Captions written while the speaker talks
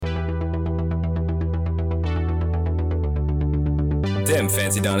Dem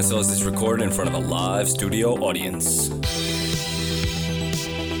Fancy Dinosaurs is recorded in front of a live studio audience.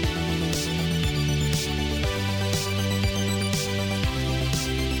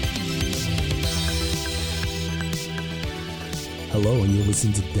 Hello, and you're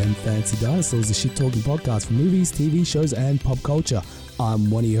listening to Dem Fancy Dinosaurs, a shit-talking podcast for movies, TV shows, and pop culture. I'm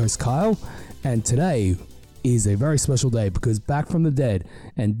one of your hosts, Kyle, and today is a very special day because back from the dead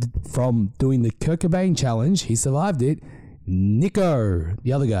and from doing the Kurt Cobain challenge, he survived it, Nico,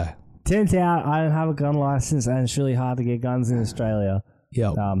 the other guy. Turns out I don't have a gun license and it's really hard to get guns in Australia.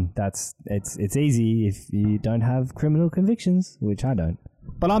 Yep. It's easy if you don't have criminal convictions, which I don't.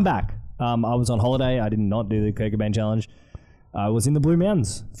 But I'm back. I was on holiday. I did not do the Kurt Cobain challenge. I was in the Blue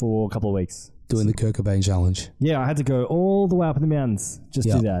Mountains for a couple of weeks. Doing the Kurt Cobain challenge. Yeah, I had to go all the way up in the mountains just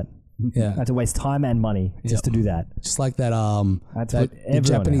to do that. Yeah. I had to waste time and money just to do that. Just like that the everyone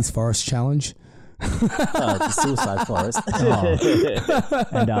Japanese forest challenge. The suicide forest.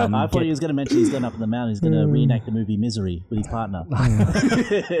 And, I thought he was going to mention he's going up in the mountain. He's going to reenact the movie Misery with his partner.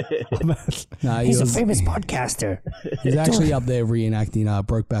 He's a famous podcaster. He's actually up there reenacting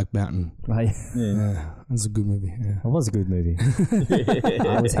Brokeback Mountain. Yeah. That's a good movie. Yeah. It was a good movie.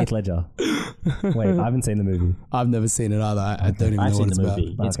 I was Heath Ledger. Wait, I haven't seen the movie. I've never seen it either. I don't even I've know seen what it's the about.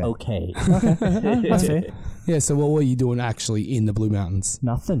 movie. It's okay. That's fair. Yeah, so what were you doing actually in the Blue Mountains?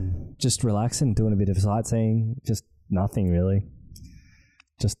 Nothing. Just relaxing, doing a bit of sightseeing. Just nothing really.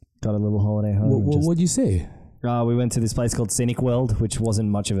 Just got a little holiday home. What'd you see? We went to this place called Scenic World, which wasn't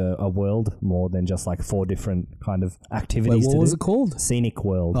much of a world, more than just like 4 different kind of activities. Wait, what was it called? Scenic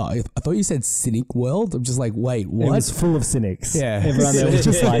World. Oh, I thought you said Cynic World. I'm just like, wait, what? It was full of cynics. Yeah. Everyone there was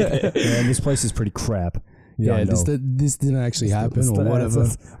just like, man, this place is pretty crap. Yeah, this didn't actually happen or whatever.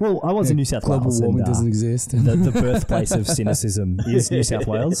 Well, I was in New South Global Wales. warming doesn't exist. The birthplace of cynicism is New South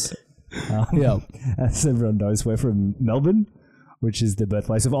Wales. Yeah. As everyone knows, we're from Melbourne, which is the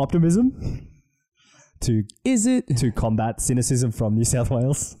birthplace of optimism. Is it? To combat cynicism from New South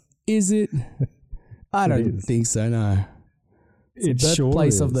Wales. Is it? I don't think so, no. It's the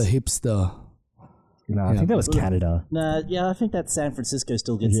birthplace of the hipster. No, I think that was Canada. No, yeah, I think that San Francisco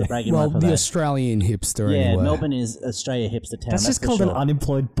still gets the bragging Well, right for the that. Australian hipster Yeah, anyway. Melbourne is Australia hipster town. That's just called an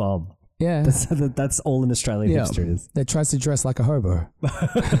unemployed bum. Yeah. That's all an Australian hipster is. That tries to dress like a hobo.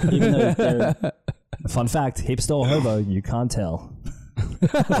 Even though they're... Fun fact, hipster or hobo, you can't tell.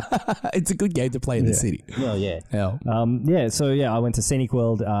 It's a good game to play in the city. Well, yeah. Yeah. I went to Scenic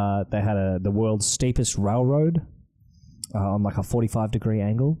World. They had the world's steepest railroad on like a 45-degree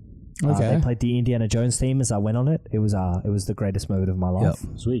angle. Okay. They played the Indiana Jones theme as I went on it. It was the greatest moment of my life.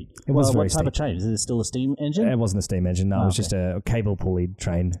 Sweet. It was very what type steep. of train? Is it still a steam engine? It wasn't a steam engine. No, it was just a cable pulleyed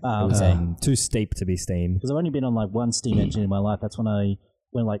train. It was too steep to be steam. Because I've only been on like one steam engine in my life. That's when I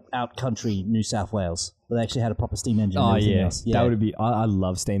went like out country New South Wales. But they actually had a proper steam engine. Oh and everything yeah. else. That would be. I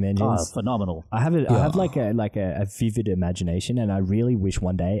love steam engines. Phenomenal. I have like a vivid imagination, and I really wish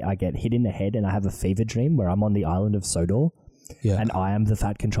one day I get hit in the head and I have a fever dream where I'm on the island of Sodor. Yeah. And I am the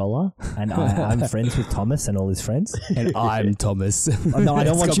fat controller, and I'm friends with Thomas and all his friends. And I'm Thomas. Oh, no, I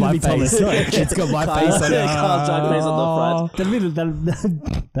don't want you to be Thomas. It's got my face on it. Carl's giant face on the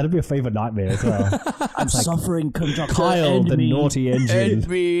front. That'd be a favorite nightmare as well. I'm suffering conductor. Kyle, the naughty engine. And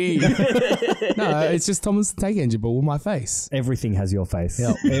me. No, it's just Thomas the Tank Engine, but with my face. Everything has your face.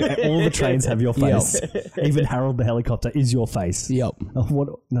 Yep. All the trains have your face. Even Harold the helicopter is your face. Yep.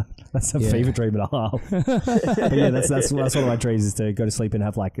 No, that's a fever dream and a half. But yeah, that's one of my dreams is to go to sleep and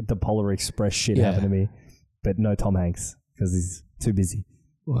have like the Polar Express shit happen to me, but no Tom Hanks because he's too busy.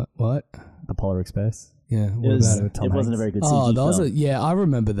 What? The Polar Express. Yeah. It What about it? wasn't a very good CG Oh, that was film. yeah, I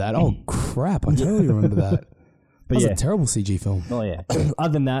remember that. Oh crap, I totally remember that. That was yeah. a terrible CG film. Oh, yeah.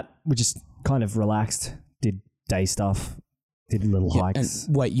 Other than that, we just kind of relaxed, did day stuff, did little hikes.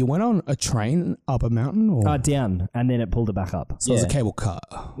 And wait, you went on a train up a mountain, or Down, and then it pulled it back up. so it was a cable car?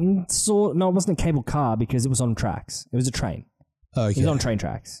 No, it wasn't a cable car because it was on tracks. It was a train. Oh, It okay. was on train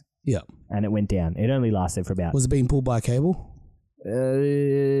tracks, Yeah. and it went down. It only lasted for about... Was it being pulled by a cable? It's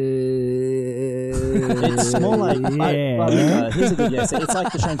more like... here's a good guess. It's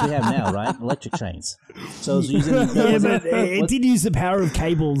like the trains we have now, right? Electric trains. So I was using... it did use the power of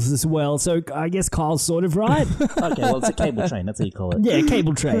cables as well, so I guess Kyle's sort of right. Okay, well, it's a cable train. That's what you call it. Yeah,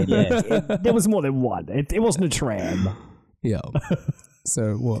 cable train. Yeah. There was more than one. It wasn't a tram. Yeah.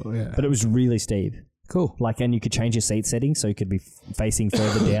 So what? Yeah. But it was really steep. Cool. And you could change your seat setting so you could be facing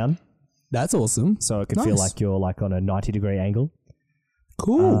further down. That's awesome. So it could feel like you're like on a 90-degree angle.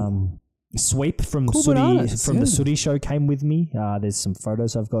 Cool. Sweep from Cool Sooty bananas, from the Sooty show came with me. There's some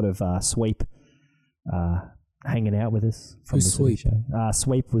photos I've got of Sweep hanging out with us from Who's the Sooty show.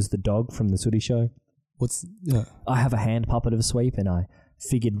 Sweep was the dog from the Sooty show. What's I have a hand puppet of Sweep, and I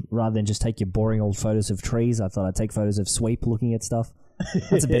figured rather than just take your boring old photos of trees, I thought I'd take photos of Sweep looking at stuff.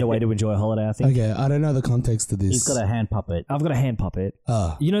 That's a better way to enjoy a holiday, I think. okay? I don't know the context of this. He's got a hand puppet. I've got a hand puppet.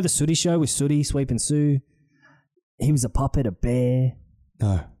 Ah, You know the Sooty show with Sooty, Sweep, and Sue? He was a puppet, a bear,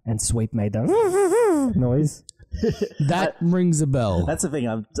 no. and Sweep made that noise. That rings a bell. That's the thing.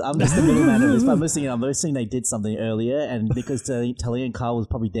 I'm just the middleman of this. But I'm listening. They did something earlier, and because Tully and Carl was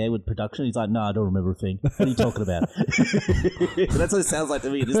probably there with production, he's like, "No, I don't remember a thing. What are you talking about?" That's what it sounds like to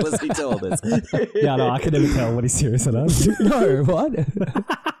me. Just listening to all this. Yeah, no, I can never tell what he's serious or not. No, what?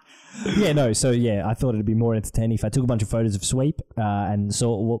 Yeah, no. So yeah, I thought it'd be more entertaining if I took a bunch of photos of Sweep and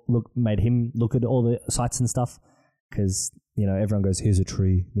made him look at all the sights and stuff. Because everyone goes, "Here's a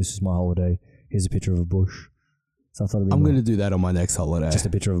tree. This is my holiday. Here's a picture of a bush." So I thought I'm going to do that on my next holiday. just a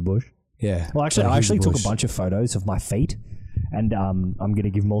picture of a bush. Yeah. Well, actually, Like, I here's actually the took bush. a bunch of photos of my feet, and I'm going to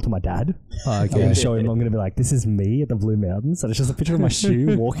give them all to my dad. Oh, I'm okay. going to show him. I'm going to be like, "This is me at the Blue Mountains." And it's just a picture of my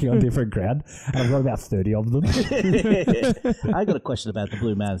shoe walking on different ground, and I've got about 30 of them. I got a question about the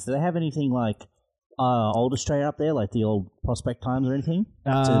Blue Mountains. Do they have anything like old Australia up there, like the old Prospect Times or anything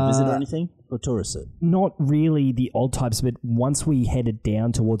to visit or anything for tourists? Not really the old types, but once we headed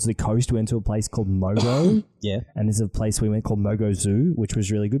down towards the coast, we went to a place called Mogo. Yeah. And there's a place we went called Mogo Zoo, which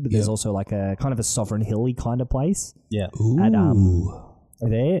was really good. But there's also like a kind of a Sovereign Hilly kind of place. Yeah. Ooh.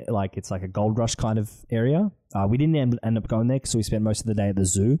 And there, like it's like a gold rush kind of area. We didn't end up going there because we spent most of the day at the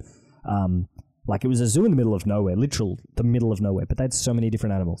zoo. Like it was a zoo in the middle of nowhere, literal the middle of nowhere. But they had so many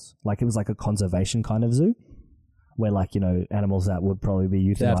different animals. Like it was like a conservation kind of zoo, where like animals that would probably be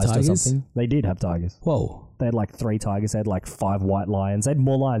have euthanized or tigers? something. They did have tigers. Whoa. They had like 3 tigers. They had like 5 white lions. They had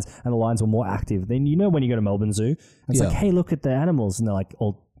more lions, and the lions were more active. Then when you go to Melbourne Zoo, it's like, hey, look at the animals, and they're like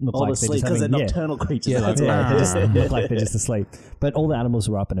all look All like asleep because they're nocturnal creatures. Yeah, That's yeah, right. they just look like they're just asleep. But all the animals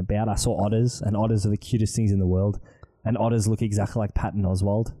were up and about. I saw otters, and otters are the cutest things in the world. And otters look exactly like Patton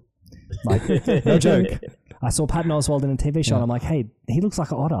Oswalt. Like, no joke. I saw Patton Oswalt in a TV show, and I'm like, hey, he looks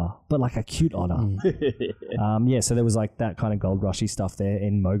like an otter, but like a cute otter. So there was like that kind of gold rushy stuff there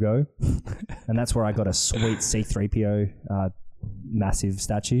in Mogo. And that's where I got a sweet C-3PO massive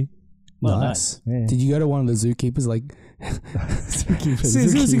statue. Nice. Yeah. Did you go to one of the zookeepers like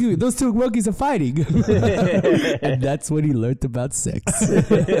zookeeper, those 2 monkeys are fighting? And that's when he learned about sex.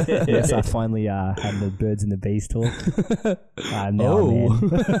 Yes, I finally had the birds and the bees talk.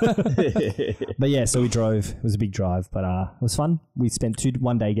 But yeah, so we drove. It was a big drive, but it was fun. We spent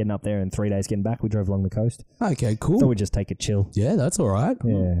 1 day getting up there and 3 days getting back. We drove along the coast. Okay, cool. So we just take it chill. Yeah, that's all right.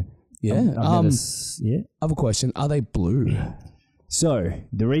 Yeah. Yeah. I have a question. Are they blue? So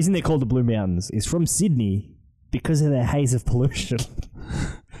the reason they're called the Blue Mountains is from Sydney because of their haze of pollution.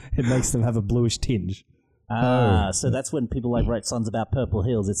 It makes them have a bluish tinge. So that's when people write songs about Purple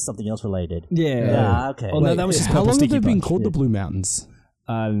Hills. It's something else related. Yeah. Okay. Oh, no, that was just How Purple long have Sticky they been Punch. called the Blue Mountains?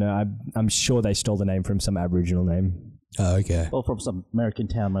 I don't know. I'm sure they stole the name from some Aboriginal name. Oh, okay. Or from some American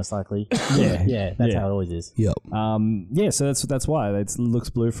town, most likely. Yeah. Yeah, that's how it always is. Yep. So that's why it looks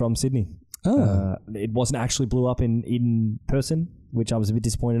blue from Sydney. Oh. It wasn't actually blew up in person, which I was a bit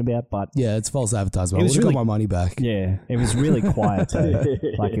disappointed about, but Yeah, it's false advertisement. It I was would have really- got my money back. yeah, it was really quiet though.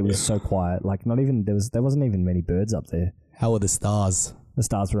 Like it was so quiet. Like not even there wasn't even many birds up there. How are the stars? The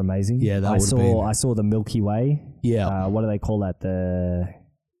stars were amazing. Yeah, that I would've saw been- I saw the Milky Way. Yeah. What do they call that? The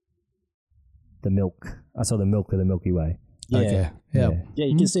milk. I saw the milk of the Milky Way. Yeah. Okay. Yeah. Yeah,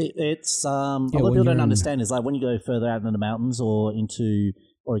 you can see it's a lot of when people you're don't in- understand is like when you go further out in the mountains or into,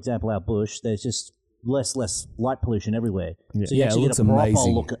 for example, our bush, there's just less light pollution everywhere. So you Yeah, it actually looks get a proper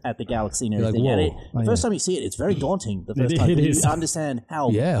amazing. look at the galaxy and You're like, everything. And whoa. the first time you see it, it's very daunting. The first time it you is. understand how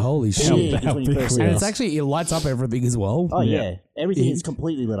Yeah, holy big shit. is when you big first we see are. And it. it's actually, it lights up everything as well. Oh yeah, everything Yeah. is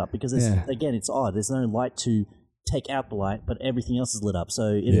completely lit up because it's, Yeah. again, it's odd. There's no light to take out the light, but everything else is lit up. So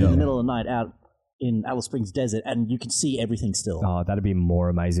in the middle of the night out in Alice Springs Desert, and you can see everything still. Oh, that'd be more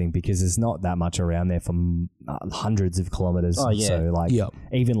amazing because there's not that much around there from hundreds of kilometers. Oh, yeah. So like, Yep.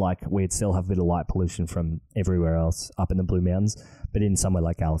 even like we'd still have a bit of light pollution from everywhere else up in the Blue Mountains, but in somewhere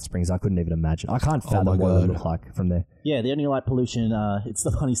like Alice Springs, I couldn't even imagine. I can't fathom my what it would God. look like from there. Yeah, the only light pollution, it's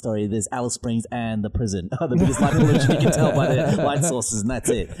the funny story, there's Alice Springs and the prison. The biggest light pollution you can tell by the light sources, and that's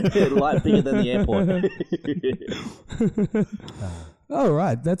it. Light bigger than the airport. All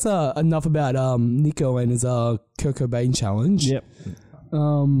right. That's enough about Nico and his Kurt Cobain challenge. Yep.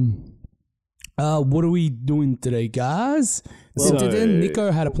 What are we doing today, guys? So-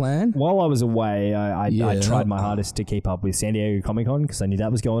 Nico had a plan. While I was away, I Yeah. tried my hardest to keep up with San Diego Comic Con because I knew that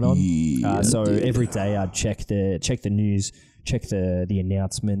was going on. So every day I'd check the news check the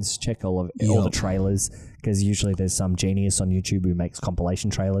announcements, check all the trailers, because usually there's some genius on YouTube who makes compilation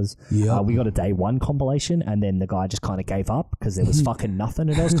trailers. Yep. We got a day one compilation, and then the guy just kind of gave up because there was fucking nothing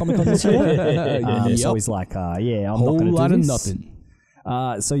at Oz Comic Con this year. So he's like, I'm not going to do this. Whole lot of nothing.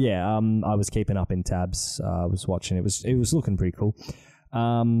 I was keeping up in tabs. I was watching. It was looking pretty cool.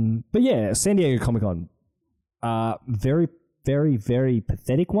 But yeah, San Diego Comic Con, very, very, very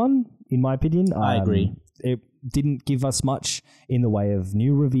pathetic one in my opinion. I agree. It didn't give us much in the way of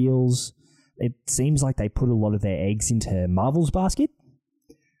new reveals. It seems like they put a lot of their eggs into Marvel's basket.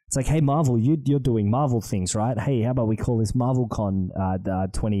 It's like, hey, Marvel, you're doing Marvel things, right? Hey, how about we call this MarvelCon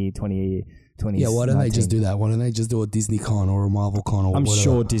 2020? Yeah, why don't they just do that? Why don't they just do a Disney Con or a Marvel Con or I'm whatever?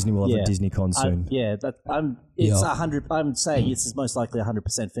 sure Disney will have a Disney Con soon. It's 100. I'm saying this is most likely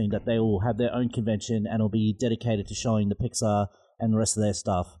 100% thing that they will have their own convention and it'll be dedicated to showing the Pixar and the rest of their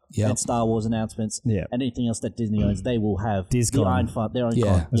stuff and Star Wars announcements and anything else that Disney owns. They will have their own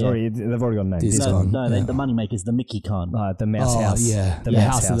con. They've already got a name. DisCon. The moneymakers, the Mickey Con. The Mouse House. The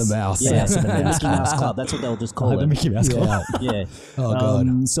House of the Mouse. Yeah, the Mickey Mouse Club. That's what they'll just call it. The Mickey Mouse Club. Yeah. Oh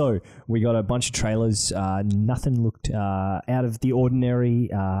god. So we got a bunch of trailers. Nothing looked out of the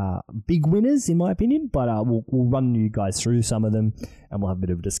ordinary. Big winners, in my opinion. But we'll run you guys through some of them, and we'll have a bit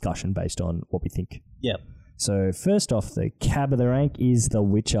of a discussion based on what we think. Yeah. So first off, the cab of the rank is The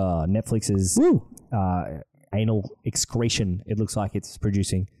Witcher, Netflix's anal excretion. It looks like it's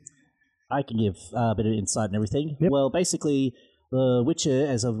producing. I can give a bit of insight and everything. Yep. Well, basically, The Witcher,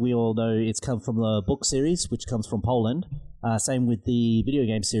 as we all know, it's come from the book series, which comes from Poland. Same with the video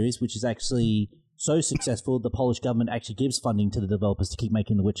game series, which is actually so successful, the Polish government actually gives funding to the developers to keep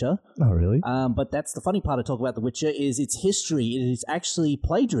making The Witcher. Oh, really? But that's the funny part to talk about The Witcher is its history. It is actually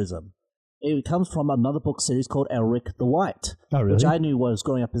plagiarism. It comes from another book series called Elric the White, which I knew was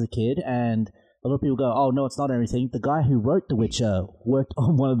growing up as a kid, and a lot of people go, oh, no, it's not everything. The guy who wrote The Witcher worked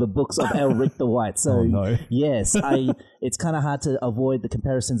on one of the books of Elric the White. So, yes, it's kind of hard to avoid the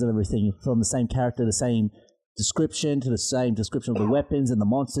comparisons of everything from the same character, the same description, to the same description of the weapons and the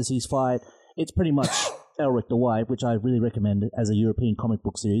monsters he's fight. It's pretty much Elric the White, which I really recommend as a European comic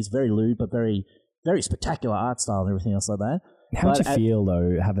book series. Very lewd, but very, very spectacular art style and everything else like that. How did you feel,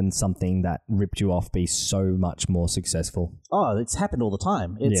 though, having something that ripped you off be so much more successful? Oh, it's happened all the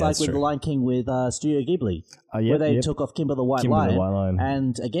time. It's like with The Lion King with Studio Ghibli, where they took off Kimba the White Lion.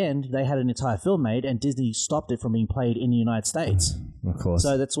 And again, they had an entire film made, and Disney stopped it from being played in the United States. Of course.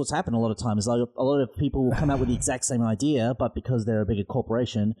 So that's what's happened a lot of times. Like a lot of people will come out with the exact same idea, but because they're a bigger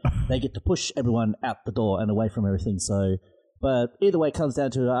corporation, they get to push everyone out the door and away from everything. So... But either way, it comes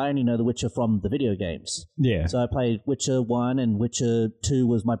down to I only know The Witcher from the video games. Yeah. So I played Witcher 1 and Witcher 2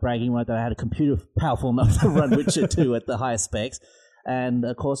 was my bragging right that I had a computer powerful enough to run Witcher 2 at the highest specs. And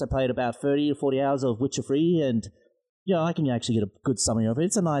of course, I played about 30 or 40 hours of Witcher 3 and, I can actually get a good summary of it.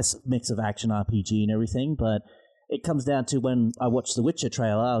 It's a nice mix of action RPG and everything, but it comes down to when I watched the Witcher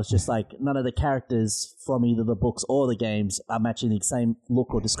trailer, I was just like, none of the characters from either the books or the games are matching the same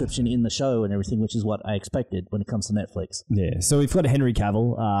look or description in the show and everything, which is what I expected when it comes to Netflix. Yeah, so we've got Henry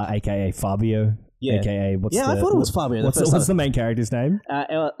Cavill, a.k.a. Fabio, a.k.a. I thought it was Fabio. What's the main character's name?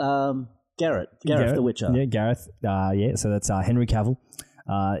 Gareth the Witcher. Yeah, Gareth. So that's Henry Cavill.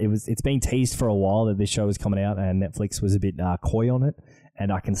 It's been teased for a while that this show was coming out, and Netflix was a bit coy on it.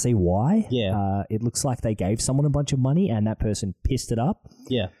 And I can see why. Yeah. It looks like they gave someone a bunch of money and that person pissed it up.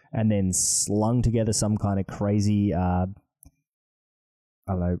 Yeah. And then slung together some kind of crazy,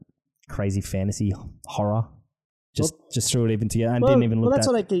 crazy fantasy horror. Just threw it even together and didn't even look at it.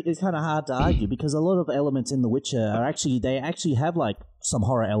 Well, that's what it's kind of hard to argue because a lot of elements in The Witcher are they actually have like some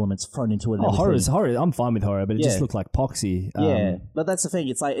horror elements thrown into it. Oh, horror. I'm fine with horror, but it just looked like poxy. But that's the thing.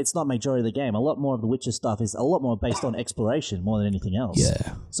 It's like it's not majority of the game. A lot more of The Witcher stuff is a lot more based on exploration more than anything else.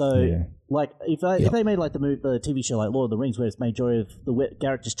 Yeah. So, like, if they made like the TV show like Lord of the Rings, where it's majority of the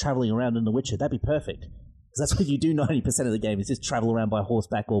Garrett just traveling around in The Witcher, that'd be perfect. Because that's what you do 90% of the game is just travel around by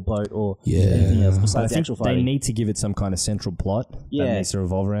horseback or boat or anything else besides the actual fighting. They need to give it some kind of central plot that needs to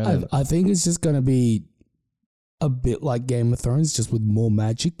revolve around. I think it's just going to be a bit like Game of Thrones, just with more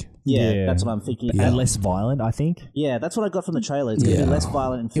magic. Yeah, that's what I'm thinking. And less violent, I think. Yeah, that's what I got from the trailer. It's going to be less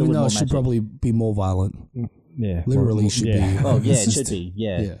violent and filled with more magic. Even though it should probably be more violent. Yeah. Literally should be. Oh, yeah, it should be.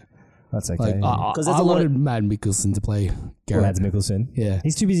 Yeah. That's okay. I wanted Mads Mikkelsen to play Garrett. Mads Mikkelsen. Yeah.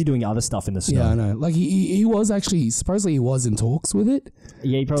 He's too busy doing other stuff in the snow. Yeah, I know. Like, he was actually, supposedly he was in talks with it.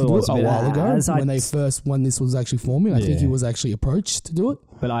 Yeah, he probably was a while ago when this was actually forming. I think he was actually approached to do it.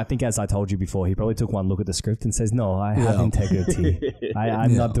 But I think, as I told you before, he probably took one look at the script and says, no, I have integrity.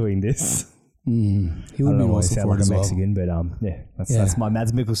 I'm not doing this. He I would don't be know why I awesome sound for like it as a well. Mexican, but that's my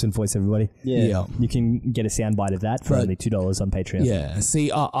Mads Mikkelsen voice, everybody. Yeah. You can get a soundbite of that for But- only $2 on Patreon. Yeah.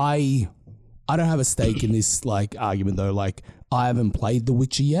 See, I don't have a stake in this like argument though. Like, I haven't played The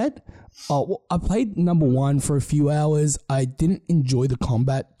Witcher yet. Oh, well, I played number 1 for a few hours. I didn't enjoy the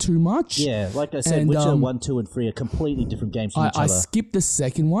combat too much. Yeah, like I said, And, Witcher 1, 2, and 3 are completely different games from each I other. skipped the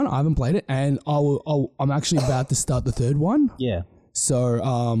second one. I haven't played it, and I'm actually about to start the third one. Yeah. So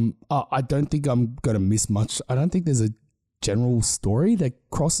I don't think I'm gonna miss much. I don't think there's a general story that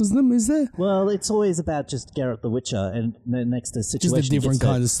crosses them, is there? Well, it's always about just Geralt the Witcher, and then next to situation. Just a different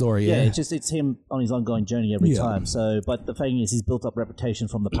kind of story. Yeah, Yeah. it's him on his ongoing journey every Yeah. time. So, but the thing is, he's built up reputation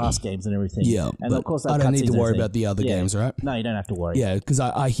from the past games and everything. Yeah, and but of course, I don't need to cutscenes and worry everything. about the other Yeah. games, right? No, you don't have to worry. Yeah, because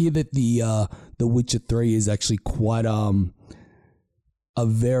I hear that the Witcher 3 is actually quite a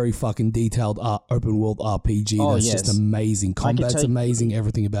very fucking detailed open world RPG. Oh, that's yes. just amazing. Combat's tell you- amazing.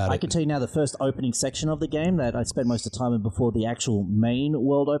 Everything about I it. can tell you now, the first opening section of the game that I spent most of the time in before the actual main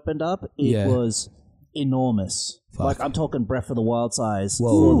world opened up, it Yeah. was enormous. Fuck. Like, I'm talking Breath of the Wild size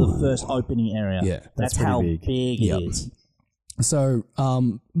Whoa. for the first opening area. Yeah. That's pretty how big. big Yep. it is. So,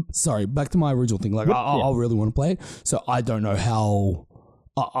 sorry, back to my original thing. Like, I really want to play it. So I don't know how.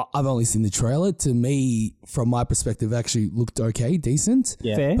 I've only seen the trailer. To me, from my perspective, actually looked okay, decent.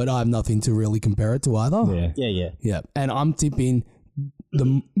 Yeah. Fair. But I have nothing to really compare it to either. Yeah. Yeah, yeah. Yeah, and I'm tipping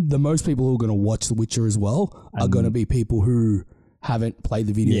the most people who are going to watch The Witcher as well are going to be people who haven't played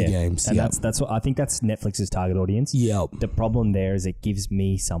the video games. And Yeah, that's what I think that's Netflix's target audience. yeah. The problem there is it gives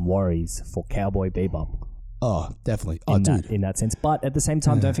me some worries for Cowboy Bebop Oh, definitely. Oh, dude. in that sense. But at the same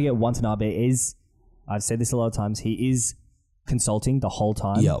time, don't forget Watanabe is, I've said this a lot of times, he is consulting the whole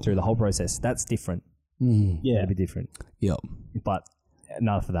time Yep. through the whole process. That's different. Yeah. It'll be different. Yeah. But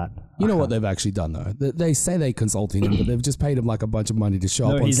enough of that. You know what they've actually done though? They say they're consulting him, but they've just paid him like a bunch of money to show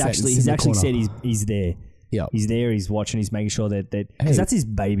up No, on he's set and actually sit he's in the actually corner. said he's there. Yeah. He's there. He's watching. He's making sure that Hey. because that's his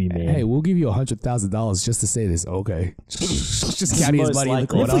baby, man. Hey, we'll give you $100,000 just to say this. Okay, just counting his most money in the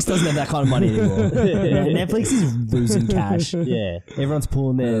likely. corner. Netflix doesn't have that kind of money anymore. Netflix is losing cash. Yeah. Everyone's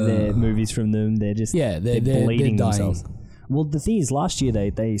pulling their movies from them. They're just Yeah, they're bleeding dying. themselves. Well, the thing is, last year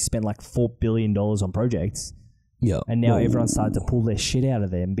they spent like $4 billion on projects, Yeah, and now everyone's started to pull their shit out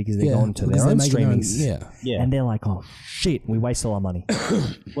of them because they're going to because their own they're making their own- streamings. Yeah. And they're like, oh shit, we waste all our money.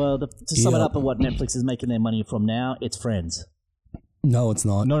 Well, to sum it Yeah. up of what Netflix is making their money from now, it's Friends. No, it's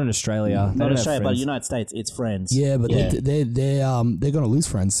not. Not in Australia. They Not don't in have Australia, but Friends. United States, it's Friends. Yeah, but yeah, they're going to lose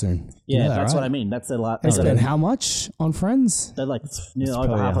Friends soon. You yeah, know that, that's right? what I mean. That's their They spent how much on Friends? They're like nearly It's over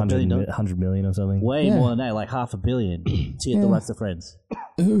probably half a billion. $100 million or something. Way Yeah. more than that, like $500 million to get the rights to Friends.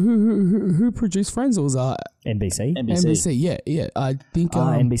 Who produced Friends? It was NBC. NBC. Yeah. I think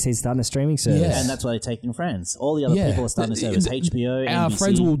NBC's starting a streaming service. Yeah. And that's why they're taking Friends. All the other Yeah. people are starting to service. HBO, our NBC.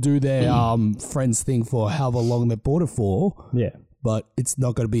 Friends will do their Friends thing for however long they bought it for, Yeah. but it's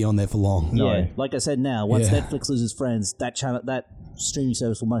not going to be on there for long. Yeah, like I said now, once Yeah. Netflix loses Friends, that channel, that streaming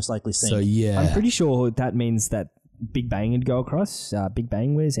service will most likely sink. So yeah, I'm pretty sure that means that Big Bang would go across. Big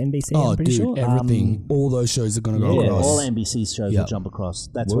Bang was NBC. oh I'm pretty dude, sure. everything, all those shows are going to go yeah, across. all NBC shows Yep. will jump across.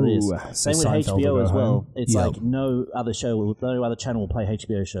 That's what it is. Whoa. So Same with Seinfeld will HBO go as well. home. It's Yep. like no other channel will play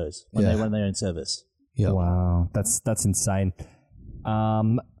HBO shows when Yeah. they run their own service. Yeah. Wow, that's insane.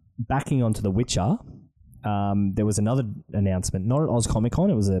 Backing onto The Witcher, there was another announcement, not at Oz Comic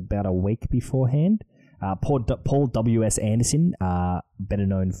Con. It was about a week beforehand. Paul W.S. Anderson, better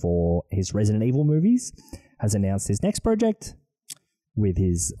known for his Resident Evil movies, has announced his next project with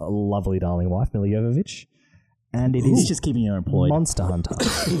his lovely darling wife, Mila Jovovich. And it He's is just keeping you employed. Monster Hunter.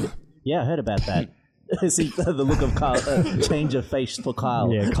 Yeah, I heard about that. See the look of Kyle, change of face for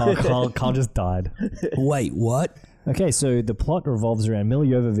Kyle. Yeah, Carl just died. Wait, what? Okay, so the plot revolves around Mila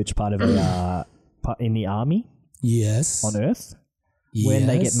Jovovich, part of a in the army Yes. on Earth, when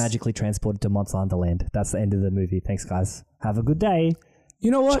they get Yes. magically transported to Monster Hunter Land. That's the end of the movie. Thanks, guys. Have a good day.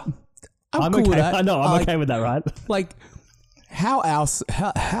 You know what? I'm cool okay. with that. I know. I'm Like- okay with that, right? Like, how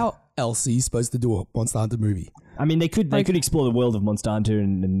else are you supposed to do a Monster Hunter movie? I mean, they could explore the world of Monster Hunter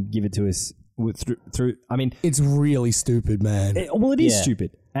and give it to us through. I mean, It's really stupid, man. it is Yeah.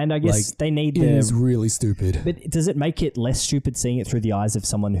 stupid, and I guess Like, they need It is really stupid. But does it make it less stupid seeing it through the eyes of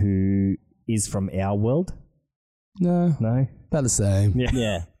someone who is from our world? No, No. about the same. Yeah.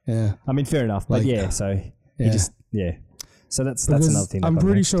 Yeah. Yeah. I mean, fair enough. But Like, yeah, so yeah. you just So that's Because another thing. I'm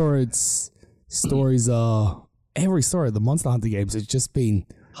pretty sure its stories are every story of the Monster Hunter games. It's just been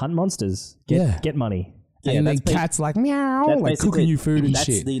hunt monsters. Yeah. Get money. Yeah, and then that's been- cats like meow That's like cooking you food and that's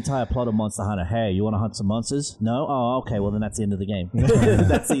shit. the entire plot of Monster Hunter. Hey, you want to hunt some monsters? No? Oh, okay. Well, then that's the end of the game.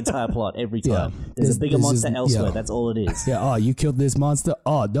 That's the entire plot every time. There's a bigger monster elsewhere. That's all it is. Yeah, oh, you killed this monster?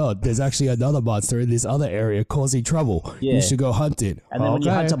 Oh, no, there's actually another monster in this other area causing trouble. Yeah. You should go hunt it. And then when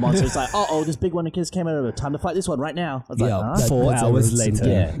you hunt a monster, it's like, oh, this big one just came over. Time to fight this one right now. I was like, huh? 4 hours later.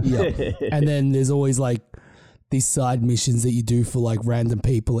 Yeah. And then there's always like these side missions that you do for like random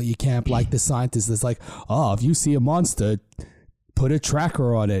people at your camp, like the scientist that's like, oh, if you see a monster, put a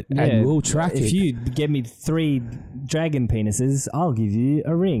tracker on it and we'll track it. If you give me 3 dragon penises, I'll give you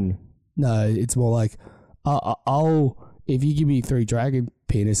a ring. No, it's more like, if you give me 3 dragon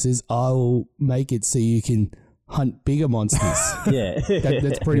penises, I'll make it so you can hunt bigger monsters. Yeah.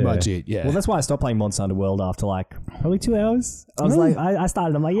 That's pretty much it. Yeah. Well, that's why I stopped playing Monster Hunter World after like probably 2 hours. I was like, I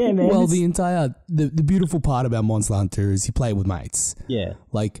started. I'm like, yeah, man. Well, the beautiful part about Monster Hunter is you play it with mates. Yeah.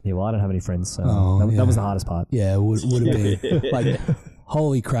 Like, yeah, well, I don't have any friends, so yeah. that was the hardest part. yeah, it would have been like,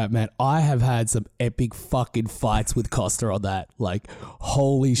 holy crap, man! I have had some epic fucking fights with Costa on that. Like,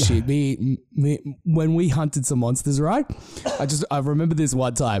 holy shit! Me, when we hunted some monsters, right? I remember this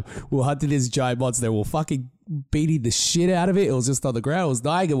one time we were hunting this giant monster. We were fucking beating the shit out of it. It was just on the ground. It was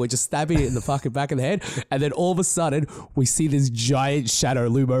dying, and we're just stabbing it in the fucking back of the head. And then all of a sudden, we see this giant shadow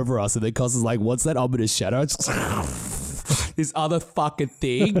loom over us, and then Costa's like, "What's that ominous shadow?" It's just this other fucking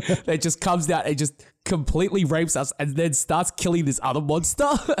thing that just comes down and just completely rapes us and then starts killing this other monster.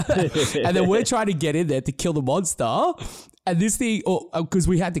 And then we're trying to get in there to kill the monster. And this thing, because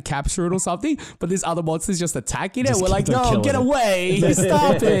we had to capture it or something, but this other monster's just attacking it. We're like, no, get away.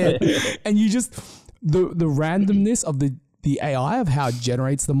 Stop it. And you just, the randomness of the AI of how it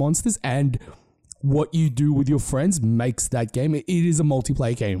generates the monsters and what you do with your friends makes that game. It is a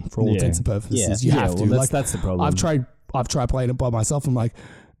multiplayer game for all intents and purposes. You have to. Well, that's the problem. I've tried playing it by myself. I'm like,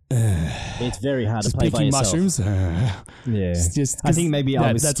 it's very hard to play by picking yourself. mushrooms. Yeah. Just I think maybe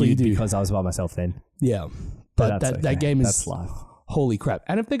I was that's what you skewed do. because I was by myself then. Yeah. But that's okay. that game is That's life. holy crap.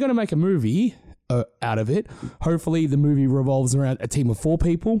 And if they're going to make a movie out of it, hopefully the movie revolves around a team of 4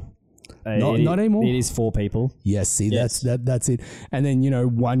 people. Not anymore. It is 4 people. Yes, see, Yes. that's it. And then,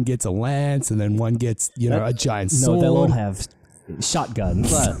 one gets a lance and then one gets, a giant sword. No, they'll all have shotguns.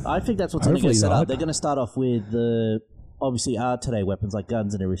 But I think that's what's going to Hopefully get set not. up. They're going to start off with the obviously today weapons like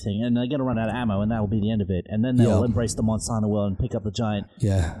guns and everything, and they're going to run out of ammo, and that will be the end of it. And then they'll embrace the Monster Hunter world and pick up the giant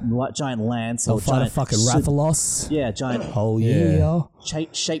lance They'll or fight a giant fucking Rathalos. Yeah, giant Oh, yeah.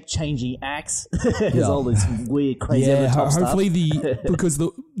 shape changing axe. There's all this weird, crazy over the top stuff. Hopefully because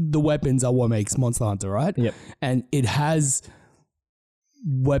the weapons are what makes Monster Hunter, right? Yep. And it has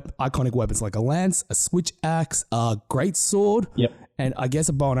iconic weapons like a lance, a switch axe, a great sword, and I guess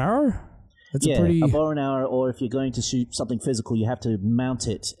a bow and arrow. That's a bow and arrow, or if you're going to shoot something physical, you have to mount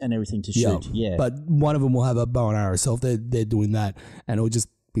it and everything to shoot. Yeah. But one of them will have a bow and arrow, so if they're doing that, and it'll just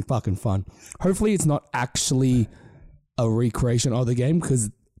be fucking fun. Hopefully it's not actually a recreation of the game, because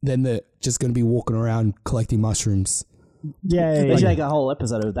then they're just going to be walking around collecting mushrooms. Yeah, They should make a whole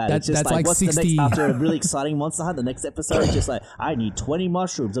episode of that. It's just that's like what's 60 the next, after a really exciting Monster Hunt, the next episode is just like, I need 20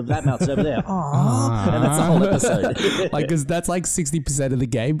 mushrooms of that mountain over there. Aww. And that's the whole episode. Like, because that's like 60% of the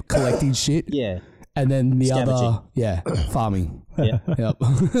game, collecting shit. Yeah. And then the Scavenging. other, farming. Yeah. Yep.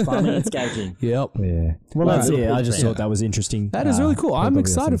 Farming and scavenging. Yep. Yeah. Well, that's Right. it. I just Yeah. thought that was interesting. That is really cool. I'm probably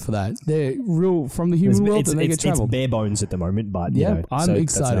excited awesome. for that. They're real from the human world, and they get it's travel. bare bones at the moment, but Yeah, I'm so that's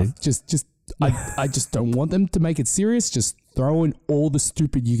excited. enough. Just I just don't want them to make it serious. Just throw in all the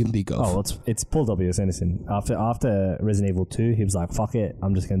stupid you can think of. Oh, well, it's Paul W.S. Anderson. After Resident Evil 2, he was like, "Fuck it,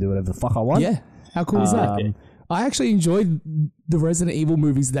 I'm just gonna do whatever the fuck I want." Yeah. How cool is that? I actually enjoyed the Resident Evil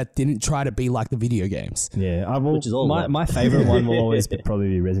movies that didn't try to be like the video games. Yeah. I will. Which is all My favorite one will always probably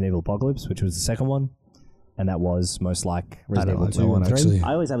be Resident Evil Apocalypse, which was the second one, and that was most like Resident Evil like 2 that one, and 3. actually.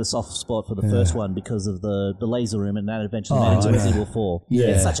 I always have a soft spot for the first one because of the laser room, and that eventually made it to Resident Evil 4. Yeah.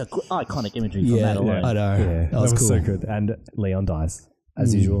 It's such a iconic imagery from Yeah, that alone. I know. Yeah, that was cool. so good. And Leon dies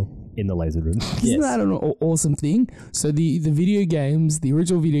as usual in the laser room. Isn't that an awesome thing? So the video games, the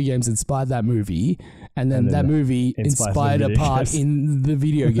original video games inspired that movie, and then that movie inspires the inspired a video part games. in the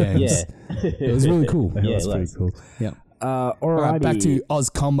video games. Yeah. It was really cool. That Yeah, was it pretty was. cool. Yeah. All All right, back to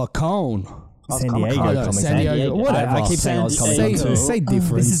OzComic-Con. San Diego Oh, no, Comic San Diego. Diego. Whatever. I keep saying Say, OzComic-Con too. say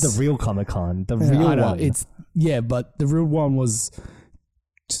different. This is the real Comic Con. The I real know, one. but the real one was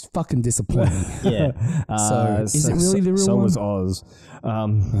just fucking disappointing. Yeah. So, is it really the real so one? was Oz.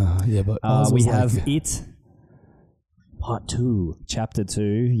 Yeah, but Oz We was like, have It, Part 2. Chapter 2,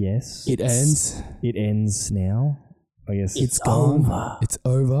 yes. it ends. It ends now. I guess It's gone. It's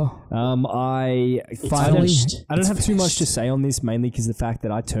over. I Finally. finished. I don't have too much to say on this, mainly because the fact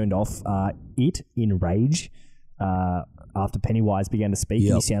that I turned off It in rage after Pennywise began to speak,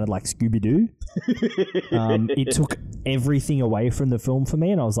 Yep. he sounded like Scooby-Doo. It took everything away from the film for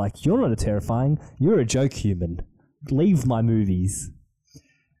me, and I was like, you're not a terrifying, you're a joke human. Leave my movies.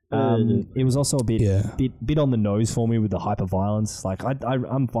 It was also a bit on the nose for me with the hyper-violence. Like,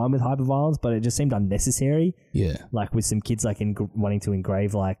 I'm fine with hyper-violence, but it just seemed unnecessary. Yeah. Like, with some kids, like, wanting to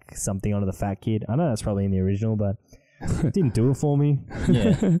engrave, like, something onto the fat kid. I know that's probably in the original, but it didn't do it for me.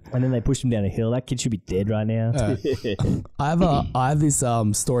 Yeah. And then they pushed him down a hill. That kid should be dead right now. I have this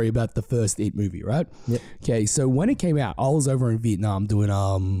story about the first It movie, right? Yep. Okay, so when it came out, I was over in Vietnam doing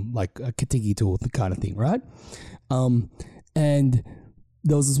like a Katiki tour kind of thing, right? And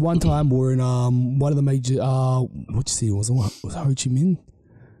there was this one time we're in one of the major which city was it? Was it Ho Chi Minh?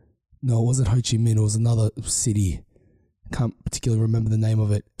 No, it wasn't Ho Chi Minh. It was another city. Can't particularly remember the name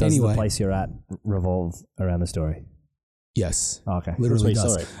of it. Does anyway, the place you're at revolve around the story? yes. Oh, okay. Literally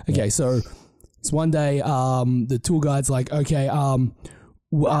That's does. what you Okay, so it's one day, the tour guide's like, okay,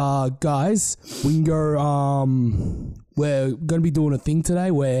 guys, we can go, we're going to be doing a thing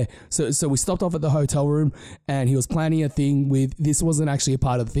today where, so we stopped off at the hotel room and he was planning a thing with, this wasn't actually a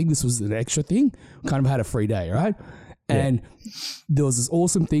part of the thing, this was an extra thing, kind of had a free day, right? And there was this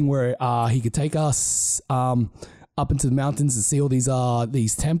awesome thing where he could take us up into the mountains and see all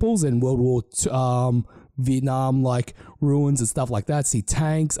these temples and World War II, Vietnam like ruins and stuff like that. See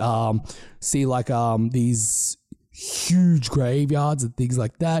tanks, see like these huge graveyards and things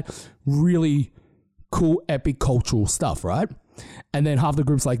like that. Really cool, epic cultural stuff, right? And then half the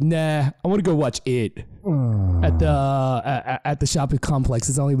group's like, nah, I want to go watch It at the shopping complex.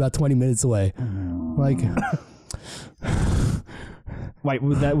 It's only about 20 minutes away. Like, Wait,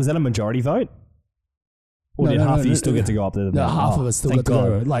 was that a majority vote? Or did half of you still get to go up there? No, half of us still thank got to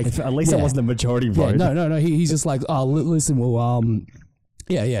go. God. Like, At least it wasn't a majority vote. No. He's just like, oh, listen, well,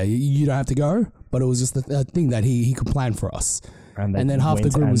 you don't have to go. But it was just a thing that he could plan for us. And then half the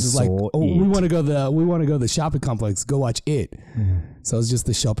went group was and just like, saw oh, we It. want to go the shopping complex, go watch It. So it was just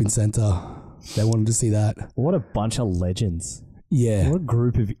the shopping center. They wanted to see that. What a bunch of legends. Yeah, What a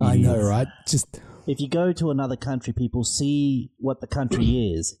group of idiots. I know, right? Just If you go to another country, people see what the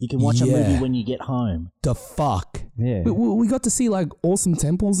country is. You can watch a Yeah. movie when you get home. the fuck. Yeah. We got to see like awesome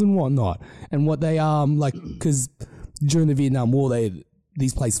temples and whatnot, and what they like because during the Vietnam War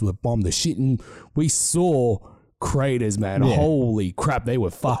these places were bombed to shit, and we saw craters, man. Yeah. Holy crap, they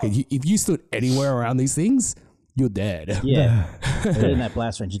were fucking. If you stood anywhere around these things, you're dead. Yeah. They're in that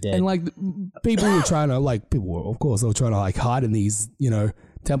blast range, you're dead. And like people were trying to of course they were trying to like hide in these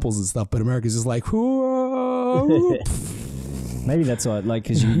temples and stuff, but America's just like, whoa. Maybe that's what, like,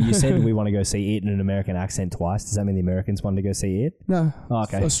 because you said we want to go see It in an American accent twice. Does that mean the Americans wanted to go see It? No, Oh,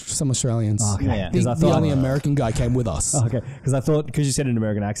 okay. some Australians. Okay. Yeah. The, 'Cause I the thought- only American guy came with us. Oh, okay. Because I thought, because you said an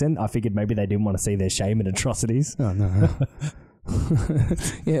American accent, I figured maybe they didn't want to see their shame and atrocities. Oh, no.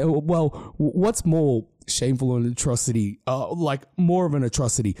 Yeah, well, what's more shameful and atrocity, like more of an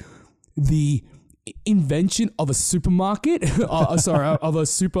atrocity, the invention of a supermarket, of a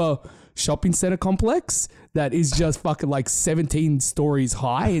super shopping center complex that is just fucking like 17 stories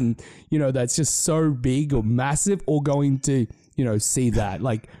high and, that's just so big or massive, or going to, see that,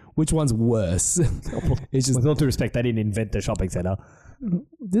 like, which one's worse? It's just, With all due respect, they didn't invent the shopping center.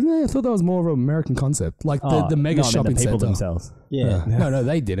 didn't they? I thought that was more of an American concept, like the mega no, I meant shopping the people center. themselves. yeah. No,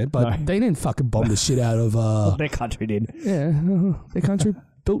 they didn't, but they didn't fucking bomb the shit out of, Their country did. their country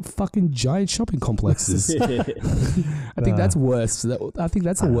built fucking giant shopping complexes. I think that's worse. I think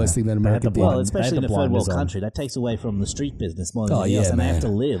that's the worst thing that America the did. Well, They especially had in the a third world blinders on. country, that takes away from the street business more than Oh, anything else, yeah, and they have man. to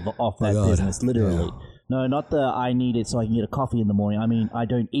live off that God. business, literally. No, not the I need it so I can get a coffee in the morning. I mean, I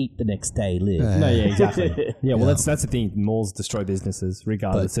don't eat the next day, live. No, yeah, exactly. Yeah, well, that's the thing. Malls destroy businesses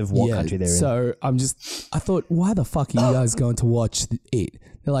regardless of what country they're in. So I thought, why the fuck are you guys going to watch It?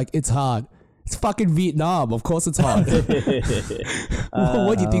 They're like, it's hard. It's fucking Vietnam. Of course it's hard.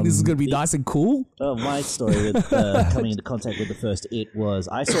 What do you think? This is going to be nice and cool? Oh, my story with coming into contact with the first It was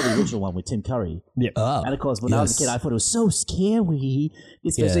I saw the original one with Tim Curry. Yeah. And of course, when I was a kid, I thought it was so scary,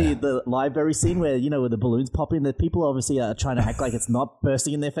 especially Yeah. the library scene where, where the balloons pop in, that people obviously are trying to act like it's not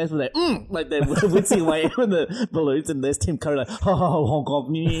bursting in their face, but they're wincing away from the balloons, and there's Tim Curry like, Hong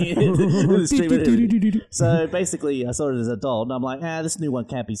Kong, So basically, I saw it as an adult, and I'm like, this new one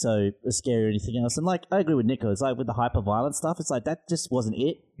can't be so scary or anything else. And like, I agree with Nico. It's like with the hyper-violent stuff, it's like, that just wasn't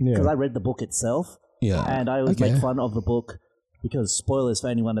it. Because I read the book itself. Yeah. And I always Okay. make fun of the book because, spoilers for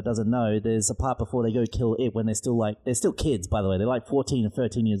anyone that doesn't know, there's a part before they go kill It when they're still kids, by the way. They're like 14 and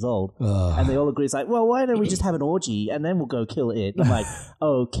 13 years old. And they all agree, it's like, well, why don't we just have an orgy and then we'll go kill It? I'm like,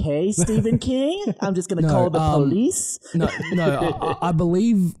 okay, Stephen King, I'm just going to call the police. No, I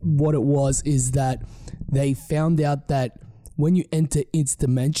believe what it was is that they found out that when you enter its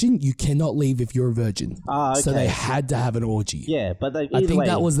dimension, you cannot leave if you're a virgin. Ah, So okay. they had to have an orgy. Yeah, but I either think way,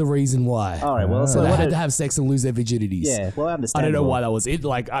 that was the reason why. all right. Well, So they what had it- to have sex and lose their virginities. yeah. Well, I I understand. don't know why that was it.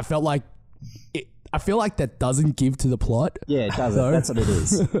 Like, I felt like I feel like that doesn't give to the plot. Yeah, it doesn't. So- That's what it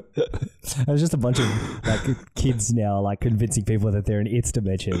is. There's just a bunch of like kids now, like convincing people that they're in its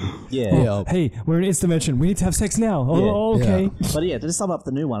dimension. Yeah. Yeah. Hey, we're in its dimension. We need to have sex now. Oh, Yeah. okay. But yeah, to sum up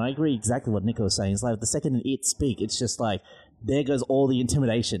the new one, I agree exactly what Nico was saying. It's like the second it speak, it's just like there goes all the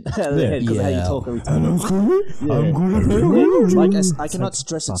intimidation out of their head because how you Yeah. talk every time. I'm Yeah. Like I cannot like,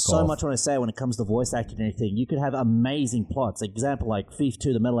 stress it fuck so off. much when I say when it comes to voice acting and everything. You could have amazing plots. Example like Thief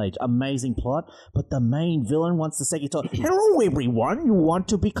 2: The Metal Age, amazing plot, but the main villain wants to say you talk. Hello everyone, you want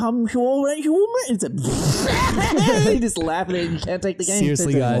to become human? It's you just laugh at it and you can't take the game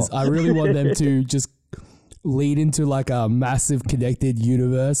Seriously, seriously guys, anymore. I really want them to just lead into like a massive connected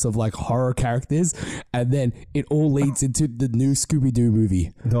universe of like horror characters, and then it all leads into the new Scooby-Doo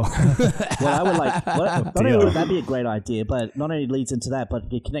movie. Well, I would like. Not only would that be a great idea, but not only leads into that, but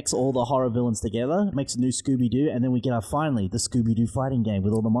it connects all the horror villains together, makes a new Scooby Doo, and then we get finally the Scooby Doo fighting game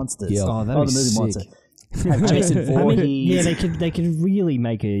with all the monsters. Yeah. Oh, that'd oh, be the movie sick. monster. Have Jason I Voorhees. mean, yeah, they could really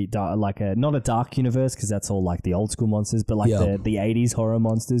make a like a not a dark universe because that's all like the old school monsters, but like Yeah. the 80s horror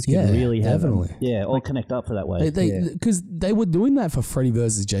monsters could Yeah, really have definitely. Yeah, all connect up for that way. Because they were doing that for Freddy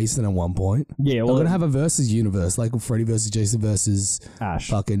versus Jason at one point. Yeah, They're well, gonna have a versus universe, like Freddy versus Jason versus Ash.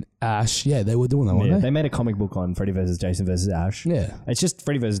 fucking Ash. Yeah, they were doing that, Yeah, weren't they they? made a comic book on Freddy versus Jason versus Ash. Yeah. It's just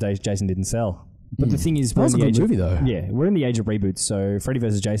Freddy versus Jason didn't sell. But the thing is, That was a good movie, though. Yeah, we're in the age of reboots. So Freddy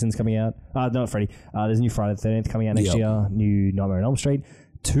versus Jason's coming out. Not Freddy. There's a new Friday the 13th coming out next Yep. year. New Nightmare on Elm Street.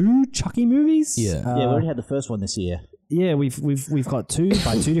 2 Chucky movies. Yeah. Yeah, we already had the first one this year. Yeah, we've got 2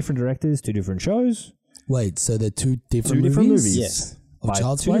 by 2 different directors, 2 different shows, Wait, so they're two 2 different different movies? movies. Yes. Of By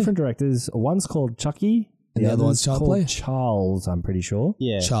Child's 2 Play? different directors. One's called Chucky. And the other one's other's Child called Play? Charles, I'm pretty sure.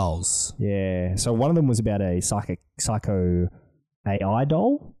 Yeah. Charles. Yeah. So one of them was about a psycho AI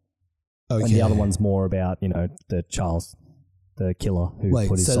doll. Okay. And the other one's more about, the Charles, the killer who Wait,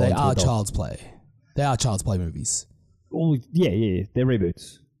 put his so soul they into are a doll. Child's Play. They are Child's Play movies. Oh, yeah. They're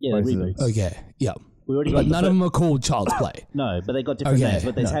reboots. Yeah, they're Both of them. reboots. Okay. Yeah. We already But got none of them are called Child's Play. No, but they got different Okay, names.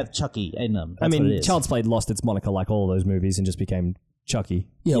 But they no. have Chucky in them. I That's what it mean, is. Child's Play lost its moniker like all of those movies and just became Chucky.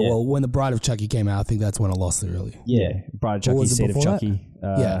 Yeah, Yeah. well, when The Bride of Chucky came out, I think that's when I lost it, really. Yeah. Bride of What Chucky, was it Seed of before that? Chucky.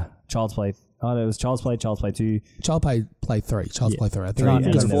 Yeah. Child's Play. Oh, no, it was Child's Play 2. Child Play 3. Child's Yeah. Play 3. I think Three, No, I and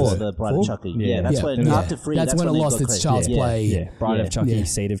think it's then four, there's the Bride four? of Chucky. Yeah. Yeah, that's Yeah, when yeah. after 3, That's when it they lost got its credit. Child's Yeah. Play. Yeah. Bride Yeah. of Chucky, Yeah.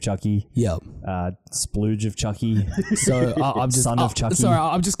 Seed of Chucky, Yeah. Splooge of Chucky. So I'm just Son of Chucky. Sorry,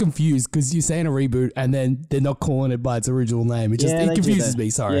 I'm just confused because you're saying a reboot and then they're not calling it by its original name. It just Yeah, it they do confuses that. me.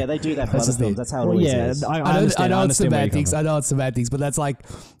 Sorry. Yeah, they do that for That's other just films. it. That's how it Well, always yeah, is. I I know, understand. I know it's understand where you're semantics. coming I know it's semantics, but that's like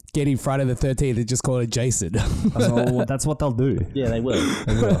getting Friday the 13th and just calling it Jason. from. So that's what they'll do. Yeah, they will.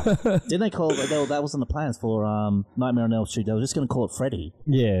 Didn't they call it? That was on the plans for Nightmare on Elm Street. They were just going to call it Freddy.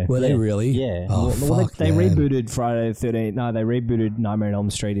 Yeah. Were they really? Yeah. Oh, Well, fuck, they man. rebooted Friday the 13th. No, they rebooted Nightmare on Elm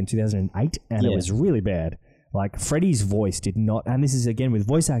Street in 2008, and it Yeah. was really bad. Like, Freddy's voice did not, and this is again with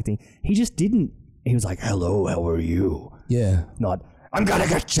voice acting, he just didn't. He was like, "Hello, how are you?" Yeah. Not, "I'm gonna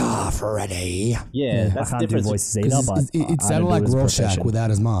get ya, Freddy." Yeah, I that's the can't do difference. voices either, but It I sounded don't do like it as a Rorschach profession. without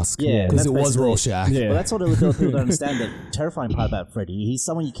his mask. Yeah, Because that's it was basically- Rorschach. Yeah. Well, that's what other people don't understand. The terrifying part about Freddy, he's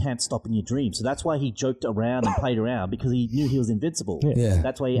someone you can't stop in your dreams. So that's why he joked around and played around because he knew he was invincible. Yeah.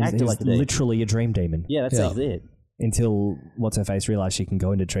 That's why he He's acted like a dick. literally a dream demon. Yeah, that's Yeah. exactly it. Until what's her face realized she can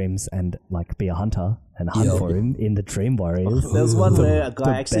go into dreams and like be a hunter and hunt Yeah. for him in the Dream Warriors. There was one where a the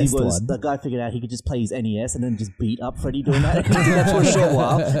guy actually best was one. the guy figured out he could just play his NES and then just beat up Freddy doing that. He did that for a short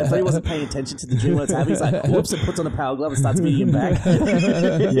while. And Freddy wasn't paying attention to the dream when it's happening. He's like, whoops, and puts on a power glove and starts beating him back.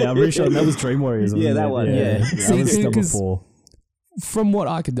 Yeah, I'm pretty sure that was Dream Warriors. wasn't Yeah, that it? one, yeah. That See, was number 'cause 4. From what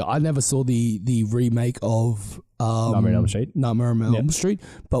I could do, I never saw the remake of Nightmare on Elm Street. Nightmare on Elm Yeah. Street,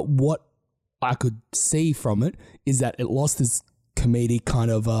 but what I could see from it is that it lost this comedic kind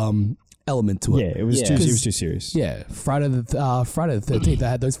of element to it. Yeah, it was Yeah. too. It 'Cause- was too serious. Yeah, Friday the 13th, they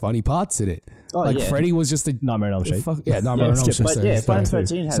had those funny parts in it. Oh, like yeah. Freddy was just a Nightmare on Elm Street. fuck, yeah, Nightmare on Elm skip, Street. But sorry, yeah, sorry. Friday the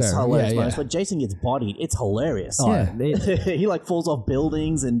 13 has Sorry, hilarious yeah, moments. yeah. But Jason gets bodied. It's hilarious. Oh, Yeah. He like falls off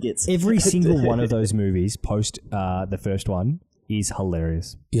buildings and gets every single one of those movies post the first one is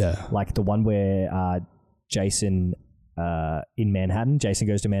hilarious. Yeah, Like the one where Jason in Manhattan, Jason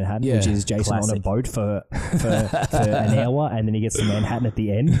goes to Manhattan, Yeah. which is Jason on a Classic. boat for an hour, and then he gets to Manhattan at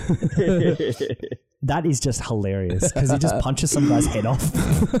the end. That is just hilarious because he just punches some guy's head off.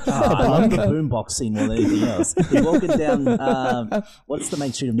 I love the boombox scene more than anything else. He's walking down. What's the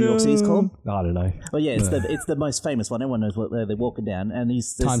main street of New York City called? I don't know. Well, yeah, it's the most famous one. Everyone knows what they're walking down, and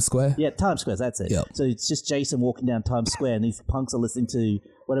he's Times Square? Yeah, Times Square. That's it. Yep. So it's just Jason walking down Times Square, and these punks are listening to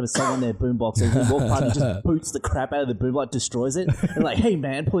whatever song on their boombox. And he walks by and just boots the crap out of the boombox, destroys it. And like, hey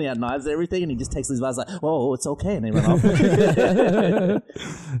man, pulling out knives and everything, and he just takes his advice like, "Oh, it's okay," and they run off.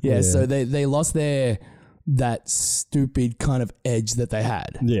 Yeah, so they lost that stupid kind of edge that they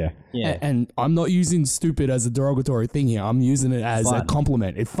had. Yeah. Yeah. And I'm not using stupid as a derogatory thing here. I'm using it as a Fun.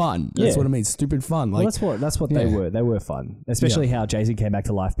 compliment. It's fun. That's Yeah. what I mean. Stupid fun. Like, Well, that's what they Yeah. were. They were fun, especially how Jason came back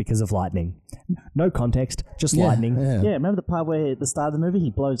to life because of lightning. No context, just lightning. Yeah. Yeah, remember the part where at the start of the movie he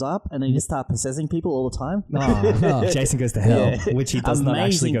blows up and then he just starts possessing people all the time? Jason Goes to Hell, which he does not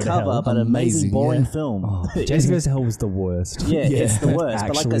actually Amazing go to cover, hell. but amazing, Amazing, boring yeah. film. Jason Goes to Hell was the worst. Yeah, it's the worst. But like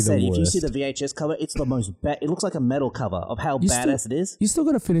Actually I said, the if you see worst. the VHS cover, it's the most it looks like a metal cover of how badass it is. You still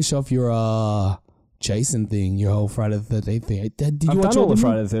got to finish off your Jason thing, your whole Friday the 13th thing. Did you I've watch done all all the of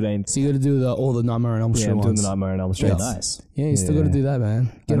them? Friday the 13th. So you got to do all the Nightmare on Elm Street Yeah, I'm doing ones. the Nightmare on Elm Street. Yeah. Nice. Yeah, you still got to do that,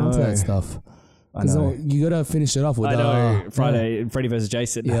 man. Get I onto know. that stuff. I know. You got to finish it off with I know. Friday, Freddy vs.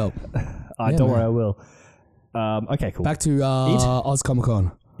 Jason. Yeah. Yeah, don't man. worry, I will. Okay, cool. Back to Oz Comic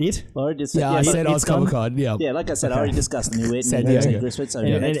Con. I already just Yeah, I said It's Oz Comic Con. Yeah. Yeah, like I said, I already discussed New It San and Diego. Griffith, so And-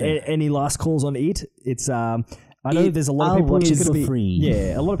 yeah, and- next thing. and- any last calls on it? It's I know It- there's a lot of I'll people watch who are it going to for be free.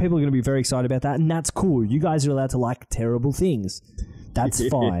 Yeah, a lot of people are going to be very excited about that, and that's cool. You guys are allowed to like terrible things. That's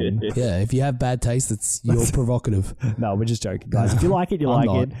fine. Yeah, if you have bad taste, it's you're provocative. No, we're just joking, guys. If you like it, you I'm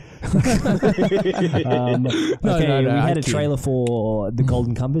like not. it. Okay, no, we had I'm a kidding. trailer for The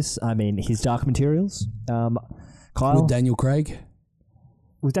Golden Compass. I mean, his Dark Materials. Kyle, With Daniel Craig.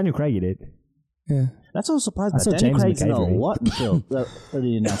 was Daniel Craig in it? Yeah. That's what I was surprised I about. saw Daniel James Craig's in a McAvoy. lot in film,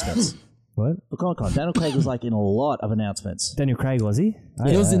 the announcements. What? For Comic-Con, Daniel Craig was like in a lot of announcements. Daniel Craig, was he?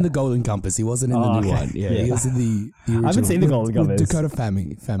 He was in the Golden Compass. He wasn't in the new okay. one. Yeah, he was in the original. I haven't seen The Golden With Compass. Dakota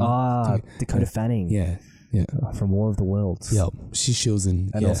Fanning. Dakota Fanning. Yeah. Yeah. From War of the Worlds. Yep. She was in.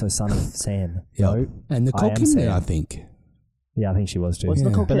 And yeah. also Son of Sam. Yep. No? And Nicole I Am Kidman, Sam. I think. Yeah, I think she was too. What's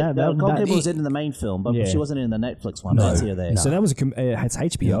Nicole But Kidman? that- Nicole that- Kidman was in the main film, but Yeah. she wasn't in the Netflix one. No. That's here there. So that was it's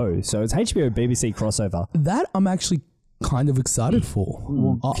HBO. So it's HBO BBC crossover. That I'm actually kind of excited for.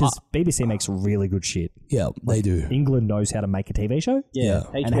 Because BBC makes really good shit. Yeah, they do. England knows how to make a TV show. Yeah,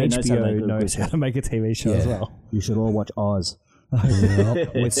 And HBO knows how to make HBO good knows how to make a TV show as Yeah. well. You should all watch Oz.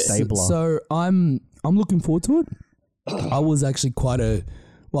 With Stabler. So I'm looking forward to it. I was actually I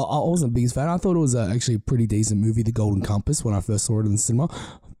wasn't the biggest fan. I thought it was actually a pretty decent movie, The Golden Compass, when I first saw it in the cinema.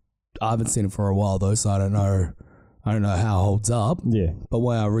 I haven't seen it for a while though, so I don't know how it holds up. Yeah. But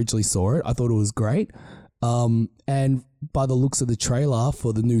when I originally saw it, I thought it was great. And by the looks of the trailer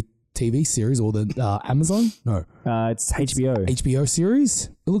for the new TV series or the Amazon, It's HBO. HBO series,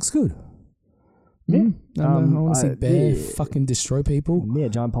 it looks good. Yeah. I want to see Bear yeah. fucking destroy people. Yeah,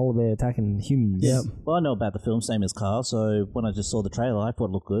 giant polar bear attacking humans. Yep. Well, I know about the film, same as Carl, so when I just saw the trailer, I thought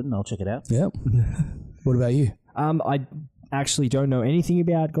it looked good, and I'll check it out. Yep. What about you? I actually don't know anything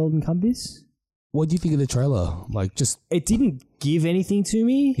about Golden Compass. What do you think of the trailer? Like, just It didn't give anything to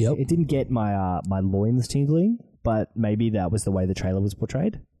me. Yep. It didn't get my my loins tingling, but maybe that was the way the trailer was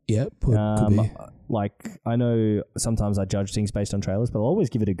portrayed. yeah, could be. Like, I know sometimes I judge things based on trailers, but I'll always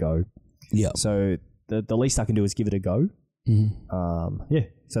give it a go. Yeah. So the least I can do is give it a go. Yeah,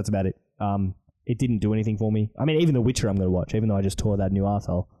 so that's about it. It didn't do anything for me. I mean, even The Witcher I'm going to watch, even though I just tore that new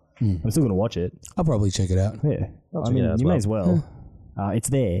arsehole. I'm still going to watch it. I'll probably check it out. Yeah. I'll I check mean, it out as you well. may as well. It's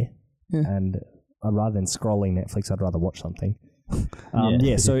there. Yeah. And rather than scrolling Netflix, I'd rather watch something.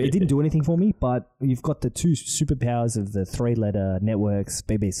 Yeah. So it didn't do anything for me, but you've got the two superpowers of the three-letter networks,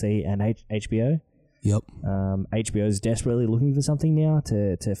 BBC and HBO. Yep. HBO is desperately looking for something now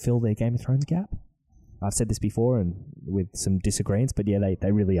to fill their Game of Thrones gap. I've said this before and with some disagreements, but yeah,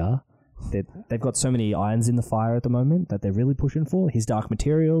 they really are. They've got so many irons in the fire at the moment that they're really pushing for. His Dark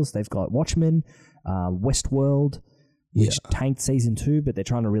Materials, they've got Watchmen, Westworld, which tanked season 2, but they're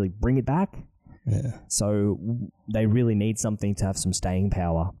trying to really bring it back. Yeah. So they really need something to have some staying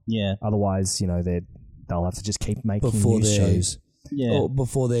power. Yeah. Otherwise, they'll have to just keep making Before new they- shows, Yeah. Or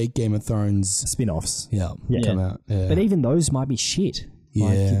before their Game of Thrones. spin-offs. Yeah. Yeah. Come out. Yeah. But even those might be shit.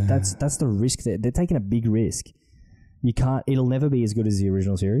 Yeah. Like, that's the risk. They're taking a big risk. You can't. It'll never be as good as the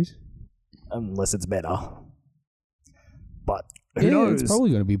original series, unless it's better. But who knows? It's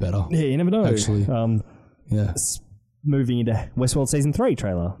probably going to be better. Yeah, you never know. Actually. Yeah. Moving into Westworld season 3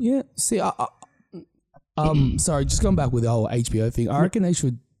 trailer. Yeah. See, sorry, just going back with the whole HBO thing. I reckon they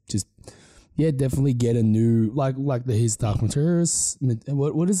should just yeah, definitely get a new like his Dark Materials.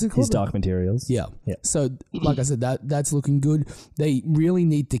 What is it called? His Dark Materials. Yeah. Yeah. So, like I said, that's looking good. They really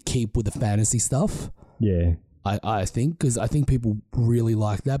need to keep with the fantasy stuff. Yeah. I think, because I think people really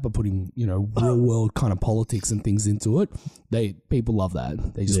like that, but putting, you know, real world kind of politics and things into it, people love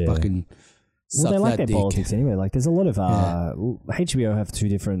that. They just fucking suck Well, they like that their dick. politics anyway. Like, there's a lot of HBO have two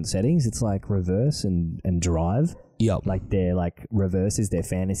different settings. It's like Reverse and Drive. Yep. Like their Reverse is their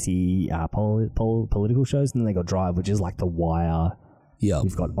fantasy political shows, and then they got Drive, which is like The Wire. Yep.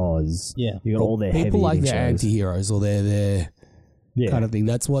 You've got Oz. Yeah. You got all their People heavy like hitting their shows. anti-heroes or their kind of thing.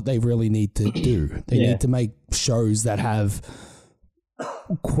 That's what they really need to do. They need to make shows that have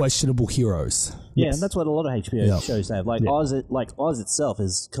questionable heroes. Yeah, and that's what a lot of HBO shows have. Like Oz, Oz itself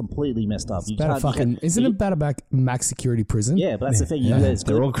is completely messed up. Isn't it about max security prison? Yeah, but that's the thing.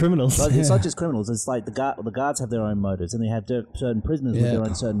 They're all criminals. But it's not just criminals. It's like the guards have their own motives, and they have certain prisoners with their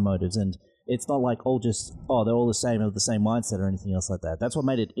own certain motives, and it's not like they're all the same, have the same mindset or anything else like that. That's what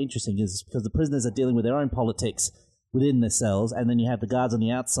made it interesting, is because the prisoners are dealing with their own politics within their cells, and then you have the guards on the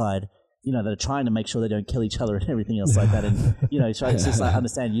outside, you know, that are trying to make sure they don't kill each other and everything else like that. And, you know, it's just like,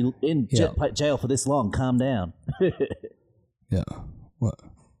 understand, you in jail for this long, calm down. Yeah. Well,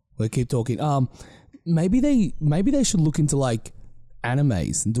 we'll keep talking. Maybe they should look into like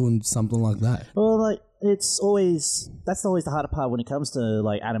animes and doing something like that. Well, like, that's always the harder part when it comes to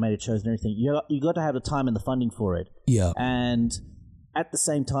like animated shows and everything. You got to have the time and the funding for it. Yeah. And at the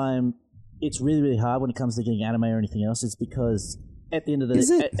same time, it's really, really hard when it comes to getting anime or anything else. It's because at the end of the day...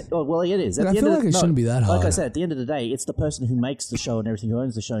 Is it? Well, it is. I feel like it shouldn't be that hard. Like I said, at the end of the day, it's the person who makes the show and everything, who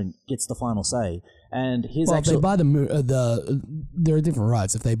owns the show, and gets the final say. And his if they buy there are different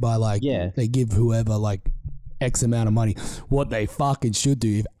rights. If they buy they give whoever like X amount of money. What they fucking should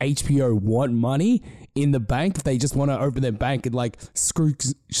do, if HBO want money in the bank, if they just want to open their bank and like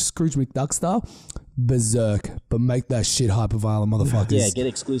Scrooge McDuck style, Berserk, but make that shit hyper violent motherfuckers. Yeah, get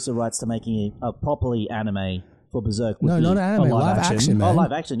exclusive rights to making a properly anime for Berserk. No, not anime, live action, man. Oh,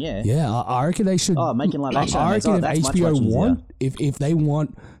 live action, yeah. Yeah, I reckon they should. Oh, making live action. I reckon if that's HBO much want, if they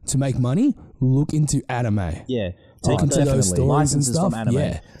want to make money, look into anime. Yeah. Look into those stories and stuff. From anime.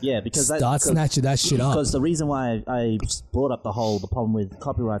 Yeah, yeah, because start snatching that shit up. Because the reason why I brought up the problem with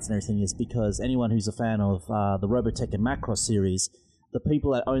copyrights and everything is because anyone who's a fan of the Robotech and Macross series, the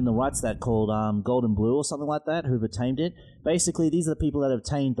people that own the rights to that, called Golden Blue or something like that, who've obtained it, basically these are the people that have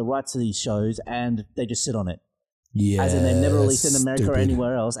obtained the rights to these shows, and they just sit on it. Yeah, as in they've never released in America or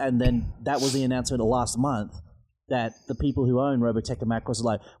anywhere else. And then that was the announcement last month, that the people who own Robotech and Macross are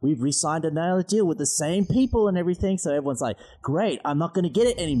like, we've re-signed another deal with the same people and everything. So everyone's like, great, I'm not going to get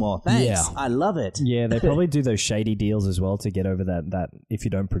it anymore. Thanks. Yeah. I love it. Yeah, they probably do those shady deals as well to get over that if you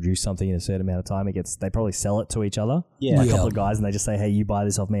don't produce something in a certain amount of time, they probably sell it to each other. Yeah. Like a couple of guys, and they just say, hey, you buy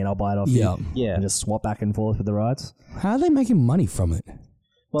this off me and I'll buy it off you. Yeah. And just swap back and forth with the rights. How are they making money from it?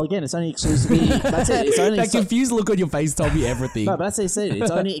 Well, again, it's only exclusively... That's it. It's only that confused look on your face told me everything. No, but that's what I said.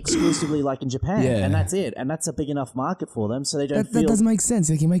 It's only exclusively like in Japan, and that's it. And that's a big enough market for them, so they don't feel... That doesn't make sense.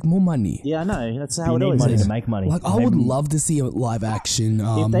 They can make more money. Yeah, I know. That's how you it need always money is. to make money. Like, I would love to see a live action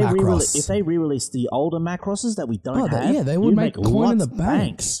Macross. If they re-release the older Macrosses that we don't have, they would make coin in the lots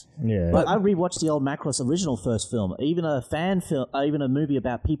banks. Yeah. But I rewatched the old Macross original first film, even a fan film, even a movie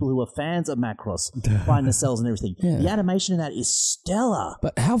about people who are fans of Macross buying the cells and everything. Yeah. The animation in that is stellar.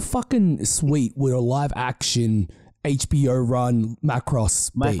 But how fucking sweet would a live action HBO run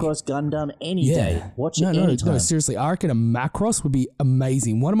Macross be? Macross Gundam any day. Watch it anytime. No, seriously. I reckon a Macross would be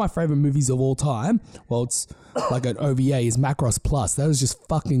amazing. One of my favorite movies of all time, well, it's like an OVA, is Macross Plus. That was just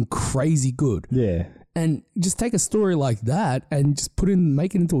fucking crazy good. Yeah. And just take a story like that and just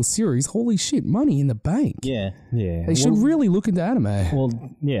make it into a series. Holy shit, money in the bank. Yeah. Yeah. They should really look into anime. Well,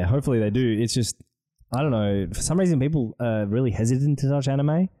 yeah, hopefully they do. It's just, I don't know, for some reason people are really hesitant to touch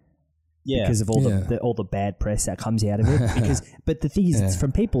anime. Yeah. Because of all the bad press that comes out of it. But the thing is, it's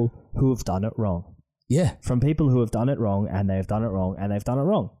from people who have done it wrong. Yeah. From people who have done it wrong, and they've done it wrong, and they've done it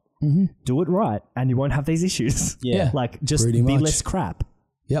wrong. Mm-hmm. Do it right, and you won't have these issues. Yeah. Like, just Pretty be much. less crap.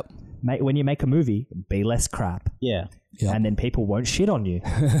 Yep. When you make a movie, be less crap. Yeah. Yep. And then people won't shit on you.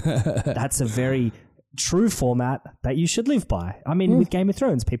 That's a very true format that you should live by. I mean, with Game of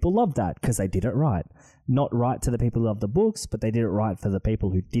Thrones, people loved that because they did it right. Not right to the people who love the books, but they did it right for the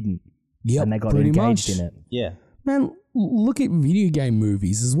people who didn't. Yep. And they got pretty engaged much. in it. Yeah. Man, look at video game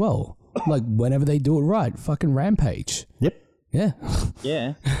movies as well. Like, whenever they do it right, fucking Rampage. Yep. Yeah.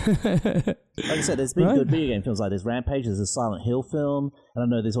 Yeah. Like I said, there's been good video game films like there's Rampage, there's a Silent Hill film, and I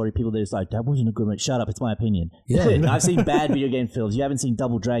know there's already people that's like, that wasn't a good movie. Shut up, it's my opinion. Yeah. I've seen bad video game films. You haven't seen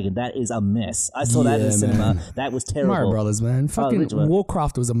Double Dragon. That is a mess. I saw that in the cinema. That was terrible. Mario Brothers, man. Fucking original.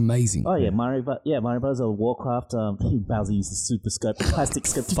 Warcraft was amazing. Oh yeah, Mario Brothers or Warcraft. Bowser used the super scope, the plastic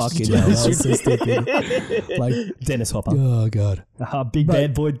scope. Fucking hell, that was so stupid. Like, Dennis Hopper. oh god. Big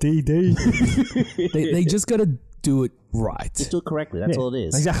bad boy DD. They just gotta do it right. Just do it correctly. That's all it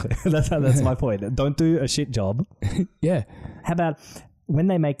is. Exactly. That's my point. Don't do a shit job. Yeah. How about when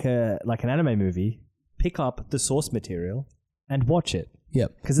they make an anime movie, pick up the source material and watch it?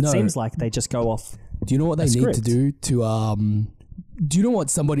 Yep. Because it seems like they just go off. Do you know what they need to do to do you know what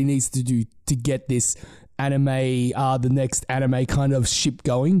somebody needs to do to get this anime the next anime kind of ship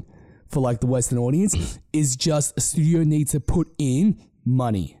going for like the Western audience is just a studio needs to put in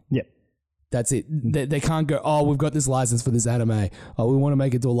money. Yep. That's it. They can't go, oh, we've got this license for this anime. Oh, we want to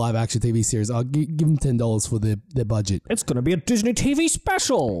make it to a live action TV series. I'll give them $10 for their budget. It's going to be a Disney TV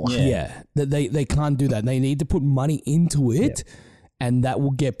special. Yeah. They can't do that. They need to put money into it, and that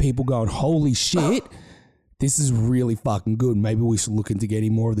will get people going, holy shit, this is really fucking good. Maybe we should look into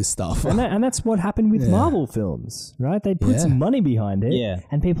getting more of this stuff. And that's what happened with Marvel films, right? They put some money behind it. Yeah.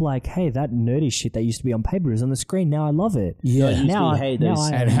 And people are like, hey, that nerdy shit that used to be on paper is on the screen. Now I love it. Yeah.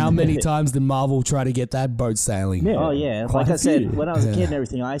 And how many times did Marvel try to get that boat sailing? Yeah. Oh yeah, Quite like a I said, few. when I was a kid and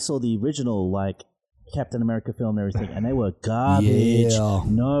everything, I saw the original like Captain America film and everything, and they were garbage,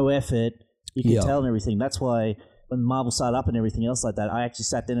 no effort. You can tell and everything. That's why when Marvel started up and everything else like that, I actually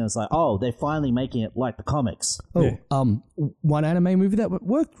sat there and was like, oh, they're finally making it like the comics. Oh, one anime movie that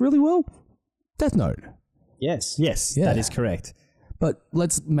worked really well, Death Note. Yes. Yes, Yeah. that is correct. But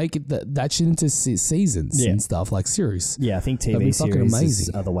let's make it that shit into seasons and stuff, like series. Yeah, I think That'd be TV fucking series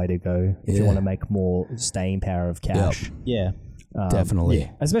amazing. are the way to go if you want to make more staying power of cash. Yeah.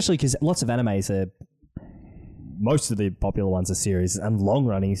 Definitely. Especially because lots of animes are... Most of the popular ones are series and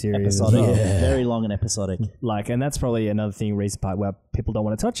long-running series. Episodic. As well. Very long and episodic. And that's probably another reason part where people don't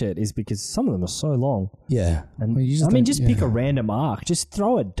want to touch it is because some of them are so long. Yeah. And Well, you just pick a random arc. Just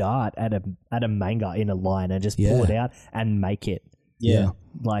throw a dart at a manga in a line and just pull it out and make it. Yeah.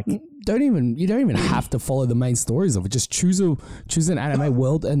 Like, you don't even have to follow the main stories of it. Just choose an anime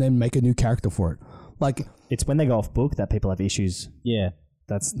world and then make a new character for it. Like, it's when they go off book that people have issues. Yeah.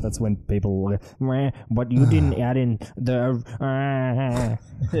 That's when people, but you didn't add in the,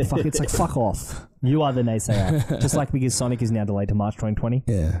 fuck, it's like, fuck off. You are the naysayer. Just like because Sonic is now delayed to March 2020.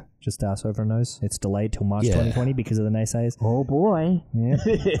 yeah. Just so everyone knows, it's delayed till March 2020 because of the naysayers. Oh boy. Yeah.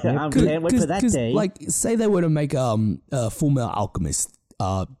 I can't wait for that day. Like, say they were to make Full Metal Alchemist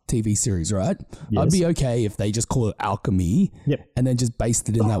TV series, right? Yes. I'd be okay if they just call it Alchemy and then just based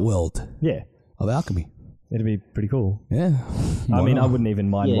it in that world Yeah. of alchemy. It'd be pretty cool. Yeah. I mean, I wouldn't even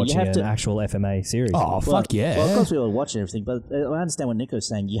mind Yeah, you watching have an to- actual FMA series. Oh, fuck yeah. Well, of course we all watch everything, but I understand what Nico's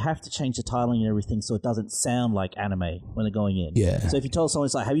saying. You have to change the titling and everything so it doesn't sound like anime when they're going in. Yeah. So if you told someone,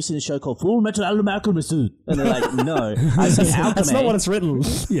 it's like, have you seen a show called Full Metal Alchemist? And they're like, no. I've seen Alchemy. That's not what it's written.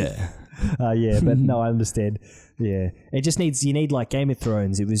 Yeah. But no, I understand. Yeah. It just you need like Game of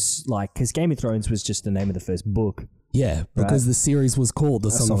Thrones. It was like, because Game of Thrones was just the name of the first book. Yeah, because the series was called The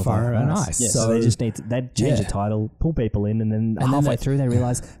Song of Fire and Ice. Yeah, So so they just need to, they'd change the title, pull people in, and then halfway through they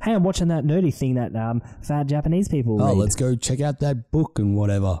realize, hey, I'm watching that nerdy thing that fat Japanese people read. let's go check out that book and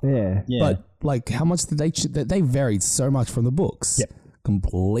whatever. Yeah. But like, how much did they varied so much from the books? Yep.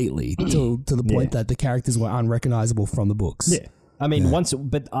 Completely to the point that the characters were unrecognizable from the books. Yeah. I mean,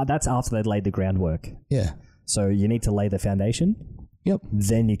 but that's after they'd laid the groundwork. Yeah. So you need to lay the foundation. Yep.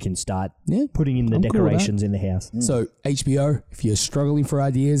 Then you can start Yeah. putting in the I'm cool with decorations in the house. So HBO, if you're struggling for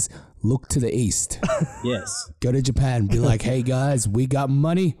ideas, look to the east. Yes. Go to Japan. Be like, hey guys, we got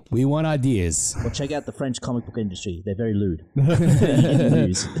money. We want ideas. Or check out the French comic book industry. They're very lewd. In the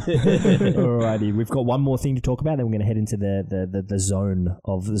news. Alrighty, we've got one more thing to talk about, then we're going to head into the zone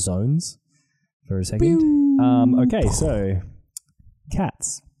of the zones for a second. Okay, so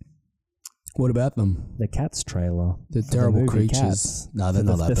Cats. What about them? The Cats trailer. The for terrible movie creatures. Cats. No, they're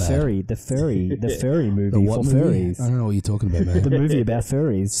not that the bad. The furry movie The what for movie? furries. I don't know what you're talking about, The man. movie about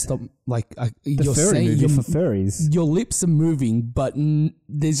furries. Stop. Like, The you're furry saying movie for furries. your lips are moving, but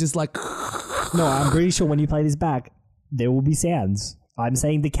there's just like. No, I'm pretty sure when you play this back, there will be sounds. I'm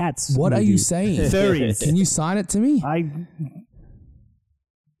saying the Cats. What are movie. you saying? Furries. Can you sign it to me?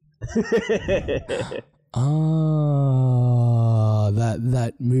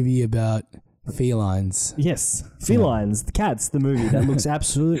 That movie about felines. Yes, Felines, the Cats, the movie that looks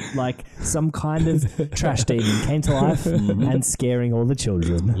absolute like some kind of trash demon came to life and scaring all the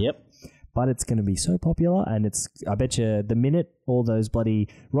children. Yep. but it's going to be so popular, and I bet you the minute all those bloody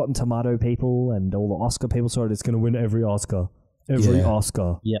Rotten Tomato people and all the Oscar people saw it, it's going to win every Oscar.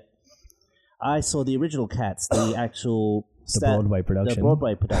 Oscar. Yep. I saw the original Cats, the actual... Broadway production. The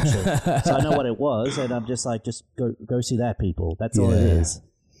Broadway production. So I know what it was, and I'm just like, just go see that, people. That's all it is.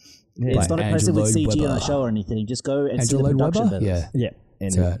 Yeah. It's not impressive with CG on a show or anything. Just go and see the production of it. Yeah.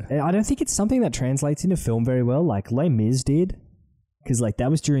 And I don't think it's something that translates into film very well, like Les Mis did. Because like that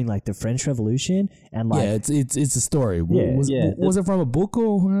was during like the French Revolution, and like it's a story. Yeah. Was it from a book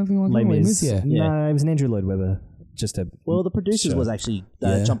or anything like Les that? Mis. Yeah. No, it was an Andrew Lloyd Webber. Well, the producers was actually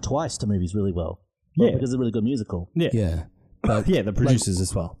jumped twice to movies really well. Because it's a really good musical. Yeah. But the producers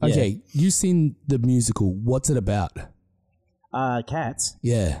as well. Okay, you've seen the musical. What's it about? Cats.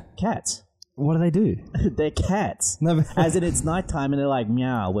 Yeah. Cats. What do they do? They're cats. No, As in, it's nighttime and they're like,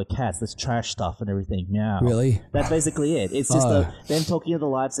 meow, we're cats. There's trash stuff and everything. Meow. Really? That's basically it. It's just them talking of the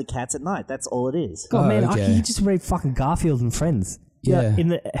lives of cats at night. That's all it is. God, man, okay. you just read fucking Garfield and Friends. Yeah. In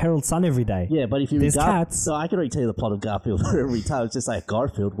the Herald Sun every day. Yeah, but if you There's read cats. So I can already tell you the plot of Garfield every time. It's just like,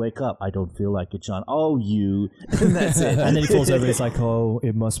 Garfield, wake up. I don't feel like it, John. Oh, you. And that's it. And then he falls over and it's like, oh,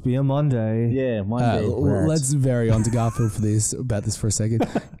 it must be a Monday. Yeah, Monday. Let's vary on to Garfield for this for a second.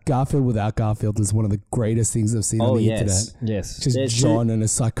 Garfield without Garfield is one of the greatest things I've seen on the internet. Yes. Just There's John and a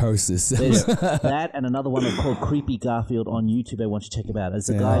psychosis. There's that and another one called Creepy Garfield on YouTube. I want you to check it out. It's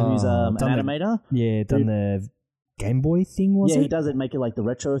a guy who's an animator. Done the Game Boy thing, was it? Yeah, he does it, make it like the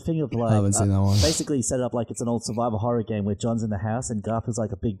retro thing of like... I haven't seen that one. Basically, he set it up like it's an old survival horror game where John's in the house and Garfield's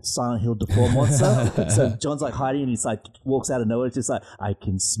like a big Silent Hill deformed monster. So John's like hiding and he's like, walks out of nowhere. It's just like, I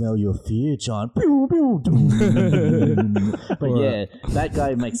can smell your fear, John. But yeah, that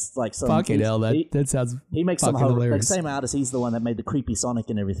guy makes like some... Fucking hell, that sounds He makes some fucking horror... Like, hilarious. same artist, he's the one that made the creepy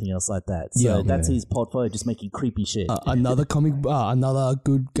Sonic and everything else like that. So that's his portfolio, just making creepy shit. Another another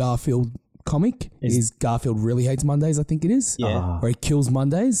good Garfield comic is Garfield Really Hates Mondays, I think it is. Yeah. Where he kills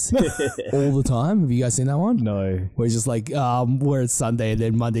Mondays all the time. Have you guys seen that one? No. Where he's just like, where it's Sunday, and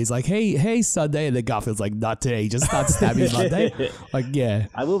then Monday's like, hey, Sunday, and then Garfield's like, not today. He just starts stabbing Monday. Like, yeah.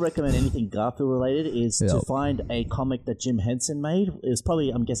 I will recommend anything Garfield related is to find a comic that Jim Henson made. It was probably,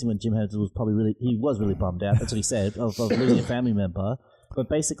 I'm guessing when Jim Henson was probably really bummed out. That's what he said, of losing a family member. But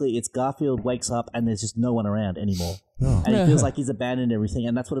basically, it's Garfield wakes up and there's just no one around anymore. And he feels like he's abandoned everything.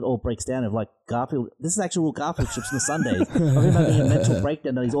 And that's what it all breaks down of. Like, Garfield, this is actual Garfield strips on the Sundays. Of him having a mental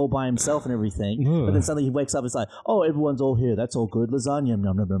breakdown that he's all by himself and everything. But then suddenly he wakes up, it's like, oh, everyone's all here. That's all good. Lasagna.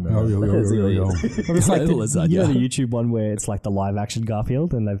 Nom, nom, nom, nom. It's like the YouTube one where it's like the live action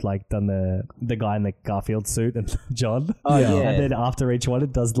Garfield and they've like done the guy in the Garfield suit and John. Oh, yeah. And then after each one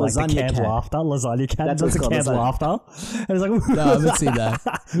it does like Lasagna the canned cat. laughter. Lasagna cat That's does the what's canned called, laughter. And it's like, No, I haven't seen that.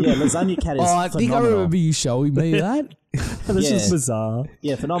 Yeah, Lasagna Cat is I think I phenomenal. remember you showing me that. That's just bizarre.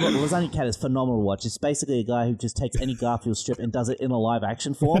 Yeah, phenomenal. Lasagna Cat is phenomenal to watch. It's basically a guy who just takes any Garfield strip and does it in a live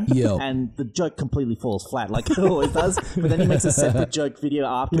action form. Yeah. And the joke completely falls flat, like it always does. But then he makes a separate joke video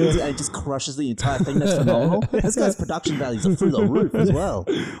afterwards and it just crushes the entire thing. That's phenomenal. This guy's production values are through the roof as well.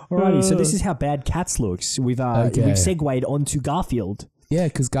 Alrighty, so this is how Bad Cats looks. We've segued onto Garfield. Yeah,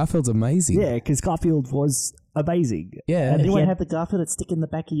 because Garfield's amazing. Yeah, because Garfield was amazing. Yeah. And you want to have the Garfield that stick in the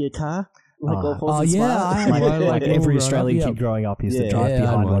back of your car? Like all falls and yeah, smiles? I had Like every all Australian growing kid up. growing up used to Yeah. drive Yeah, I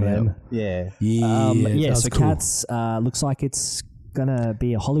behind know, one of yeah. them. Yeah. Yeah, So that's cool. Cats looks like it's gonna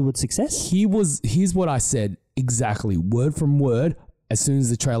be a Hollywood success. Here's what I said exactly, word from word, as soon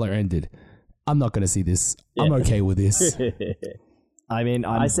as the trailer ended. I'm not going to see this. I'm okay with this. I mean,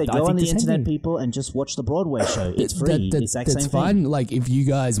 I say go on the internet, people, and just watch the Broadway show. It's free. Exact That's same fine. thing. Like, if you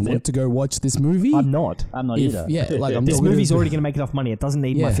guys want to go watch this movie, I'm not. I'm not if, either. yeah, like I'm This not gonna movie's do- already gonna make enough money. It doesn't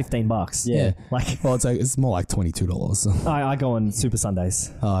need my Yeah. $15. Yeah, Like well, it's more like $22. I go on Super Sundays,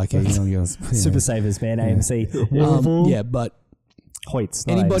 Oh, okay. Super Savers, man. AMC, Warrnambool, yeah, but Hoyts.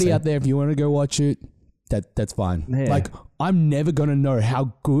 not anybody AMC. out there, if you want to go watch it, that's fine. Yeah. Like, I'm never gonna know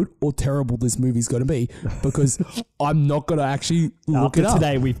how good or terrible this movie's gonna be because I'm not gonna actually look After it up.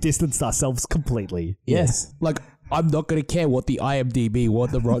 today, we've distanced ourselves completely. Yes. Like, I'm not going to care what the IMDb,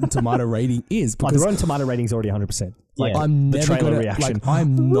 what the Rotten Tomato rating is Like, the because Rotten Tomato rating's already 100%. Like, I'm the never trailer going to, reaction. like,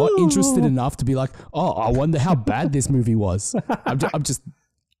 I'm not interested enough to be like, oh, I wonder how bad this movie was. I'm just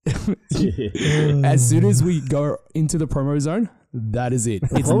as soon as we go into the promo zone, that is it.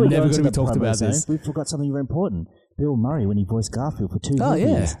 It's Before we go never into going to be the talked promo about zone, this. We forgot something very important. Bill Murray when he voiced Garfield for 2 Oh, yeah.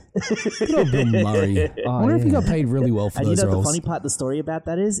 movies. Good old Bill Murray. I wonder if he got paid really well for And you those know roles. the funny part of the story about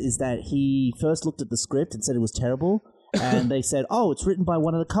that is that he first looked at the script and said it was terrible. and they said, "Oh, it's written by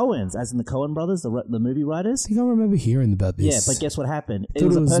one of the Coens," as in the Coen brothers, the movie writers. I think I remember hearing about this. Yeah, but guess what happened? It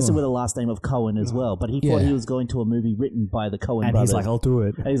was a person with a last name of Coen as well, but he thought he was going to a movie written by the Coen And brothers. he's like, I'll do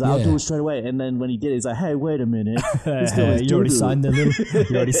it. And he's like, I'll do it straight away. And then when he did it, he's like, hey, wait a minute. This film is you already doo-doo. signed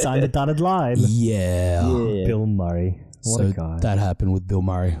you already signed the dotted line. Yeah. Yeah. Bill Murray. What So a guy. that happened with Bill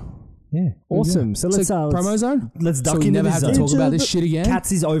Murray. Yeah. Awesome. So let's promo zone? Let's duck So we into never this have to zone. talk about this shit again?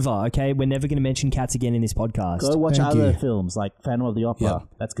 Cats is over, okay? We're never going to mention Cats again in this podcast. Go watch Thank other you. films like Phantom of the Opera. Yeah.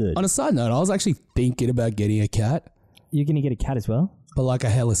 That's good. On a side note, I was actually thinking about getting a cat, You're going to get a cat as well? but like a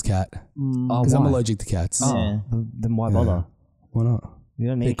hairless cat. Oh, Because I'm why? allergic to cats. Yeah. Then why bother? Why not? You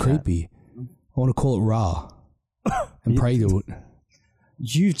don't need They're a cat. creepy. I want to call it Ra and pray to it.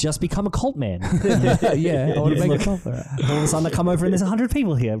 You've just become a cult man. Yeah, I want to make a Look, call for it. all of a sudden I come over and there's 100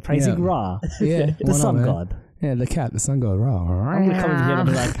 people here praising Yeah. Ra, Yeah, the sun man? god. Yeah, the cat, the sun god, Ra. I'm going to come over here and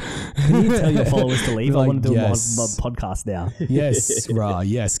be like, can you tell your followers to leave? Be I like, want to do yes. a podcast now. Yes, Ra.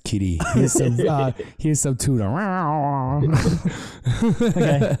 Yes, kitty. Here's some tuna.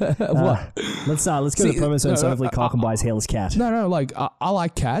 Okay. What? Let's go See, to promo zone so no, hopefully Carl can buy his hairless cat. No, like I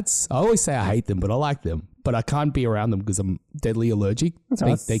like cats. I always say I hate them, but I like them. But I can't be around them because I'm deadly allergic.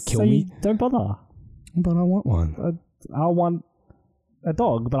 They kill So me. you don't bother. But I want one. I want a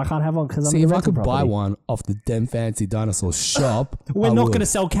dog, but I can't have one because I'm See, in if the I rental could buy property. one off the Dem Fancy Dinosaur shop, We're I not would. going to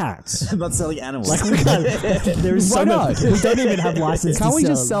sell cats. I'm not selling animals. Like we can't. There is Why so not? much. We don't even have license. Can't to we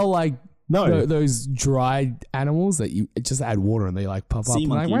just sell like No. those dried animals that you just add water and they like pop up? Sea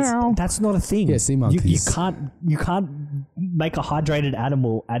Like, monkeys. wow. That's not a thing. Yeah, sea You monkeys. can't make a hydrated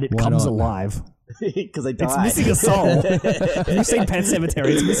animal and it Why comes not? alive. Because they It's die. missing a soul. Have you seen Pet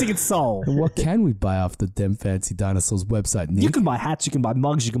Cemetery? It's missing its soul. What can we buy off the Dem Fancy Dinosaurs website, Nick? You can buy hats, you can buy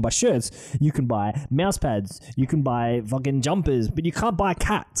mugs, you can buy shirts, you can buy mouse pads, you can buy fucking jumpers, but you can't buy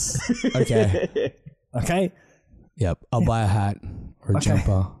cats. Okay. Okay? Yep. I'll buy a hat or a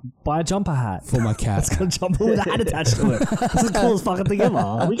jumper Buy a jumper hat. for my cat. It's got a jumper with a hat attached to it. That's the coolest fucking thing ever.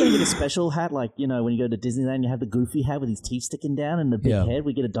 Are we going to get a special hat like, when you go to Disneyland, you have the goofy hat with his teeth sticking down and the big Yeah. head?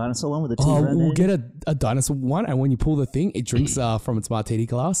 We get a dinosaur one with the teeth Oh, around we'll there? get a dinosaur one, and when you pull the thing, it drinks from its martini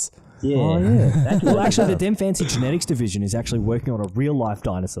glass. Yeah. Oh, yeah. That could Well, work actually, the out. Dem Fancy Genetics division is actually working on a real life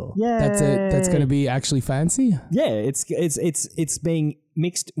dinosaur. Yeah. That's going to be actually fancy. Yeah, it's being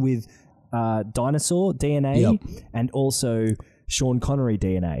mixed with dinosaur DNA Yep. and also Sean Connery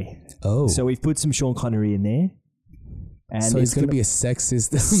DNA. Oh, So we've put some Sean Connery in there. And so he's going to be a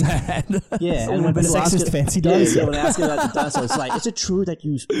sexist man. Yeah, a little bit people ask sexist it- fancy yeah, dinosaur. Yeah, when I ask about the dinosaurs, it's like, is it true that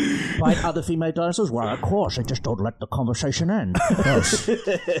you fight other female dinosaurs? Well, of course, I just don't let the conversation end.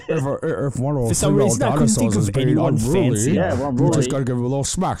 if one of For those some female reason, I couldn't think dinosaurs is of being anyone unruly, fancier. Yeah, well, you just unruly. got to give him a little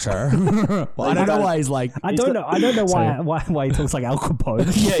smack, sir. Well, I don't know why he's like. I don't know why he talks like Al Capone.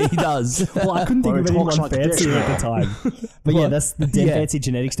 Yeah, he does. Well, I couldn't think Or of he anyone talks like this. fancier at the time. But yeah, that's the Dem Yeah. Fancy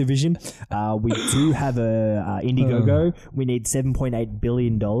Genetics division. We do have a Indiegogo. We need $7.8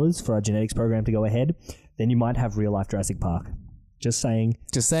 billion for our genetics program to go ahead. Then you might have real life Jurassic Park. Just saying.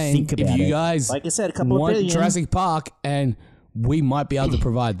 Just saying, Think if about you it. guys Like I said, a couple of want billion. Jurassic Park, and we might be able to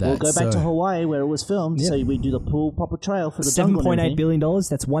provide that. We'll go back so- to Hawaii where it was filmed, so we do the pool proper trail for the jungle and $7.8 everything. billion.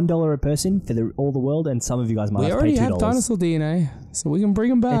 That's $1 a person for all the world, and some of you guys might We have to already pay $2. have dinosaur DNA, so we can bring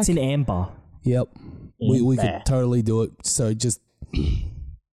them back. It's in amber. Yep. We there. could totally do it. So just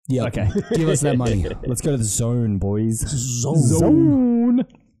yep. Okay. Give us that money. Let's go to the zone, boys. Zone.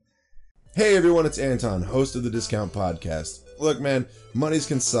 Hey everyone, it's Anton, host of the Discount Podcast. Look, man, Mondays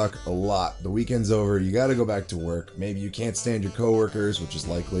can suck a lot. The weekend's over, you gotta go back to work. Maybe you can't stand your coworkers, which is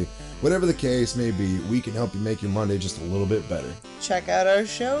likely. Whatever the case may be, we can help you make your Monday just a little bit better. Check out our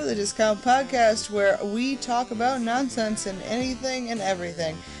show, The Discount Podcast, where we talk about nonsense and anything and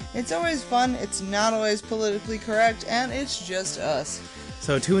everything. It's always fun, it's not always politically correct, and it's just us.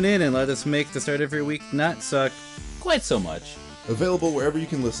 So tune in and let us make the start of your week not suck quite so much. Available wherever you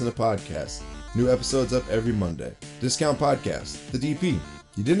can listen to podcasts. New episodes up every Monday. Discount Podcast, the DP.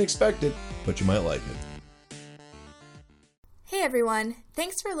 You didn't expect it, but you might like it. Hey everyone,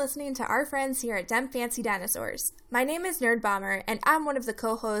 thanks for listening to our friends here at Dem Fancy Dinosaurs. My name is Nerd Bomber, and I'm one of the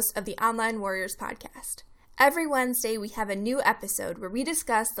co-hosts of the Online Warriors podcast. Every Wednesday, we have a new episode where we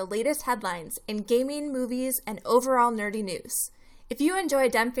discuss the latest headlines in gaming, movies, and overall nerdy news. If you enjoy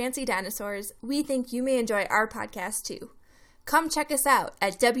Dem Fancy Dinosaurs, we think you may enjoy our podcast too. Come check us out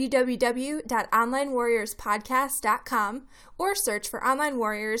at www.onlinewarriorspodcast.com or search for Online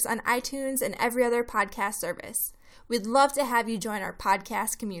Warriors on iTunes and every other podcast service. We'd love to have you join our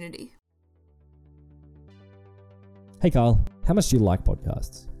podcast community. Hey, Carl. How much do you like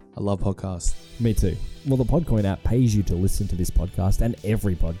podcasts? I love podcasts. Me too. Well, the Podcoin app pays you to listen to this podcast and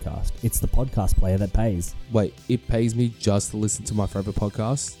every podcast. It's the podcast player that pays. Wait, it pays me just to listen to my favorite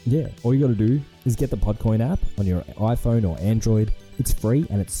podcast? Yeah, all you got to do is get the Podcoin app on your iPhone or Android. It's free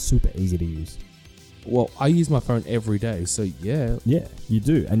and it's super easy to use. Well, I use my phone every day, so yeah. Yeah, you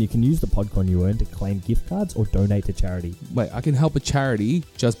do. And you can use the Podcoin you earn to claim gift cards or donate to charity. Wait, I can help a charity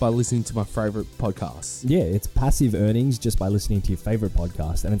just by listening to my favorite podcasts. Yeah, it's passive earnings just by listening to your favorite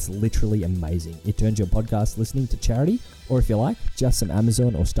podcast, and it's literally amazing. It turns your podcast listening to charity, or if you like, just some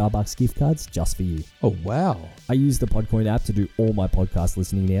Amazon or Starbucks gift cards just for you. Oh, wow. I use the Podcoin app to do all my podcast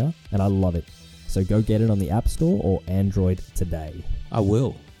listening now, and I love it. So go get it on the App Store or Android today. I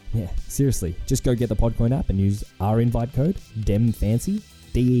will. Yeah, seriously. Just go get the Podcoin app and use our invite code, DEMFANCY,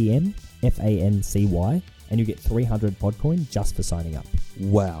 DEMFANCY, and you get 300 Podcoin just for signing up.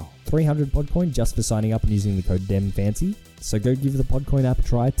 Wow. 300 Podcoin just for signing up and using the code DEMFANCY. So go give the Podcoin app a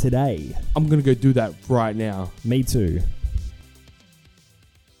try today. I'm going to go do that right now. Me too.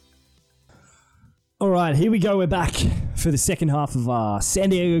 All right, here we go. We're back for the second half of our San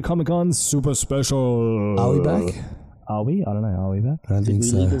Diego Comic-Con Super Special. Are we back? Are we? I don't know. Are we back? I don't Did think we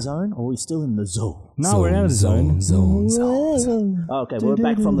so. leave the zone, or are we still in the zone? No, we're out of the zone. Zone. Oh, okay, we're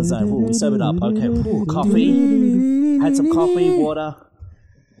back from the zone. Ooh, we sobered up. Okay, ooh, coffee. Had some coffee, water.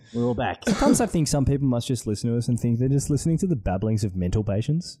 We're all back. Sometimes I think some people must just listen to us and think they're just listening to the babblings of mental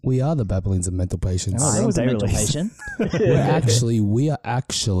patients. We are the babblings of mental patients. Oh, I was a they mental released. patient. We are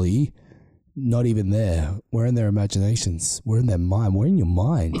actually not even there. We're in their imaginations. We're in their mind. We're in your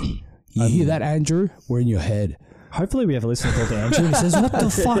mind. You hear that, Andrew? We're in your head. Hopefully we have a listener called Andrew who says, what the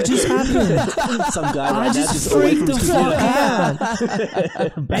fuck just happened? Some guy I right now just just away freaked from the his fuck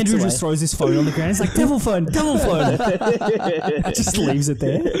computer. out. Andrew just throws his phone on the ground. It's like, devil phone. Just leaves it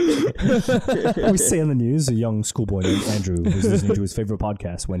there. We see on the news a young schoolboy named Andrew who's listening to his favorite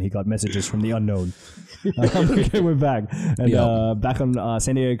podcast when he got messages from the unknown. Okay, we're back. And back on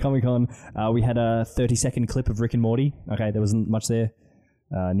San Diego Comic-Con, we had a 30-second clip of Rick and Morty. Okay, there wasn't much there.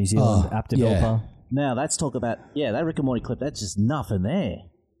 New Zealand app developer. Now, let's talk about, that Rick and Morty clip. That's just nothing there.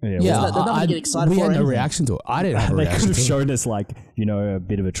 Yeah, There's nothing to get excited we for. had no anything. reaction to it. I didn't have a They reaction could have to it. shown us, like, a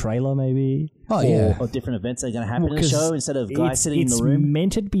bit of a trailer maybe. Oh, yeah. Or different events that are going to happen in the show instead of guys sitting in the It's room.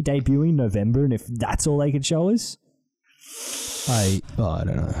 meant to be debuting in November, and if that's all they could show us, I don't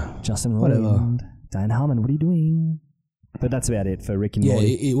know. Justin Whatever. Roiland, Diane Harmon, what are you doing? But that's about it for Rick and Yeah,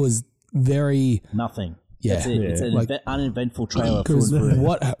 Morty. it was very... Nothing. Yeah. That's it. It's an Like- uneventful trailer. Because through and through.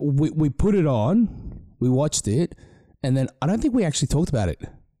 what we put it on, we watched it, and then I don't think we actually talked about it.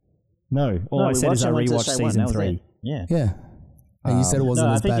 No, all I we said watched is it I and went to rewatched straight one, season that was 3. it. Yeah. Yeah. And you said it wasn't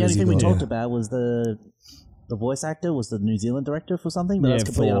No, I as think bad the as only you thing we thought. talked about was the voice actor was the New Zealand director for something, but that's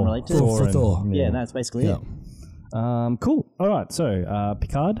completely Thor. unrelated. For Thor. Yeah, that's basically Yeah. it. Cool. All right, so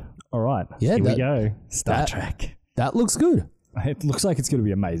Picard. All right, Yeah, here we that- go. Star that- Trek. That looks good. It looks like it's going to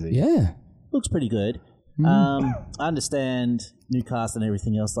be amazing. Yeah. Looks pretty good. I understand new cast and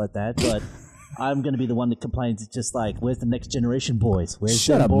everything else like that, but I'm going to be the one that complains. It's just like, where's the next generation boys? Where's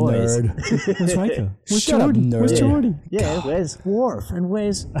Shut them up, boys? nerd. Where's Riker? Where's Shut up, Geordi? nerd. Where's Geordi? Yeah, where's Worf and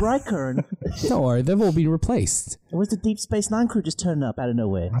where's Riker and Don't worry, they've all been replaced. where's the Deep Space Nine crew just turning up out of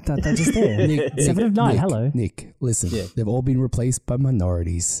nowhere? I thought they're just there. 7 of 9, hello. Nick, listen. Yeah. They've all been replaced by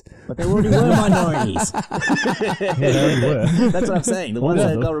minorities. But they already were minorities. Yeah, they already were. That's what I'm saying. The ones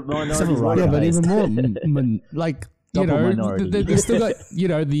that got minorities Except for were Riker. Yeah, but replaced. even more, like, you Double know, minority. they still got, you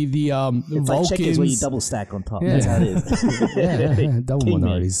know, the It's Vulcans. like checkers where you double stack on top. Yeah. That's how it is. yeah, double King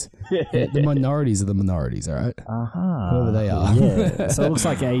minorities. Yeah, the minorities are the minorities, all right? Whoever they are. Yeah. So it looks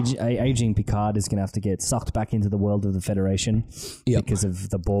like aging Picard is going to have to get sucked back into the world of the Federation Yep. because of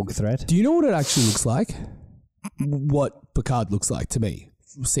the Borg threat. Do you know what it actually looks like? What Picard looks like to me?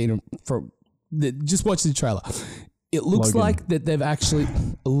 Seen him from just watch the trailer. It looks Logan. like that they've actually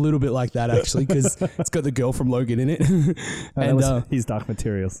a little bit like that actually because it's got the girl from Logan in it. And his Dark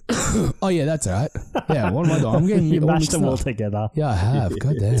Materials. oh yeah, that's all right. Yeah, what am I doing? I'm getting You all mashed mixed them all up. together Yeah, I have.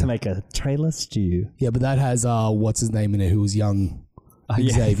 God to damn. make a trailer stew. Yeah, but that has what's his name in it? Who was young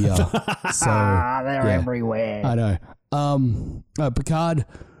yeah. Xavier. So They're yeah. everywhere. I know. Picard.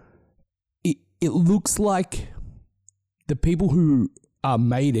 It looks like the people who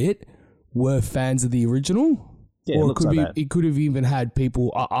made it were fans of the original. Yeah, it or looks could like that. It could have even had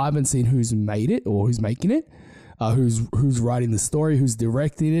people. I haven't seen who's made it or who's making it, who's writing the story, who's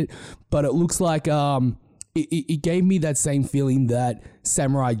directing it. But it looks like it gave me that same feeling that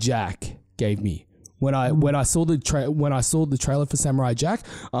Samurai Jack gave me when I saw the trailer for Samurai Jack.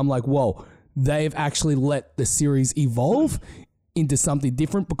 I'm like, whoa, they've actually let the series evolve into something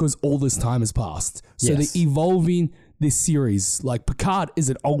different because all this time has passed. So Yes. they're evolving this series, like Picard is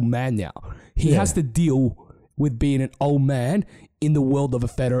an old man now. He has to deal with being an old man in the world of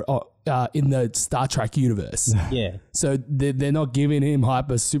in the Star Trek universe. Yeah. So they're not giving him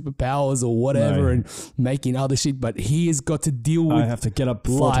hyper superpowers or whatever and making other shit, but he has got to deal with I have to get up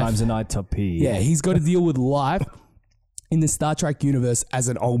 4 times a night to pee. Yeah, he's got to deal with life in the Star Trek universe as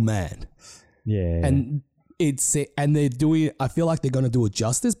an old man. Yeah. And they're doing, I feel like they're going to do it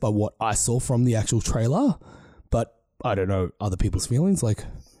justice by what I saw from the actual trailer, but I don't know other people's feelings. Like,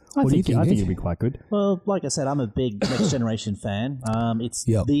 what do you think? I think Nick? it'll be quite good. Well, like I said, I'm a big Next Generation fan. It's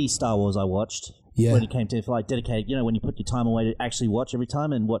the Star Wars I watched when it came to like dedicated. You know, when you put your time away to actually watch every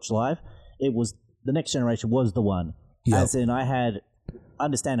time and watch live, it was the Next Generation was the one. Yep. As in, I had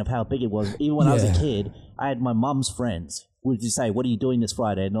understand of how big it was. Even when I was a kid, I had my mum's friends would just say, "What are you doing this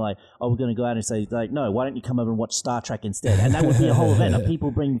Friday?" And they're like, "Oh, we're going to go out," and say, "Like, no, why don't you come over and watch Star Trek instead?" And that would be a whole event of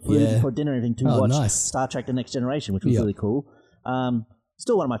people bring food for dinner and everything to watch Star Trek: The Next Generation, which was really cool.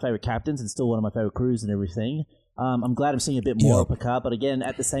 Still one of my favorite captains and still one of my favorite crews and everything. I'm glad I'm seeing a bit more of Picard, but again,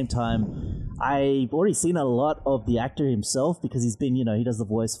 at the same time, I've already seen a lot of the actor himself because he's been, he does the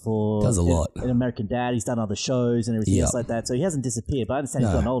voice for an American Dad. He's done other shows and everything else like that, so he hasn't disappeared. But I understand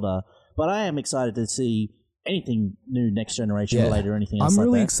he's gotten older. But I am excited to see anything new, Next Generation related or anything else. I'm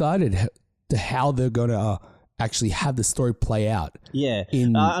really excited to how they're gonna actually have the story play out. Yeah,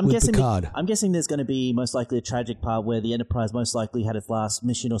 I'm guessing there's going to be most likely a tragic part where the Enterprise most likely had its last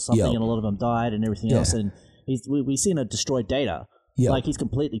mission or something, and a lot of them died and everything else. And we've seen a destroyed Data. Like he's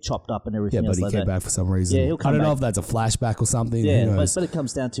completely chopped up and everything else. Yeah, but he came back for some reason. Yeah, he'll come I don't know back. if that's a flashback or something. Yeah, but it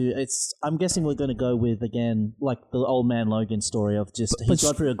comes down to I'm guessing we're going to go with again like the old man Logan story of just he's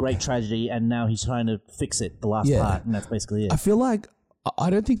gone through a great tragedy and now he's trying to fix it. The last part, and that's basically it. I feel like I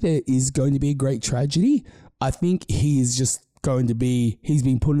don't think there is going to be a great tragedy. I think he's just going to be. He's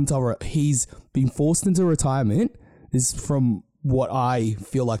been forced into retirement. This is from what I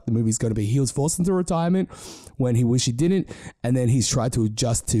feel like the movie's going to be. He was forced into retirement when he wished he didn't, and then he's tried to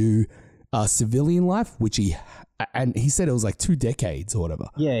adjust to civilian life, which he said it was like 2 decades or whatever.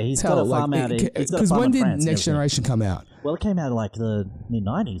 Yeah, he's got a farm out. Because when did Next Generation come out? Well, it came out in like the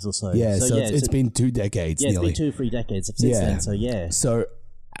mid-90s or so. Yeah, so it's been 2 decades nearly. It's been 2-3 decades since then, so yeah. So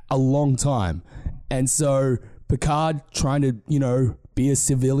a long time. And so Picard trying to, be a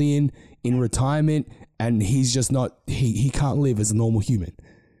civilian in retirement, and he's just not, he can't live as a normal human.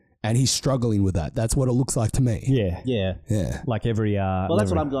 And he's struggling with that. That's what it looks like to me. Yeah. Like every... well,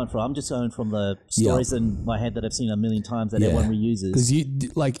 that's what I'm going for. I'm just going from the stories in my head that I've seen a million times that everyone reuses.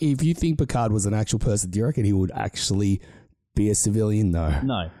 Because if you think Picard was an actual person, do you reckon he would actually be a civilian? No.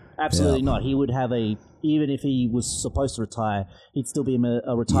 No, absolutely not. He would have even if he was supposed to retire, he'd still be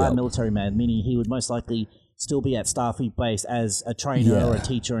a retired military man, meaning he would most likely still be at Starfleet base as a trainer or a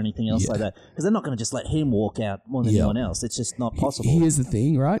teacher or anything else like that. Because they're not going to just let him walk out more than anyone else. It's just not possible. Here's the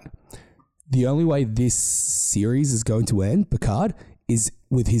thing, right? The only way this series is going to end, Picard, is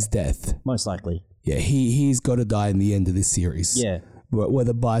with his death. Most likely. Yeah, he's got to die in the end of this series. Yeah.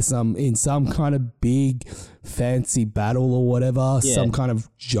 Whether in some kind of big fancy battle or whatever, some kind of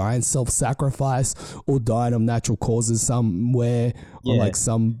giant self-sacrifice, or dying of natural causes somewhere, or like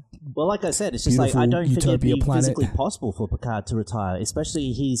some... Well, like I said, it's just like I don't think it'd be physically possible for Picard to retire,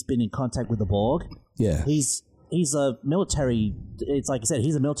 especially he's been in contact with the Borg. Yeah. He's a military... It's like I said,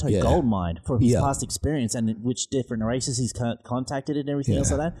 he's a military gold mine from his past experience and which different races he's contacted and everything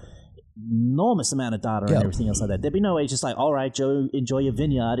else like that. Enormous amount of data and everything else like that. There'd be no way just like, all right, Joe, enjoy your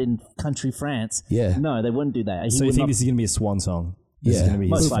vineyard in country France. Yeah. No, they wouldn't do that. So you think this is going to be a swan song?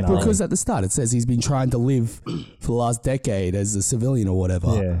 Most likely. Because at the start it says he's been trying to live for the last decade as a civilian or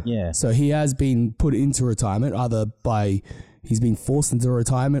whatever. Yeah. So he has been put into retirement either by... He's been forced into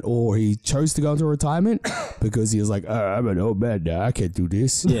retirement, or he chose to go into retirement because he was like, I'm an old man now, I can't do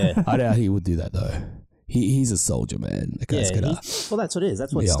this. Yeah. I doubt he would do that though. He's a soldier, man. The guy's well, that's what it is.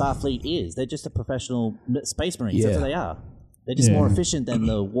 That's what Starfleet is. They're just a professional space marines. That's what they are. They're just more efficient than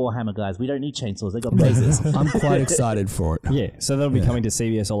the Warhammer guys. We don't need chainsaws. They got lasers. I'm quite excited for it. Yeah, so that'll be coming to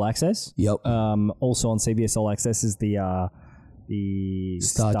CBS All Access. Yep. Also on CBS All Access is the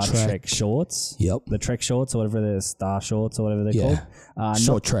Star Trek shorts. Yep. The Trek shorts, or whatever the Star shorts, or whatever they're called.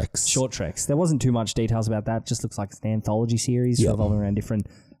 Short Treks. Short Treks. There wasn't too much details about that. Just looks like it's an anthology series revolving around different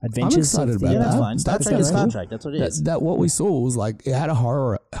adventures. I'm excited about that. That's fine. Star Trek is Star Trek. That's what it is. That what we saw was like it had a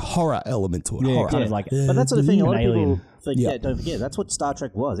horror element to it. Yeah, horror. kind of like. But that's the thing. A lot of alien. people forget. Don't forget. That's what Star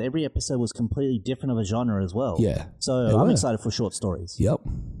Trek was. Every episode was completely different of a genre as well. Yeah. So I'm excited for short stories. Yep.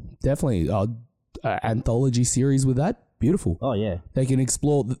 Definitely. Anthology series with that. Beautiful. Oh yeah. They can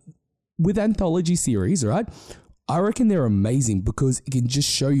explore with anthology series, right? I reckon they're amazing because it can just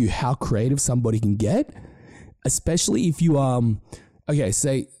show you how creative somebody can get, especially if you okay,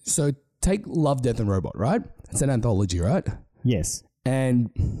 so take Love, Death and Robot, right? It's an anthology, right? Yes. And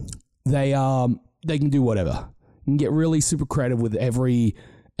they can do whatever. You can get really super creative with every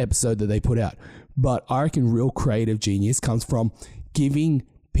episode that they put out. But I reckon real creative genius comes from giving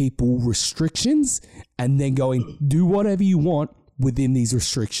people restrictions and then going, do whatever you want within these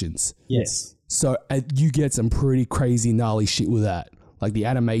restrictions. Yes. So you get some pretty crazy gnarly shit with that. Like the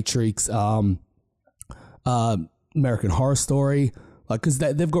Animatrix, American Horror Story, like, because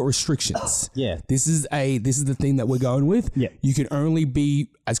they've got restrictions. Yeah. This is the thing that we're going with. Yeah. You can only be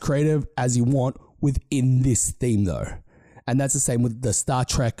as creative as you want within this theme, though. And that's the same with the Star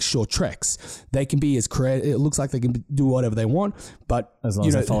Trek short treks. They can be as creative. It looks like they can do whatever they want, but As long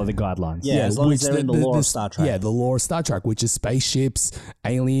as they follow the guidelines. Yeah, as long as which they're in the lore of Star Trek. Yeah, the lore of Star Trek, which is spaceships,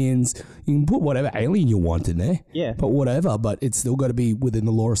 aliens. You can put whatever alien you want in there. Yeah. Put whatever, but it's still got to be within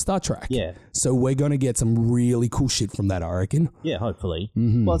the lore of Star Trek. Yeah. So we're going to get some really cool shit from that, I reckon. Yeah, hopefully.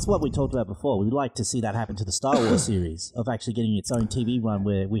 Mm-hmm. Well, it's what we talked about before. We'd like to see that happen to the Star Wars series of actually getting its own TV run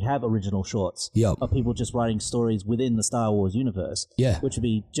where we have original shorts Yep. of people just writing stories within the Star Wars universe. Yeah. Which would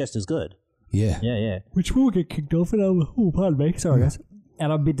be just as good. Yeah. Yeah, yeah. Which will get kicked off and pardon me. Sorry, guys.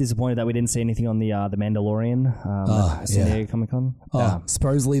 And I'm a bit disappointed that we didn't see anything on the Mandalorian at San Diego Comic Con.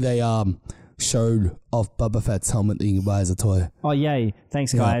 Supposedly they showed off Boba Fett's helmet that you can buy as a toy. Oh, yay.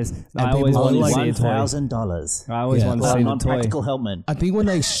 Thanks, guys. And I always people wanted to only see a toy. $1,000 I always Yeah. wanted for to a see the toy. non-practical helmet. I think when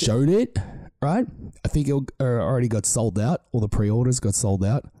they showed it, right? I think it already got sold out, or the pre-orders got sold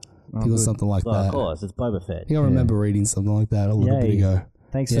out. I think it was something like Well, that. of course, it's Boba Fett. I think I remember reading something like that a little bit Yay. ago.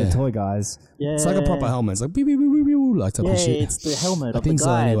 Thanks for the toy, guys. Yeah. It's like a proper helmet. It's like beep, beep, beep, beep, beep, like type Yeah, of shit. it's the helmet I of the think so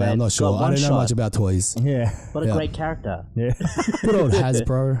guy anyway. that I'm not sure. got I don't know one much shot. about toys. Yeah. What a Yeah. great character. Yeah. Good old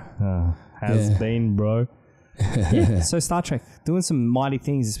Hasbro. Has Yeah. been, bro. Yeah. So Star Trek doing some mighty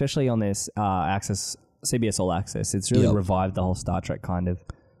things, especially on this Access, CBS All Access. It's really Yep. revived the whole Star Trek kind of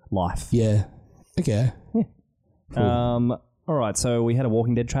life. Yeah. Okay. All right, so we had a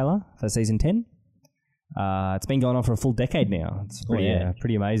Walking Dead trailer for season 10. It's been going on for a full decade now. It's pretty, yeah.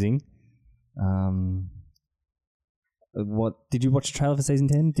 pretty amazing. What did you watch the trailer for season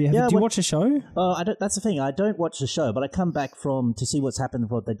 10? Do you watch the show? I don't. That's the thing. I don't watch the show, but I come back to see what's happened,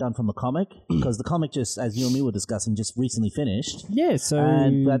 what they've done from the comic, because the comic just, as you and me were discussing, just recently finished. Yeah, so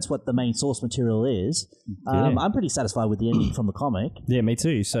And that's what the main source material is. I'm pretty satisfied with the ending from the comic. yeah, me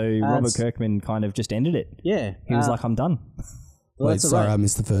too. So Robert Kirkman kind of just ended it. Yeah. He was like, "I'm done." well, Wait, that's sorry, alright. I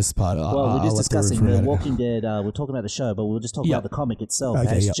missed the first part. Well, I'll we're just let the room discussing for a The minute. Walking Dead. We're talking about the show, but we'll just talk about the comic itself.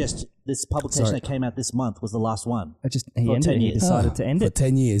 Okay, It's yep. just this publication Sorry. that came out this month was the last one. He For ended 10 it. He years. decided to end For it.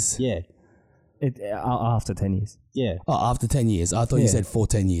 10 years. Yeah. After 10 years. Yeah. Oh, after 10 years. I thought you said for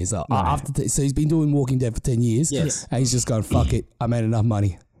 10 years. So he's been doing Walking Dead for 10 years. Yes. And he's just going, fuck it. I made enough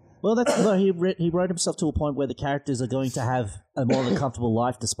money. Well, he wrote himself to a point where the characters are going to have a more than comfortable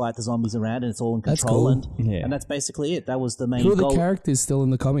life despite the zombies around, and it's all in That's control. cool. And that's basically it. That was the main Who are the goal. characters still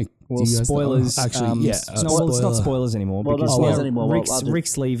in the comic? Well, Do you guys know? spoilers. Actually, yeah. No, it's not spoilers anymore. Well, not because spoilers anymore. Well,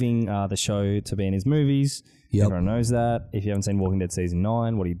 Rick's leaving the show to be in his movies. Yep. Everyone knows that. If you haven't seen Walking Dead season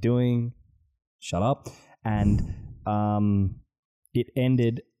 9, what are you doing? Shut up. And it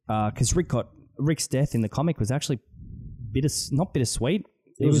ended because Rick's death in the comic was actually not bittersweet.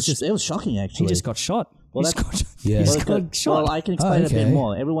 It was shocking, actually. He just got shot. Well, He just that's- got Yeah. he just Well, got shot. I can explain it a bit okay.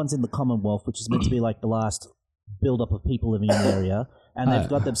 more. Everyone's in the Commonwealth, which is meant to be like the last build-up of people living in the area, and they've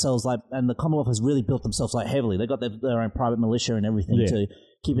got themselves and the Commonwealth has really built themselves heavily. They got their own private militia and everything to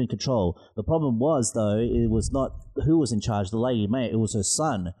keep in control. The problem was, though, it was not who was in charge, the lady mate. It was her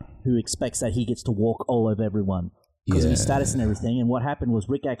son who expects that he gets to walk all over everyone because of his status and everything. And what happened was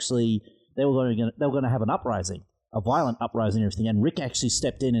Rick actually they were going to have an uprising, a violent uprising and everything, and Rick actually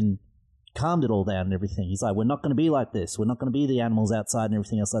stepped in and calmed it all down and everything. He's like, we're not going to be like this. We're not going to be the animals outside and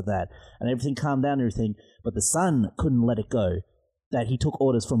everything else like that. And everything calmed down and everything. But the son couldn't let it go. That he took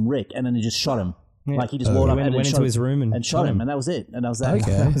orders from Rick and then he just shot him. Yeah. Like he just walked up went and into shot his room and shot him. And that was it. And that was that.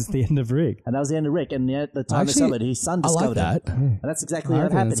 Okay. That was the end of Rick. And that was the end of Rick. And at the time Actually, of it, his son I like discovered that. him. And that's exactly I what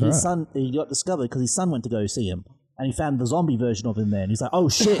reckon happened. that's His right. son, he got discovered because his son went to go see him. And he found the zombie version of him there. And he's like, oh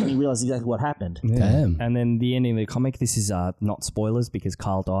shit. And he realized exactly what happened. Damn. And then the ending of the comic, this is not spoilers because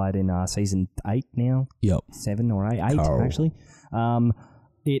Carl died in season 8 now. Yep. 7 or 8 Carl. actually.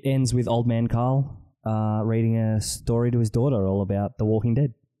 It ends with old man Carl reading a story to his daughter all about The Walking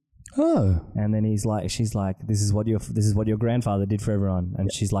Dead. Oh. And then she's like, this is what your grandfather did for everyone.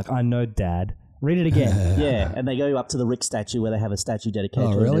 And she's like, I know, Dad. Read it again. Yeah. And they go up to the Rick statue where they have a statue dedicated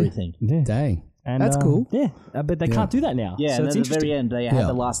Oh, to him and really? everything. Yeah. Dang. And, That's cool. Yeah, but they can't do that now. Yeah, so and it's at the very interesting. end, they had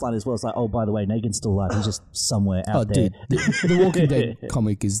the last line as well. It's like, oh, by the way, Negan's still alive. He's just somewhere out there. Dude, the Walking Dead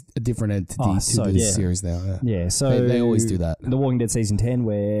comic is a different entity to so the different. series now. Yeah, so they always do that. The Walking Dead season 10,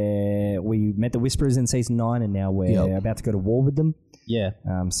 where we met the Whisperers in season 9, and now we're about to go to war with them. Yeah.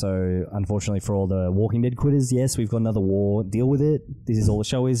 So unfortunately for all the Walking Dead quitters, yes, we've got another war. Deal with it. This is all the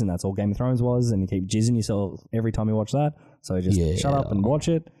show is, and that's all Game of Thrones was. And you keep jizzing yourself every time you watch that. So just shut up and watch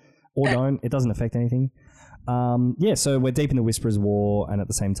it, or don't. It doesn't affect anything. So we're deep in the Whisperers War, and at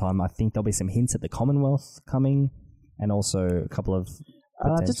the same time, I think there'll be some hints at the Commonwealth coming, and also a couple of.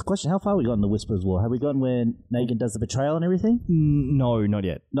 Just a question: how far have we got in the Whisperers War? Have we gotten where Negan does the betrayal and everything? No, not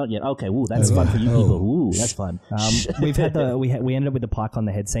yet. Not yet. Okay, ooh, that's fun for you people. Ooh, that's fun. We've had we ended up with the Pike on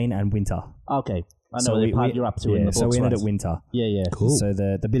the head scene and Winter. Okay, I know the part you're up to in the books. So we ended right? at Winter. Yeah. Cool. So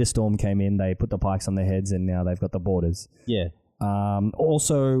the Bitter Storm came in. They put the Pikes on their heads, and now they've got the borders. Yeah.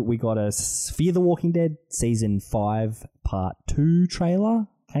 Also, we got a Fear the Walking Dead Season 5 Part 2 trailer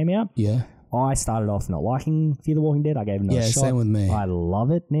came out. Yeah. I started off not liking Fear the Walking Dead. I gave it another shot. Same with me. I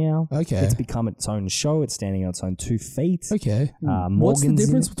love it now. Okay. It's become its own show. It's standing on its own 2 feet. Okay. What's the Morgan's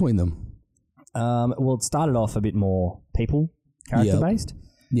difference between them? Well, it started off a bit more character-based.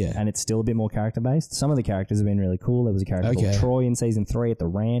 Yeah. And it's still a bit more character-based. Some of the characters have been really cool. There was a character called Troy in Season 3 at the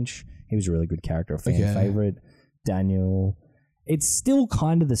ranch. He was a really good character, a fan favorite. Daniel. It's still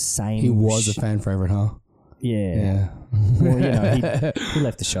kind of the same. He was a fan favorite, huh? Yeah. Well, he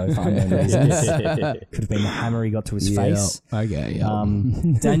left the show for unknown reasons. Could have been the hammer he got to his face. Okay,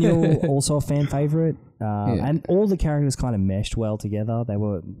 Daniel, also a fan favorite. And all the characters kind of meshed well together. They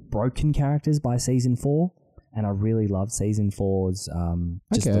were broken characters by Season 4. And I really loved Season 4's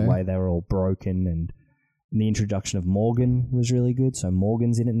the way they were all broken. And the introduction of Morgan was really good. So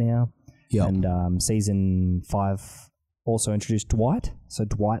Morgan's in it now. Yep. And Season 5 also introduced Dwight. So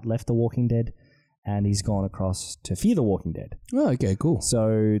Dwight left The Walking Dead, and he's gone across to Fear the Walking Dead. Oh, okay, cool.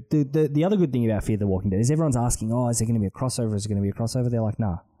 So the other good thing about Fear the Walking Dead is everyone's asking, oh, is there going to be a crossover? Is there going to be a crossover? They're like,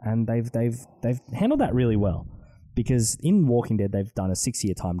 nah. And they've handled that really well, because in Walking Dead they've done a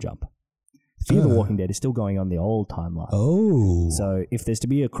 6-year time jump. Fear the Walking Dead is still going on the old timeline. Oh. So if there's to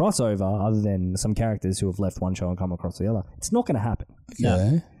be a crossover, other than some characters who have left one show and come across the other, it's not going to happen.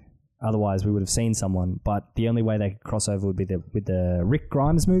 Okay. Otherwise, we would have seen someone. But the only way they could cross over would be with the Rick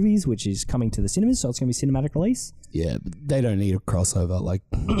Grimes movies, which is coming to the cinemas, so it's going to be cinematic release. Yeah, but they don't need a crossover,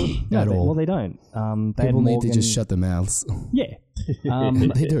 at all. Well, they don't. People need to just shut their mouths. Yeah.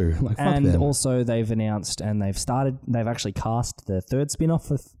 They do. Like, fuck and them. also, they've announced and they've actually cast the 3rd spin-off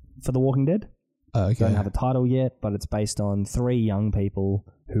for The Walking Dead. Okay. Don't have a title yet, but it's based on 3 young people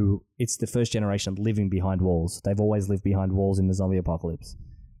who, it's the first generation living behind walls. They've always lived behind walls in the zombie apocalypse.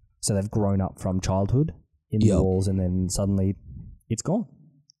 So they've grown up from childhood in the walls, and then suddenly it's gone.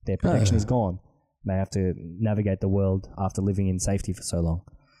 Their protection is gone. They have to navigate the world after living in safety for so long.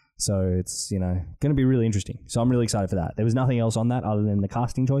 So it's, going to be really interesting. So I'm really excited for that. There was nothing else on that other than the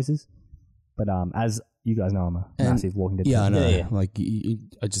casting choices. But as you guys know, I'm a massive Walking Dead fan. I know. Yeah. Like,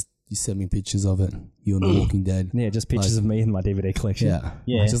 you sent me pictures of it. You and The Walking Dead. Yeah, just pictures of me in my DVD collection.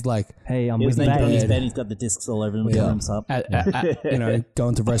 Yeah. Just like, Hey, I'm He was with naked on his Bad. bed. He's got the discs all over him. Thumbs up.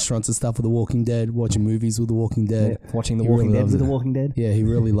 going to restaurants and stuff with The Walking Dead, watching movies with The Walking Dead. Yeah, watching The He Walking really Dead loves with it. The Walking Dead. Yeah, he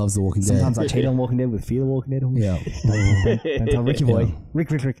really loves The Walking Sometimes Dead. I cheat on Walking Dead with Fear the Walking Dead. Yeah. Don't tell Ricky boy.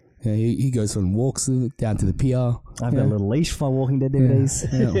 Rick. Yeah, he goes from walks down to the pier. I've got a little leash for Walking Dead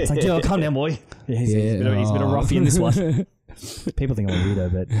DVDs. Yeah. It's like, yo, calm down, boy. Yeah, he's a bit of roughy in this one. People think I'm a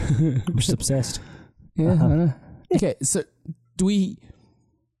weirdo, but I'm just obsessed. Yeah, I know. Okay, so do we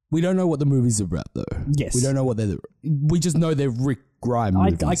don't know what the movies are about, though. Yes. We don't know what we just know they're Rick Grimes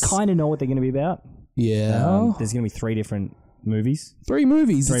movies. I kind of know what they're going to be about. Yeah. There's going to be 3 different movies. 3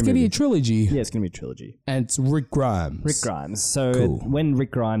 movies. Three It's going to be a movies. trilogy. Yeah, it's going to be a trilogy. And it's Rick Grimes. Rick Grimes. So Cool. when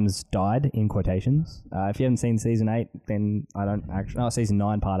Rick Grimes died, in quotations, if you haven't seen season 8, then I don't actually. Season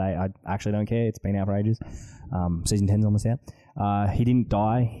 9, part 8, I actually don't care. It's been out for ages. Season 10's almost out. He didn't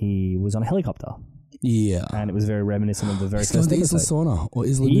die. He was on a helicopter, Yeah. and it was very reminiscent of the very He's going first to Isla episode. Sorna or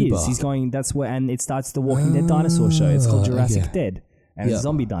Isla He Nuba. is. He's going. That's where, and it starts the Walking Dead dinosaur show. It's called Jurassic okay. Dead, and Yep. it's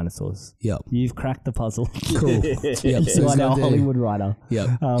zombie dinosaurs. Yep. You've cracked the puzzle. Cool. Yep. So You he's are now a going to- Hollywood writer. Yep.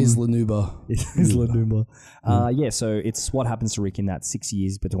 Isla Nuba. Isla Nublar. Yeah, so it's what happens to Rick in that 6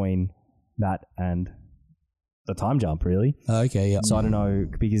 years between that and the time jump, really. Okay, yeah. So I don't know,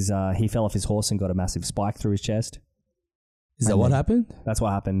 because he fell off his horse and got a massive spike through his chest. Is that what happened? That's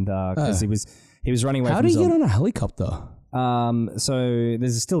what happened, because he was running away How from did he get zombies. on a helicopter? So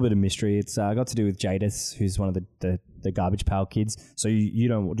there's still a bit of mystery. It's got to do with Jadis, who's one of the garbage pail kids. So you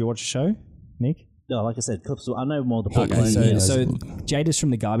don't, do you watch the show, Nick? No, like I said, clips. I know more of the Okay, plot. so Jada's from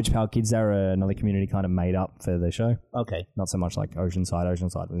the Garbage Pail Kids. They're another community kind of made up for the show. Okay. Not so much like Oceanside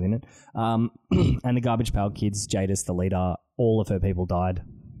was in it. And the Garbage Pail Kids, Jada's the leader, all of her people died.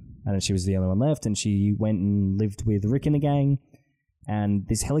 And then she was the only one left, and she went and lived with Rick and the gang. And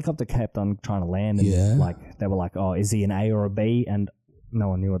this helicopter kept on trying to land, and like they were like, "Oh, is he an A or a B?" And no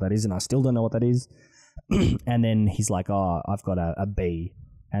one knew what that is, and I still don't know what that is. And then he's like, "Oh, I've got a B."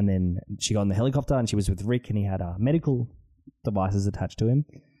 And then she got in the helicopter, and she was with Rick, and he had medical devices attached to him,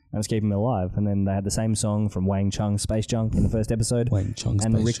 and was keeping him alive. And then they had the same song from Wang Chung, Space Junk, in the first episode, Wang Chung,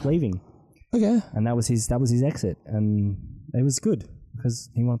 and Space Rick Junk. leaving, Okay. and that was his exit, and it was good. Because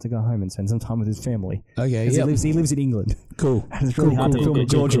he wanted to go home and spend some time with his family. Okay, 'Cause yep. he lives in England. Cool. And it's really hard to film in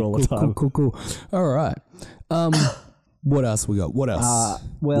Georgia all the time. Cool. All right. What else we got? What else? Well,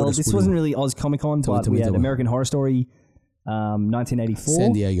 What else this we wasn't got? really Oz Comic Con, Tell me, but tell me, we had tell me. American Horror Story 1984.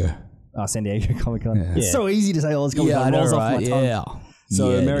 San Diego. San Diego Comic Con. Yeah. It's so easy to say Oz Comic Con. Yeah, I know, rolls off right? my tongue. Yeah. So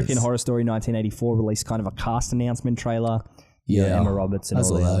Yeah, it American is. Horror Story 1984 released kind of a cast announcement trailer. Yeah. Emma Roberts and I all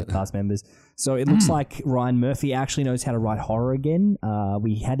saw the other that. cast members. So it looks like Ryan Murphy actually knows how to write horror again.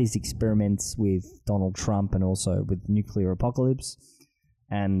 We had his experiments with Donald Trump and also with Nuclear Apocalypse.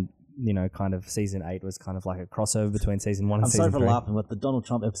 And, kind of season 8 was kind of like a crossover between season 1 and I'm season sorry 3. for laughing, but the Donald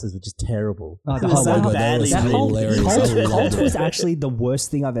Trump episodes were just terrible. Oh, It was my God, that badly was That written. whole hilarious. cult was actually the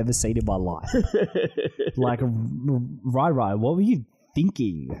worst thing I've ever seen in my life. Like, right, what were you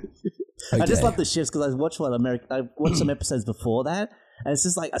thinking? I just Okay. love the shifts because I watched I watched some episodes before that, and it's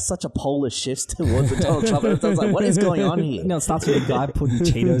just like such a polar shift towards the Donald Trump. And I was like, what is going on here? It starts with a guy putting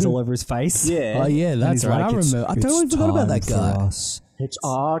Cheetos all over his face. Yeah. Oh, yeah, And that's he's right. like, I remember. I totally forgot about that guy. It's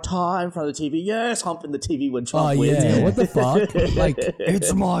our time in front of the TV. Yes, humping the TV when Trump Oh, wins. yeah. What the fuck? Like,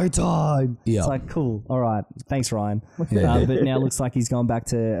 It's my time. Yeah. It's like, cool. All right. Thanks, Ryan. Yeah. But now it looks like he's gone back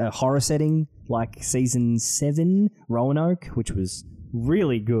to a horror setting, like season 7, Roanoke, which was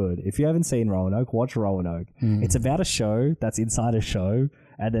really good. If you haven't seen Roanoke, watch Roanoke. It's about a show that's inside a show,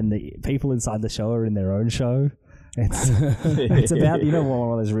 and then the people inside the show are in their own show. It's about,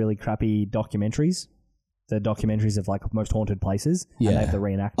 one of those really crappy documentaries. The documentaries of like most haunted places, and Yeah. they have the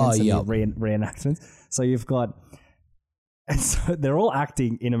reenactments Oh, and yeah. the reenactments. So you've got, and so they're all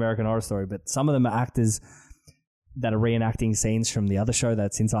acting in American Horror Story, but some of them are actors that are reenacting scenes from the other show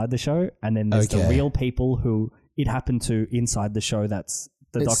that's inside the show, and then there's the Okay. real people who it happened to inside the show that's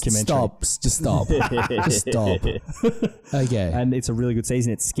the documentary. Just stop. Just stop. Okay. And it's a really good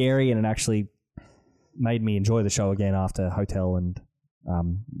season. It's scary, and it actually made me enjoy the show again after Hotel and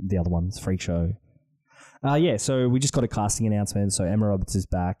the other ones, Freak Show. So we just got a casting announcement. So Emma Roberts is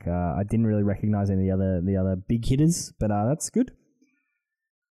back. I didn't really recognize any of the other big hitters, but that's good.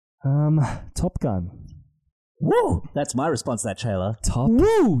 Top Gun. Woo! That's my response to that trailer. Top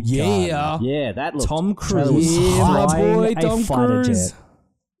Woo! Yeah. Yeah, that looked. Tom trailer was Cruise Yeah, my flying boy, a Tom fighter Cruise. jet.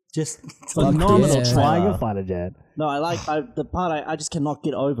 Just Fuck phenomenal yeah. flying a fighter jet. No, the part I just cannot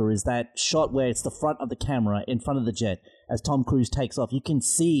get over is that shot where it's the front of the camera in front of the jet as Tom Cruise takes off. You can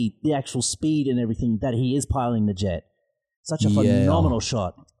see the actual speed and everything that he is piloting the jet. Such a Yeah. phenomenal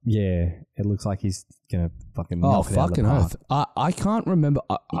shot. Yeah, it looks like he's gonna fucking Oh, knock it out of the fucking park. earth. I can't remember.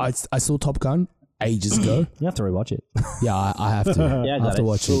 I saw Top Gun ages ago. You have to rewatch it. Yeah, I have to. Yeah, I I got have to it.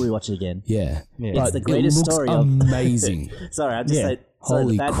 watch We'll it. rewatch it again. Yeah. Yeah. But It's the greatest it looks story of- amazing. Sorry, I just Yeah. said.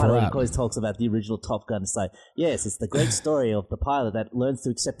 Holy the bad part of it crap. always talks about the original Top Gun. It's like, yes, it's the great story of the pilot that learns to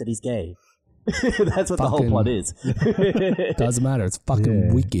accept that he's gay. That's what the whole Fucking- plot is. Doesn't matter. It's fucking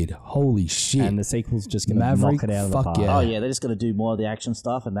Yeah. wicked. Holy shit. And the sequel's just gonna Maverick, knock it out of the fuck park. yeah. Oh yeah, they're just going to do more of the action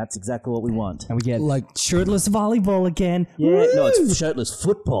stuff, and that's exactly what we want. And we get Like- shirtless volleyball again. Yeah, no, it's shirtless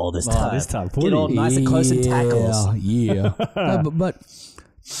football this time. this time, Get all nice and close and tackles. Yeah. No, but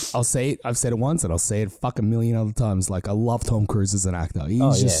I'll say it. I've said it once, and I'll say it fucking million other times. Like, I love Tom Cruise as an actor. He's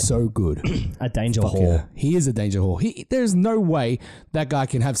just yeah. so good. A danger Fuck hall. yeah. He is a danger hall. There's no way that guy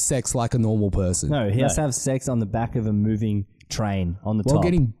can have sex like a normal person. No, he has to have sex on the back of a moving train on the While top.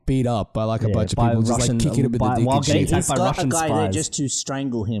 getting beat up by like a Yeah, bunch of by people, just Russian- like kicking him in the by- dick while and getting shit. attacked He's by got Russian a guy there spies. just to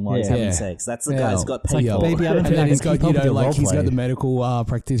strangle him while he's Yeah. having Yeah. sex. That's the Yeah. guy who's got It's paid like, for. baby, I don't And think I then can he's got, keep up you with know, your like he's got roleplay. the medical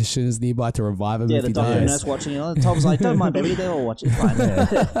practitioners nearby to revive him Yeah, if the he doctor and dies. nurse watching it. Tom's like, don't mind, baby, they'll all watch it. Fine.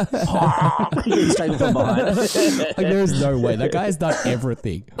 Getting strangled from behind. Like, there's no way. That guy's done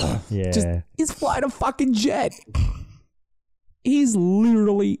everything. Yeah. Just, he's flying a fucking jet. He's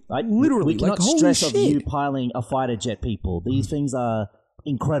literally, we like, cannot holy stress of shit. you piloting a fighter jet, people. These things are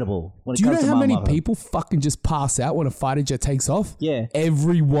incredible when it Do you comes know to how my many mother. people fucking just pass out when a fighter jet takes off? Yeah.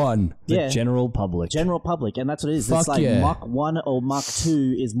 Everyone. the Yeah. general public. General public, and that's what it is. Fuck It's like yeah. Mach 1 or Mach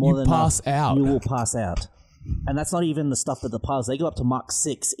 2 is more You than pass enough. out. You will pass out. And that's not even the stuff that the pilots, they go up to Mach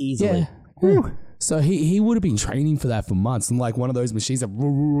 6 easily. Yeah. So he would have been training for that for months, and like one of those machines that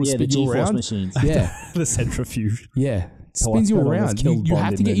the spin you G-force around. machines. Yeah, The centrifuge. yeah, spins you that almost around. killed You Bond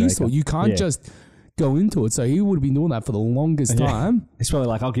have to in get used to it. Moonraker. You can't Yeah. just go into it. So he would have been doing that for the longest time. He's probably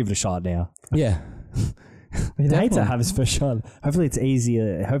like, I'll give it a shot now. Yeah, He'd hate to Definitely. have his first shot. Hopefully it's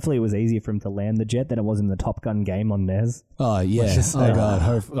easier. Hopefully it was easier for him to land the jet than it was in the Top Gun game on NES. oh yeah. just- Oh god.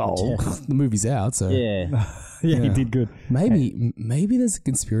 The movie's out. So Yeah. Yeah, he Yeah. did good. maybe there's a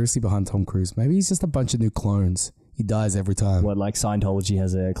conspiracy behind Tom Cruise. Maybe he's just a bunch of new clones. He dies every time. What, like Scientology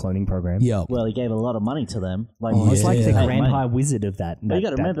has a cloning program? Yeah. Well, he gave a lot of money to them. Like, Oh, He's like the Yeah. grand money. high wizard of that. But you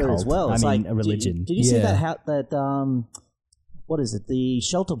got to remember cult. as well. It's I mean, like a religion. Did you see Yeah. that what is it? The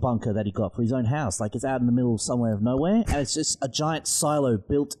shelter bunker that he got for his own house. Like it's out in the middle of somewhere of nowhere, and it's just a giant silo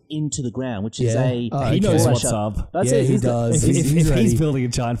built into the ground, which is Yeah. a. Oh, He okay. knows fallout what's shelter. up. That's Yeah, it. he He's the- does. If He's ready. he's building a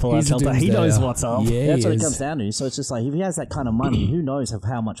giant fallout He's a shelter, he knows doomsdayer. what's up. Yeah, That's he what it is. comes down to. So it's just like if he has that kind of money, who knows of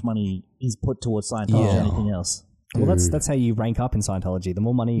how much money he's put towards Scientology Yeah. or anything else. Well, that's how you rank up in Scientology. The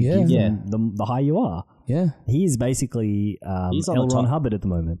more money you Yeah. give Yeah. them, the higher you are. Yeah. He is basically He's on L. the Ron top. Hubbard at the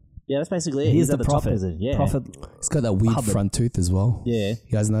moment. Yeah, that's basically it. He He's is the at the prophet. top, is it? Yeah. Prophet. He's got that weird Hubbard. front tooth as well. Yeah.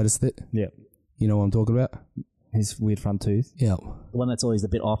 You guys noticed it? Yeah. You know what I'm talking about? His weird front tooth. Yeah. The one that's always a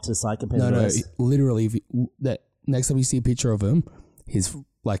bit off to the side compared No, to the no. rest. Literally, if you, that next time you see a picture of him, his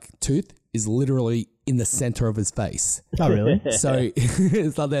like tooth is literally in the center of his face. Oh, really? So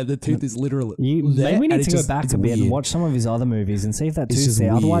it's like that. The tooth is literally. there, Maybe we and need it's to go just- back it's a bit and weird. watch some of his other movies and see if that It's tooth's just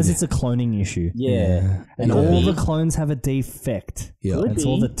there. Otherwise, weird. it's a cloning issue. Yeah. And Yeah. all the clones have a defect. Yeah. Could It's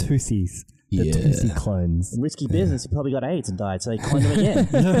all be. the toothies. The Yeah. toothy clones. Risky business. He probably got AIDS and died, so they cloned him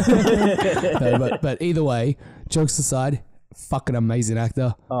again. No, but either way, jokes aside, fucking amazing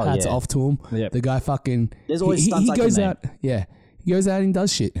actor. Oh, Hats yeah. off to him. Yep. The guy fucking. There's always he stunts I can goes name. out. Yeah, he goes out and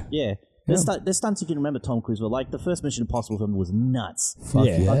does shit. Yeah. There's stunts you can remember Tom Cruise, but like the first Mission Impossible film was nuts. Fuck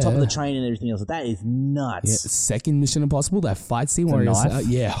Yeah. yeah. On top of the train and everything else. That is nuts. Yeah, second Mission Impossible, that fight scene where he's knife?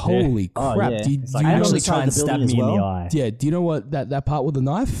 yeah, holy Oh, crap! yeah. Do you, It's do Like, you know actually the try side and of the stab building me as in the well? eye. yeah, do you know what that part with the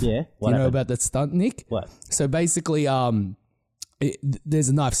knife? Yeah. Do What you know happened? about that stunt, Nick? What? So basically, there's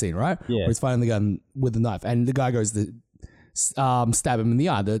a knife scene, right? Yeah. Where he's fighting the gun with the knife, and the guy goes to stab him in the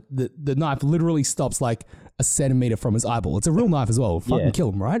eye. The knife literally stops like a centimeter from his eyeball. It's a real knife as well. Fucking Yeah. kill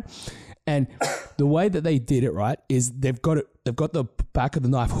him, right? And the way that they did it, right, is they've got the back of the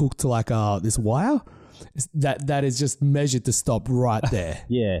knife hooked to like this wire that is just measured to stop right there.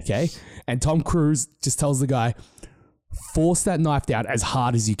 Yeah. Okay. And Tom Cruise just tells the guy, force that knife down as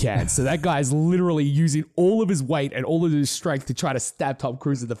hard as you can. So that guy is literally using all of his weight and all of his strength to try to stab Tom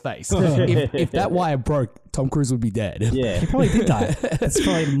Cruise in the face. if that wire broke, Tom Cruise would be dead. Yeah. He probably did die. That's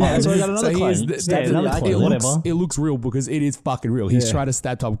probably That's why we got another So he clone. is He the- stabbed another him in the clone. eye. Whatever. It looks real because it is fucking real. He's Yeah. trying to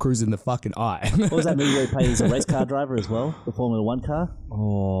stab Tom Cruise in the fucking eye. What was that movie where he played as a race car driver as well? The Formula One car?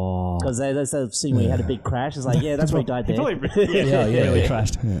 Oh. Because there's that scene where he had a big crash. It's like, yeah, that's where he died there. Yeah, really yeah.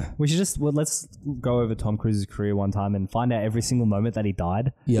 crashed. We should let's go over Tom Cruise's career one time and find out every single moment that he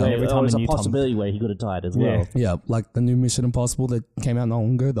died. Yeah. And every There time was a a new Tom. possibility where he could have died as Yeah. well. Yeah, like the new Mission Impossible that came out not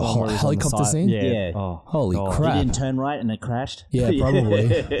long ago, the where he's on the helicopter side. scene. Yeah. Yeah. Oh, Holy God. crap. He didn't turn right and it crashed. Yeah,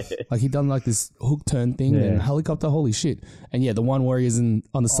 probably. Like he done like this hook turn thing Yeah. and helicopter. Holy shit! And yeah, the one where he's on the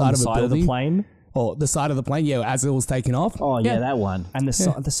On side the of a side of building, the plane. or the side of the plane. Yeah, as it was taking off. Oh, yeah, that one. And the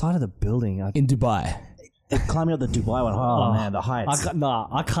side of the building. In Dubai. Climbing up the Dubai one. Oh, man, the heights.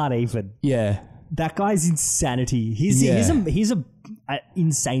 I can't even. Yeah. That guy's insanity. He's a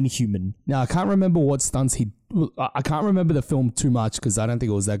insane human. Now I can't remember what stunts he. I can't remember the film too much because I don't think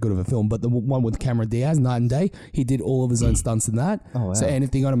it was that good of a film. But the one with Cameron Diaz, Night and Day, he did all of his own stunts in that. Oh, wow. So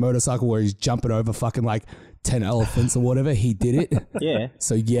anything on a motorcycle where he's jumping over fucking like 10 elephants or whatever, he did it. Yeah.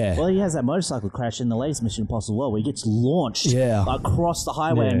 So yeah. Well, he has that motorcycle crash in the latest Mission Impossible where he gets launched Yeah. across the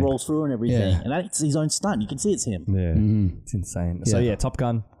highway and Yeah. rolls through and everything. Yeah. And that's his own stunt. You can see it's him. Yeah, it's insane. So Yeah. yeah, Top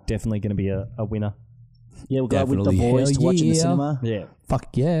Gun definitely going to be a winner. Yeah, we'll go with the Definitely. boys Hell to watch in the yeah. cinema. Yeah, Fuck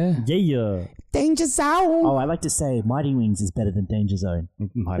yeah. yeah. Danger Zone. Oh, I like to say Mighty Wings is better than Danger Zone.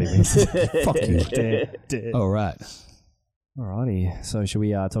 Mighty Wings. Fuck you. All right. Alrighty. So should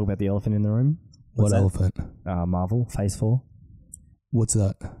we talk about the elephant in the room? What that? elephant? Marvel Phase 4. What's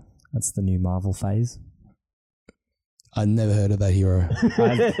that? That's the new Marvel phase. I never heard of that hero.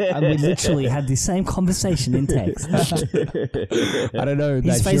 We literally had the same conversation in text. I don't know.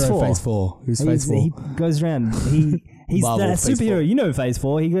 He's that Phase hero 4. Phase 4. Who's Phase 4? He goes around. He's Marvel that Phase superhero. 4. You know Phase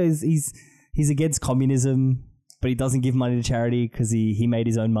 4. He goes. He's against communism, but he doesn't give money to charity because he made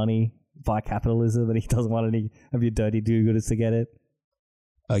his own money by capitalism, and he doesn't want any of your dirty do-gooders to get it.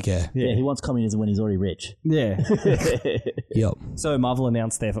 Okay. Yeah, he wants communism when he's already rich. Yeah. Yep. So Marvel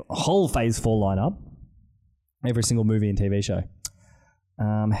announced their whole Phase 4 lineup. Every single movie and TV show.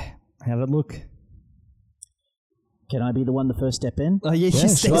 How did it look? Can I be the one to first step in? Oh yeah, you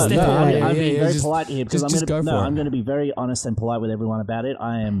step No, in. I'm being very just- polite here because just go for it. I'm going to be very honest and polite with everyone about it.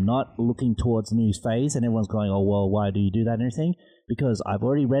 I am not looking towards news phase, and everyone's going, "Oh well, why do you do that?" and everything. Because I've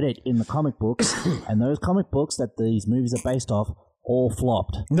already read it in the comic books, and those comic books that these movies are based off all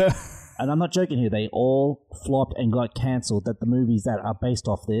flopped. And I'm not joking here; they all flopped and got cancelled. That the movies that are based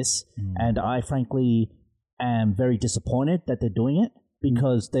off this, and I frankly am very disappointed that they're doing it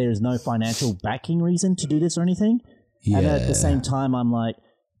because there is no financial backing reason to do this or anything. And at the same time, I'm like,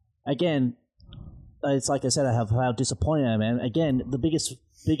 again, it's like I said, I have how disappointed I am. And again, the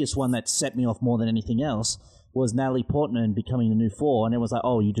biggest one that set me off more than anything else was Natalie Portman becoming the new Thor. And everyone's like,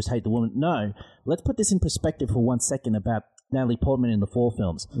 oh, you just hate the woman. No, let's put this in perspective for 1 second about Natalie Portman in the Thor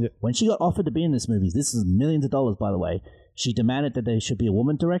films. Yep. When she got offered to be in this movie, this is millions of dollars, by the way, she demanded that there should be a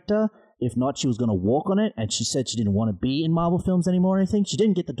woman director. If not, she was going to walk on it, and she said she didn't want to be in Marvel films anymore or anything. She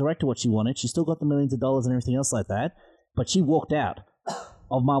didn't get the director what she wanted. She still got the millions of dollars and everything else like that, but she walked out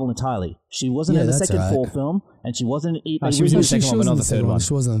of Marvel entirely. She wasn't in the second Thor film, and she wasn't... She was in the second one, but not the third one.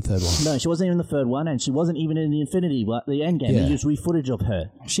 She wasn't in the third one. No, she wasn't even in the third one, and she wasn't even in the the Endgame. They used re-footage of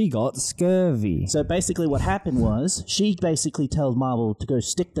her. She got scurvy. So basically what happened was, she basically tells Marvel to go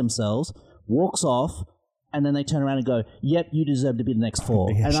stick themselves, walks off, and then they turn around and go, yep, you deserve to be the next Thor.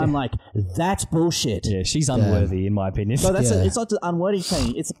 And I'm like, that's bullshit. Yeah, she's unworthy, in my opinion. So that's it's not the unworthy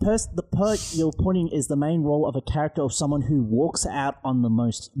thing. It's the part you're pointing is the main role of a character of someone who walks out on the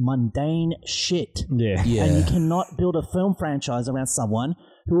most mundane shit. Yeah. And you cannot build a film franchise around someone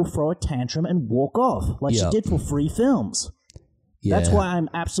who will throw a tantrum and walk off like she did for 3 films. Yeah. That's why I'm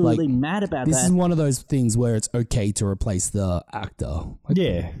absolutely mad about that. This is one of those things where it's okay to replace the actor.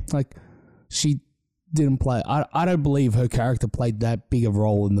 Like, she didn't play... I don't believe her character played that big a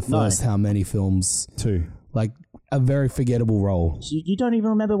role in the first how many films? 2. Like, a very forgettable role. You don't even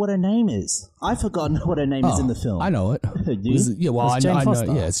remember what her name is. I've forgotten what her name is in the film. I know it. Do you? I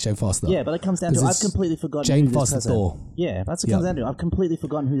know. Yeah, it's Jane Foster. Yeah, but it comes down to I've completely forgotten Jane who Foster this person. Thor. Yeah, that's what it comes down to. I've completely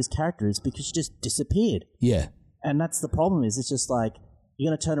forgotten who this character is because she just disappeared. Yeah. And that's the problem is it's just like, you're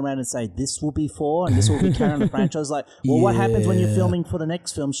going to turn around and say, this will be Thor and this will be carrying the franchise. Like, well, what happens when you're filming for the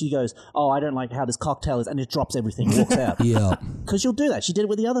next film? She goes, oh, I don't like how this cocktail is, and it drops everything, walks out. Yeah. Because you'll do that. She did it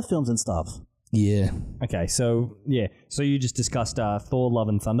with the other films and stuff. Yeah. Okay, so you just discussed Thor: Love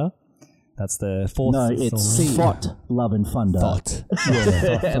and Thunder. That's the 4th. No, it's Thought, Love and Thunder. Thought.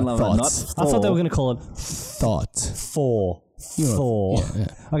 Yeah. And Love and not Thor. I thought they were going to call it Thought. Thor. Yeah.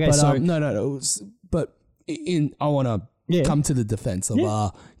 Okay, but, so... no. But I want to come to the defense of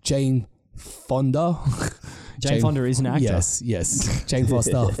Jane Fonda. Jane Fonda is an actor. Yes. Jane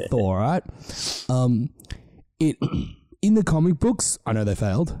Foster, Thor, right? In the comic books, I know they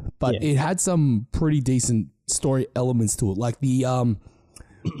failed, but it had some pretty decent story elements to it. Like the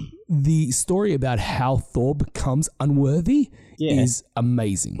story about how Thor becomes unworthy is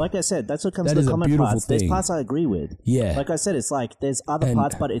amazing. Like I said, that's what comes to the comic parts. There's parts I agree with. Yeah. Like I said, it's like there's other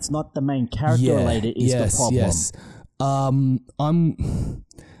parts, but it's not the main character related is the problem. Yes. I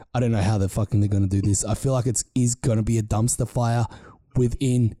don't know how they're going to do this. I feel like it is going to be a dumpster fire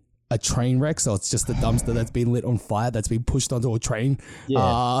within a train wreck, so it's just a dumpster that's been lit on fire that's been pushed onto a train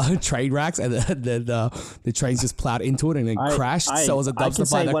train racks, and then the train's just plowed into it and then crashed. So it was a dumpster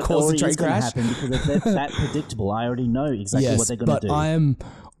fire that caused the train crash. Because if they're that predictable, I already know exactly what they're going to do.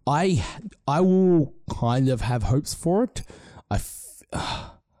 But I will kind of have hopes for it.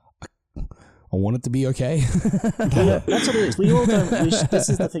 I want it to be okay. That's what it is. We all don't wish. This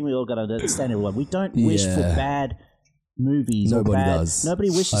is the thing we all got to understand, everyone. We don't wish for bad movies. Nobody does. Nobody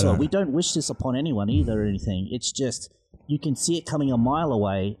wishes for it. We don't wish this upon anyone either or anything. It's just, you can see it coming a mile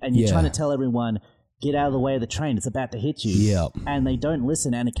away and you're trying to tell everyone, get out of the way of the train. It's about to hit you. Yeah. And they don't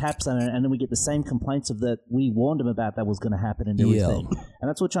listen and it caps on it. And then we get the same complaints of that we warned them about that was going to happen and everything. And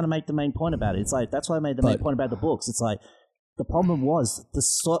that's what we're trying to make the main point about it. It's like, that's why I made the main point about the books. It's like, the problem was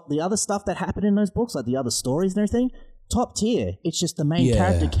the other stuff that happened in those books, like the other stories and everything, top tier. It's just the main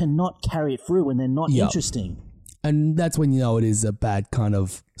character cannot carry it through when they're not interesting. And that's when you know it is a bad kind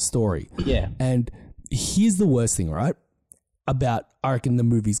of story. Yeah. And here's the worst thing, right? About I reckon the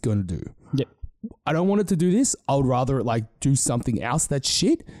movie's going to do. Yep. I don't want it to do this. I would rather do something else that's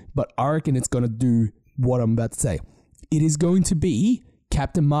shit, but I reckon it's going to do what I'm about to say. It is going to be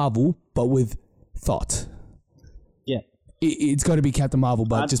Captain Marvel, but with thought. Yeah. It's going to be Captain Marvel,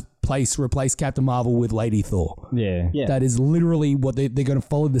 but just replace Captain Marvel with Lady Thor. Yeah. That is literally what they're going to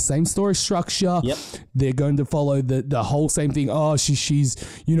follow the same story structure. Yep. They're going to follow the whole same thing. Oh, she's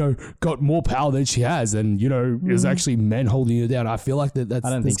got more power than she has, and there's actually men holding her down. I feel like that's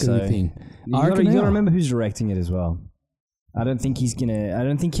I don't think gonna so. be a thing. You got to remember who's directing it as well. I don't think he's gonna. I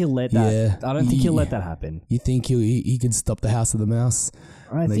don't think he'll let that. Yeah. I don't think he'll let that happen. You think he can stop the House of the Mouse?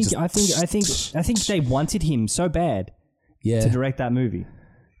 I think they wanted him so bad Yeah. to direct that movie.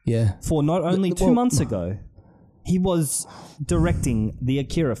 Yeah. For not only 2 months ago, he was directing the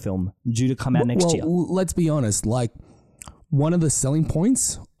Akira film due to come out next year. Let's be honest. Like, one of the selling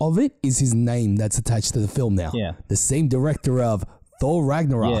points of it is his name that's attached to the film now. Yeah. The same director of Thor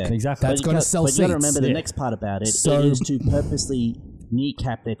Ragnarok. Yeah, exactly. That's going to sell But seats. you got to remember the Yeah. next part about it. So- It is to purposely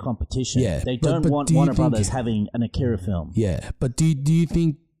kneecap their competition. Yeah, They but don't want do you Warner think- Brothers having an Akira film. Yeah, but do you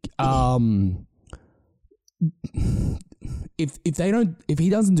think if he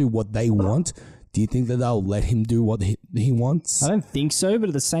doesn't do what they want, do you think that they'll let him do what he wants? I don't think so, but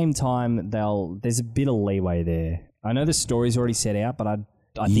at the same time, there's a bit of leeway there. I know the story's already set out, but I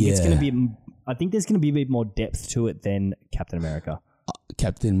think it's going to be. I think there's going to be a bit more depth to it than Captain America.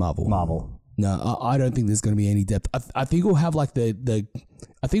 Captain Marvel. No, I don't think there's going to be any depth. I think we'll have like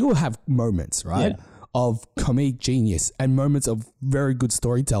I think we'll have moments, right, of comedic genius and moments of very good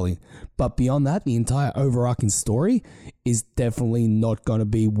storytelling. But beyond that, the entire overarching story is definitely not going to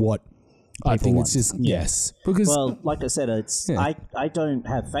be what I think. It's just yes, because Well, like I said, I don't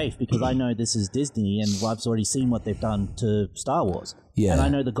have faith because I know this is Disney and I've already seen what they've done to Star Wars. Yeah. And I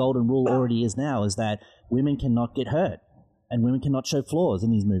know the golden rule already is that women cannot get hurt and women cannot show flaws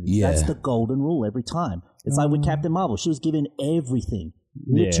in these movies. Yeah. That's the golden rule every time. It's like with Captain Marvel. She was given everything.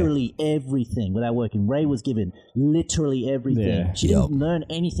 Literally everything without working. Rey was given literally everything. Yeah. She didn't learn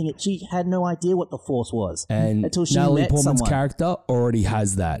anything. She had no idea what the Force was and until she Natalie met Portman's someone. character already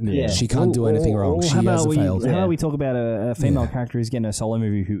has that. Yeah. She can't do anything wrong. She how has about failed. how about we talk about a female character who's getting a solo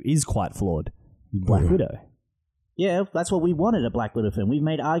movie who is quite flawed? Black Widow. Yeah, that's what we wanted, a Black Widow film. We've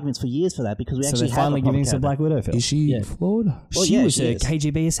made arguments for years for that because we So actually they're have finally a proper giving us a character. Black Widow film. Is she flawed? Well, She yeah, was she a is.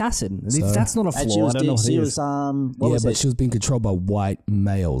 KGB assassin. If that's not a And she flaw, was, I don't know what she it was is. what Yeah, was but it? she was being controlled by white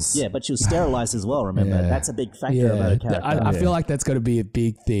males. Yeah, but she was sterilized as well, remember? Yeah. That's a big factor about her character. I feel like that's going to be a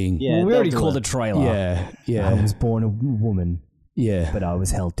big thing. Yeah, Well, we already they'll do called it. a trailer. Yeah. I was born a woman, Yeah. but I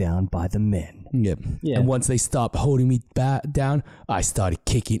was held down by the men. Yep. Yeah. And once they stopped holding me down, I started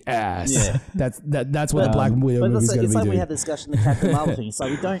kicking ass. Yeah. That's what the Black Widow But movie is going to it's be like doing. we had the discussion, the Captain Marvel thing. It's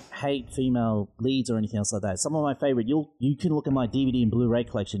like we don't hate female leads or anything else like that. Some of my favorite, you can look at my DVD and Blu-ray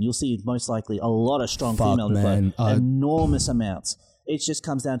collection. You'll see most likely a lot of strong Fuck, female man. enormous amounts. It just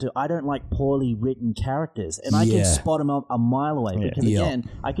comes down to I don't like poorly written characters, and I Yeah. can spot them a mile away because Yeah. again,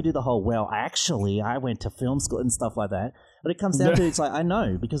 I could do the whole I went to film school and stuff like that. But it comes down to it's like I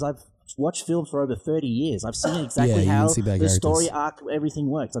know because I've watched films for over 30 years. I've seen exactly you how can see bad the characters. story arc, everything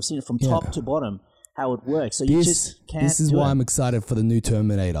works. I've seen it from top to bottom how it works. So you just can't. This is do why it. I'm excited for the new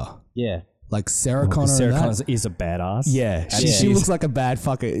Terminator. Yeah. Like Sarah Connor. Sarah and that. Connor is a badass. Yeah, she looks like a bad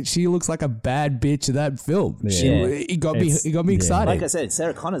fucker. She looks like a bad bitch in that film. Yeah. It got me excited. Like I said,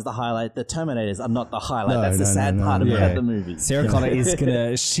 Sarah Connor's the highlight. The Terminators are not the highlight. No, That's the no, sad no, part no. about Yeah. the movie. Sarah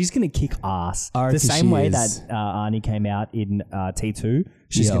Connor she's gonna kick ass. I The reckon same she way is. that Arnie came out in T2,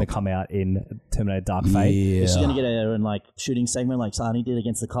 she's Yep. gonna come out in Terminator Dark Fate. Yeah. Is she going to get her own like shooting segment like Sarni did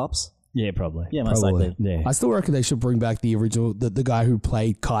against the cops? Yeah, probably. Yeah, most Probably. likely. Yeah. I still reckon they should bring back the original, the guy who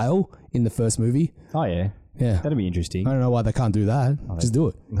played Kyle in the first movie. Oh yeah. Yeah. That'd be interesting. I don't know why they can't do that. Just do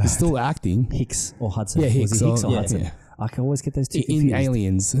it. He's still acting. Hicks or Hudson. Yeah, Hicks Was it Hicks or- or yeah. Hudson? Yeah. I can always get those two In confused.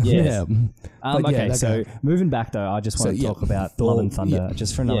 Aliens. Yes. Yeah. But yeah, Okay, that so guy. moving back though, I just want to yeah, talk about Thor, Love and Thunder yeah.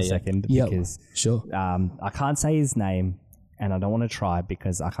 just for another Yeah, yeah. second Yeah, because sure. I can't say his name and I don't want to try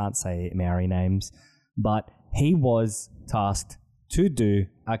because I can't say Maori names, but he was tasked to do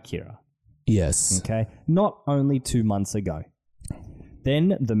Akira. Yes. Okay, not only 2 months ago.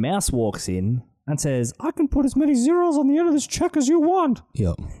 Then the mouse walks in and says, "I can put as many zeros on the end of this check as you want."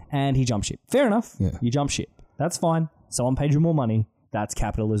 Yep. And he jumped ship. Fair enough. Yeah. You jump ship. That's fine. Someone paid you more money. That's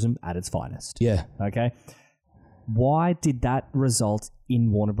capitalism at its finest. Yeah. Okay. Why did that result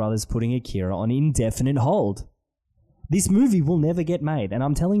in Warner Brothers putting Akira on indefinite hold? This movie will never get made, and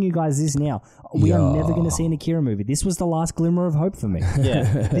I'm telling you guys this now. We are never going to see an Akira movie. This was the last glimmer of hope for me. Yeah.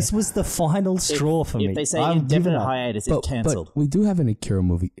 This was the final straw for me. If they say I've given indefinite up. hiatus, it's cancelled. But we do have an Akira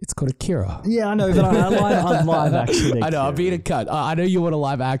movie. It's called Akira. Yeah, I know, but I live action. I know. I'm being a cut. I know you want a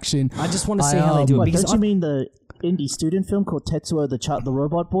live action. I just want to see how they do it What, because don't you mean the indie student film called Tetsuo the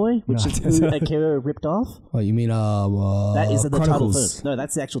Robot Boy, which is who Akira ripped off? Oh, you mean That is the title Chronicles. film. No,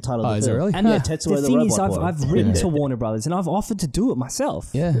 that's the actual title of the is it film. really? And Yeah, Tetsuo the the thing Robot is, Boy. I've written to Warner Brothers and I've offered to do it myself.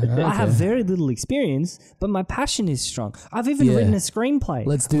 Yeah, okay. I have very little experience, but my passion is strong. I've even Yeah. written a screenplay.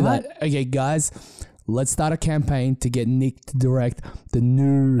 Let's do right? that. Okay, guys. let's start a campaign to get Nick to direct the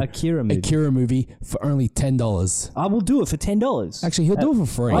new Akira movie. for only $10. I will do it for $10. Actually, he'll do it for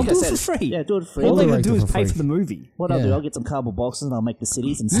free. I'll Like I do it said, for free. Yeah, do it for free. All they gotta Direct do it is for pay free. for the movie. What I'll Yeah. do, I'll get some cardboard boxes and I'll make the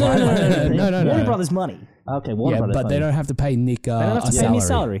cities and No, slide no, on no, everything. no, no, no. Warner Brothers money. Okay, Warner Yeah, Brothers. but they don't have to pay Nick They don't have a to pay me a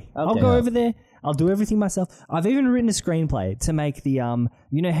salary. salary. I'll Okay. go over there. I'll do everything myself. I've even written a screenplay to make the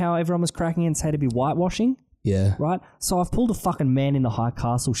you know how everyone was cracking and say to be whitewashing, Yeah. right? So I've pulled a fucking Man in the High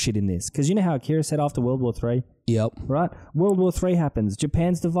Castle shit in this because you know how Akira said after World War III, Yep. right? World War III happens.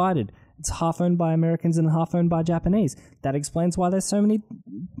 Japan's divided. It's half owned by Americans and half owned by Japanese. That explains why there's so many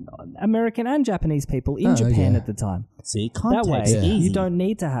American and Japanese people in Japan yeah. at the time. See, That context, way, easy. you don't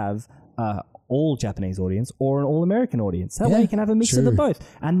need to have all Japanese audience or an all American audience. That Yeah, way, you can have a mix of the true.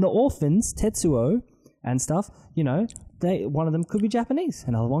 both. And the orphans, Tetsuo and stuff, you know, one of them could be Japanese,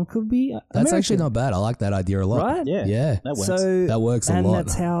 another one could be That's American, actually not bad. I like that idea a lot. right. Yeah, Yeah. that works. So That works a and lot.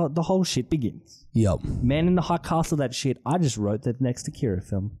 that's how the whole shit begins. Yep. Man in the High Castle, that shit. I just wrote the next Akira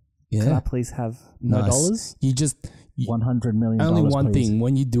film. Yeah. Can I please have no Nice. dollars? You just $100 million. only one please. thing.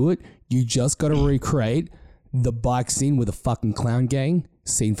 When you do it, you just got to recreate the bike scene with a fucking clown gang,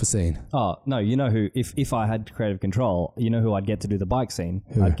 scene for scene. Oh no! You know who? If I had creative control, you know who I'd get to do the bike scene?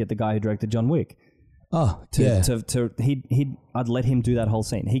 I'd get the guy who directed John Wick. Oh, yeah. I'd let him do that whole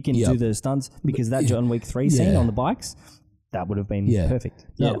scene. He can Yep. do the stunts because that John Wick 3 scene Yeah. on the bikes, that would have been Yeah. perfect.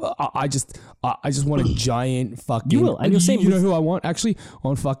 No, I just want a giant fucking. You will, and you'll see him You know with- who I want actually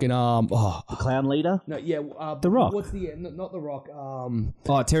on fucking The clown leader? no, yeah, The Rock. What's the not the Rock?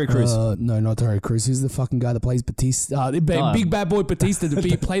 Oh, Terry Crews. No, not Terry Crews. Who's the fucking guy that plays Batista? Big bad boy Batista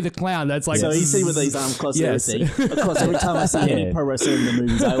to play the clown. That's like So you see with these arms crossed Yes. and everything. Of course, every time I see any pro wrestler in the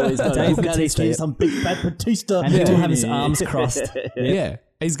movies, I always go, Dave "Look at his Bautista, face, some big bad Batista." And he'll have his arms crossed. Yeah.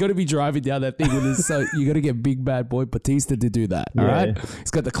 He's got to be driving down that thing with his. So you got to get big bad boy Batista to do that. All right. He's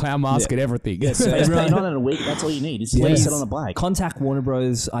got the clown mask and everything. Space paint on in a week, that's all you need. It's Yes. sit on a bike. Contact Warner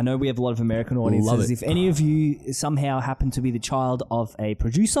Bros. I know we have a lot of American audiences. Love it. If any of you somehow happen to be the child of a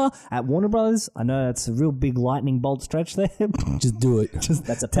producer at Warner Bros., I know that's a real big lightning bolt stretch there. Just do it.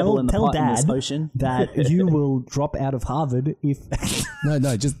 That's a pebble in the pot in this ocean. that you will drop out of Harvard if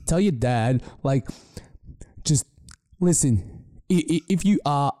No, just tell your dad, like, just listen. If you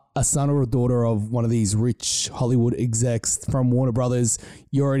are a son or a daughter of one of these rich Hollywood execs from Warner Brothers,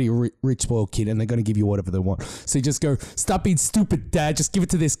 you're already a rich spoiled kid, and they're going to give you whatever they want. So you just go, stop being stupid, Dad. Just give it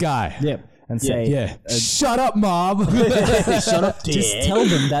to this guy. and say, Yeah. Shut up, Mom. Shut up, just Dad. tell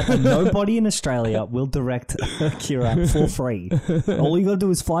them that nobody in Australia will direct Akira for free. All you got to do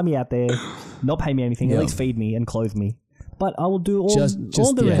is fly me out there, not pay me anything, Yeah. at least feed me and clothe me. But I will do all Just-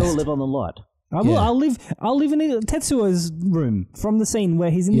 all the yeah. rest. He'll live on the lot. I will. Yeah. I'll live in Tetsuo's room from the scene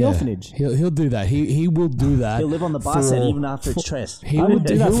where he's in the orphanage. He'll do that. He will do that. He'll live on the bar set even after it's tressed. He I will would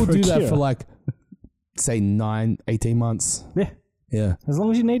do do that he will for do that Akira. for like, say 18 months. Yeah, Yeah. as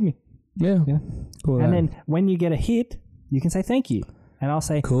long as you need me. Yeah. Cool. And then when you get a hit, you can say thank you, and I'll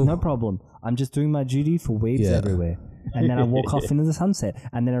say Cool. no problem. I'm just doing my duty for weebs Yeah. everywhere. And then I walk off into the sunset,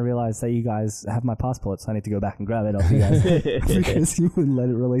 and then I realize that you guys have my passport, so I need to go back and grab it off you guys because you wouldn't let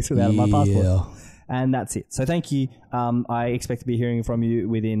it release without my passport. Yeah. And that's it. So thank you. I expect to be hearing from you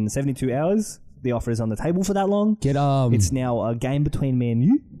within 72 hours. The offer is on the table for that long. Get It's now a game between me and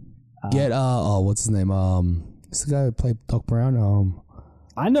you. what's his name? It's the guy who played Doc Brown.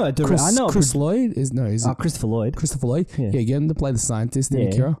 I know a direct. I know a Chris Lloyd is Christopher Lloyd. Christopher Lloyd. Yeah. Yeah, get him to play the scientist in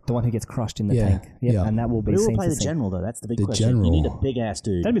Akira. the one who gets crushed in the Yeah, tank. Yep, yeah. and that will be. Who will scene play for the scene. general, though? That's the big The question. general. You need a big ass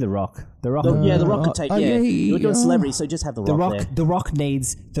dude. That'd be The Rock. The Rock. Yeah, The Rock could take. Yeah, you were doing yeah. celebrity, so just have The Rock there. The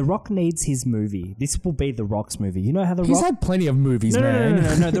Rock needs his movie. This will be The Rock's movie. You know how The He's Rock. had plenty of movies, No,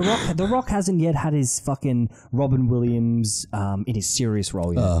 man. no. The Rock hasn't yet had his fucking Robin Williams in his serious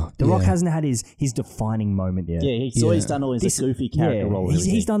role yet. The Rock yeah. hasn't had his defining moment yet. Yeah, he's always done all his goofy character roles.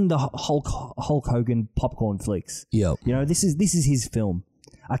 He's done the Hulk Hogan popcorn flicks. Yep. You know, this is his film.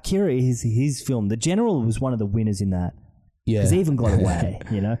 Akira is his film. The General was one of the winners in that. Yeah. Because he even got away,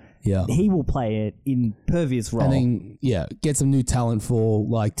 you know? Yeah. He will play it in pervious role. And then, get some new talent for,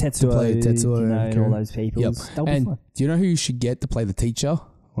 like, to Tetsuo, play Tetsuo. you know, and and all those people. Yep. That'll be And fun. do you know who you should get to play the teacher?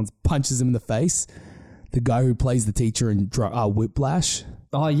 Once punches him in the face? The guy who plays the teacher in Whiplash.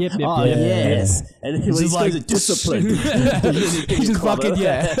 Oh, yep. Oh, yes. And he It's just goes like- discipline. He's just fucking,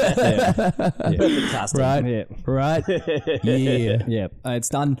 Perfect casting. Right? Yeah. Right? Yeah. Yeah. It's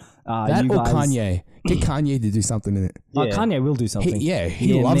done. That you or guys, Kanye. Get Kanye to do something in it. Oh, Yeah. Kanye will do something.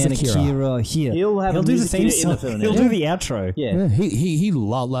 He loves man, Akira. Here. He'll have a do the music theme video in the song. film, He'll yeah. do the outro. Yeah. Yeah, he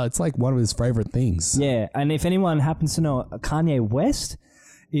loves. It's like one of his favorite things. Yeah, and if anyone happens to know Kanye West,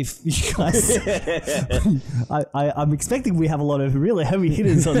 if you guys, I'm expecting we have a lot of really heavy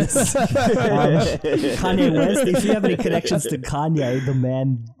hitters on this. Kanye West, if you have any connections to Kanye, the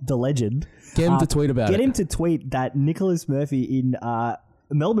man, the legend, Get him to tweet about it. Get him to tweet that Nicholas Murphy in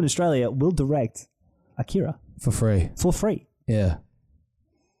Melbourne, Australia, will direct Akira For free. for free. Yeah.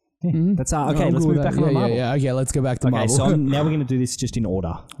 That's okay. I'm Let's cool move with back that. on Marvel. Yeah. Okay, let's go back to Okay, Marvel. so now we're going to do this just in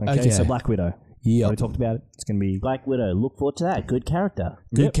order. Okay, Okay. so Black Widow. Yep. Already talked about it. It's going to be Black Widow. Look forward to that. Good character.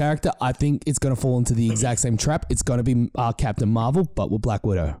 Good character. I think it's going to fall into the exact same trap. It's going to be Captain Marvel, but with Black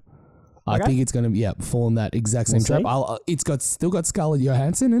Widow. I think it's going to fall in that exact same trap. It's still got Scarlett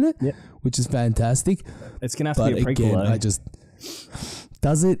Johansson in it, which is fantastic. It's going to have But to be a prequel. again, though. I just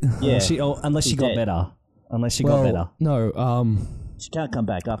does it? Yeah. Unless she got dead. better. Unless she got better. No. She can't come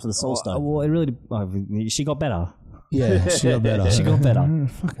back after the Soul Stone. Well, it really. She got better. Yeah, she got better. She got better.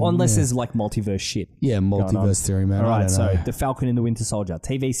 Well, unless there's like multiverse shit. Yeah, multiverse theory, man. All I right, don't so know. The Falcon and the Winter Soldier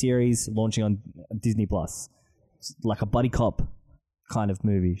TV series launching on Disney Plus. It's like a buddy cop kind of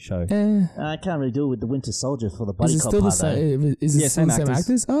movie show. I can't really do it with the Winter Soldier for the buddy Is it cop still the part, though. same? Is it still the same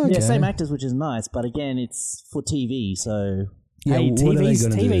actors? Oh, okay. Yeah, same actors, which is nice, but again, it's for TV, so... Yeah, Hey, what are they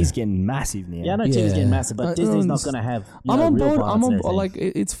gonna do? TV's getting massive now. Yeah, I know TV's getting massive, but Disney's not going to have I'm on real board. violence I'm and on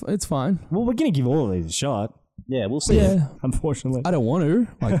everything. like it's fine. Well, we're going to give all of these a shot. Yeah, we'll see. Yeah, Unfortunately. I don't want to.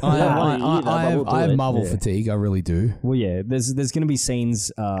 Like, I have Marvel fatigue. I really do. Well, yeah, there's going to be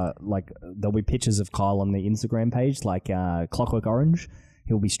scenes, like there'll be pictures of Kyle on the Instagram page, like Clockwork Orange.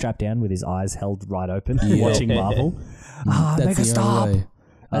 He'll be strapped down with his eyes held right open, watching Marvel. Make a stop. Only way.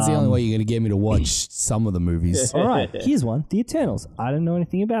 That's the only way you're going to get me to watch some of the movies. All right, here's one: The Eternals. I don't know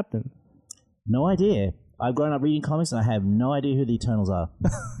anything about them. No idea. I've grown up reading comics and I have no idea who the Eternals are.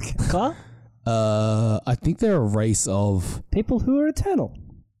 Kyle? I think they're a race of People who are eternal.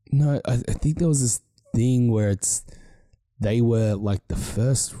 no. I think there was this thing where they were like the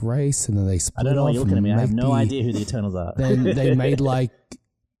first race, and then they I split don't know off. why you're looking at and me. I have make no idea who the Eternals are. Then they made like.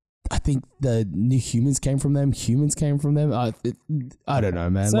 I think the new humans came from them. Humans came from them. I don't know,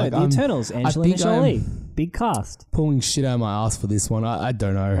 man. So like, The Eternals, Angelina think I'm- Jolie, big cast. Pulling shit out of my ass for this one. I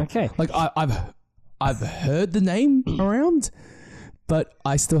don't know. Okay. Like I've heard the name around, but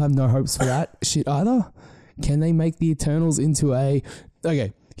I still have no hopes for that shit either. Can they make the Eternals into a...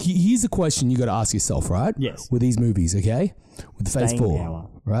 Okay, here's a question you got to ask yourself, right? Yes. With these movies, okay? With Phase Staying 4, power.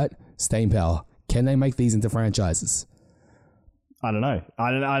 right? Staying power. Can they make these into franchises? I don't know.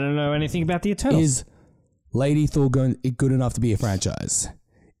 I don't know anything about the Eternals. Is Lady Thor good enough to be a franchise?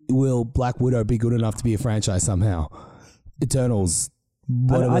 Will Black Widow be good enough to be a franchise somehow? Eternals...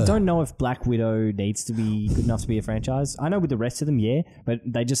 I don't know if Black Widow needs to be good enough to be a franchise. I know with the rest of them, yeah, but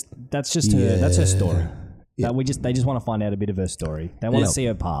that's her story. Yeah. They just want to find out a bit of her story. They want Yeah. to see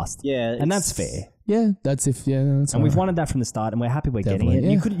her past. Yeah, and that's fair. Yeah, that's that's And we've all right. wanted that from the start, and we're happy we're Definitely,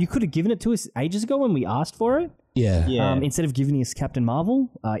 getting it. yeah. You could have given it to us ages ago when we asked for it. Yeah. Yeah. Instead of giving us Captain Marvel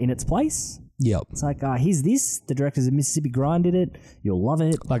in its place. Yep. It's like, here's this. The directors of Mississippi Grind did it. You'll love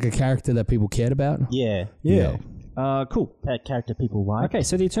it. Like a character that people cared about. yeah. Yeah. Cool. That character people like. Okay,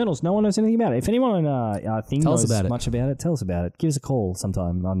 so the Eternals. No one knows anything about it. If anyone on our thing Tell us knows about it. much about it, tell us about it. Give us a call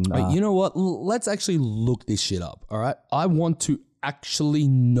sometime. Wait, you know what? Let's actually look this shit up. All right. I want to actually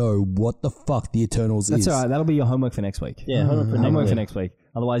know what the fuck the Eternals That's is. all right. That'll be your homework for next week. Yeah, homework for next Homework for week. next week.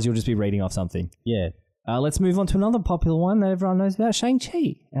 Otherwise, you'll just be reading off something. Yeah. Let's move on to another popular one that everyone knows about: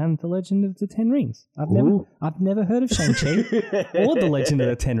 Shang-Chi and the Legend of the Ten Rings. I've never heard of Shang-Chi or the Legend of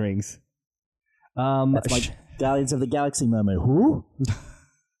the Ten Rings. That's like Guardians of the Galaxy moment. Who?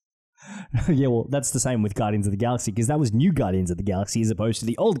 Yeah, well, that's the same with Guardians of the Galaxy because that was new Guardians of the Galaxy as opposed to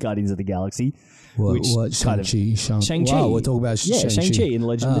the old Guardians of the Galaxy. What? kind of- Shang-Chi? Shang-Chi. Wow, we're talking about Shang-Chi in the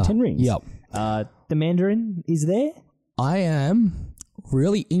Legend of the Ten Rings. Yep. The Mandarin is there. I am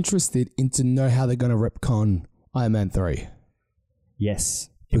really interested in to know how they're going to retcon Iron Man 3. Yes,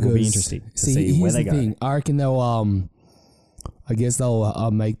 it will be Because, interesting to see where here's they the go. thing. I reckon they'll I guess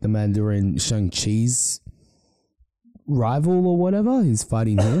they'll make the Mandarin Shang-Chi's rival or whatever. He's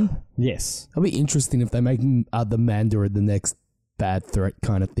fighting him. Yes. It'll be interesting if they make the Mandarin the next bad threat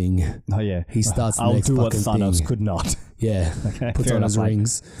kind of thing. Oh yeah. He starts the I'll next do what fucking Thanos thing. could not. Yeah. Okay, Puts fair on enough, his mate.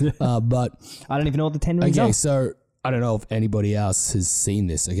 rings. But I don't even know what the Ten Rings okay, are. so I don't know if anybody else has seen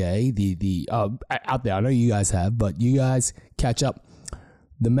this. Okay, the out there, I know you guys have, but you guys catch up.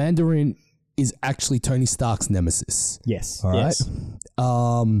 The Mandarin is actually Tony Stark's nemesis. Yes. All right.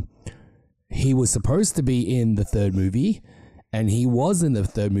 Yes. He was supposed to be in the third movie, and he was in the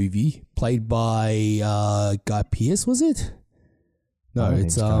third movie, played by Guy Pearce. Was it? No, I don't think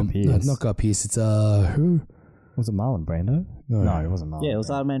it's it's Guy no, Pearce. not Guy Pearce. It's who? Was it Marlon Brando? No, it wasn't Marlon. Yeah, it was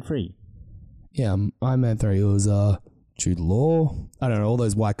Iron Man 3. Yeah, Iron Man 3. It was Jude Law. I don't know. All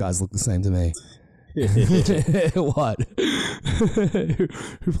those white guys look the same to me. What?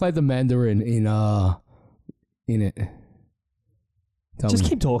 Who played the Mandarin in it? Just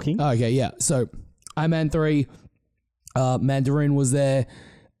keep talking. Okay, yeah. So, Iron Man 3, Mandarin was there,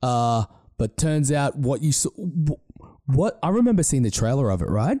 but turns out what you saw. What I remember seeing the trailer of it,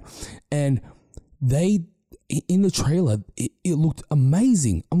 right? And they in the trailer, it looked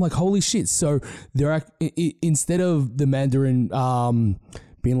amazing. I'm like, holy shit! So they're instead of the Mandarin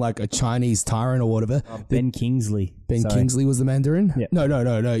being like a Chinese tyrant or whatever, Ben Kingsley. Kingsley was the Mandarin. Yeah.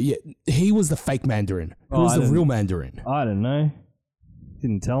 No. Yeah, he was the fake Mandarin. Who was the real Mandarin? I don't know.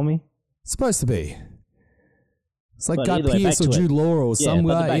 Didn't tell me. Supposed to be. It's like But Guy either way, Pearce back or to Jude it. Law or some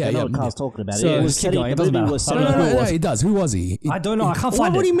but guy. I Yeah, know what Carl's talking about. So- It was Keep going, the it doesn't movie matter. was I set don't up- know. No, it does. Who was he? I don't know. I can't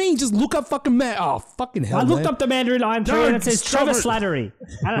find What it. do you mean? Just look up fucking man. Oh, fucking hell. I looked man. up the Mandarin Iron 3 and it says stop Trevor it. Slattery.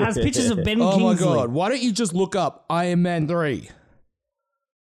 And it has pictures of Ben Oh Kingsley. my god. Why don't you just look up Iron Man 3?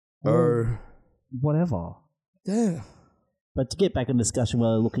 Or. Whatever. Damn. But to get back in discussion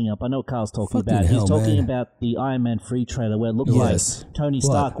while looking up, I know what Carl's talking Fucking about. hell, He's talking man. about the Iron Man 3 trailer where it looked Yes. like Tony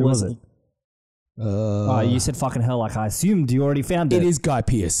What? Stark Who was was it? You said fucking hell like I assumed you already found it. It is Guy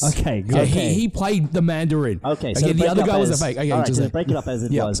Pearce. Okay, good. Yeah, Okay. he played the Mandarin. Okay, so okay, to the break other up guy was a as- fake. Okay, all right, just so like- to break it up as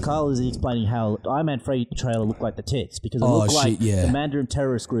it Yeah. was, Carl is explaining how the Iron Man 3 trailer looked like the tits because it Oh, looked like shit, yeah. the Mandarin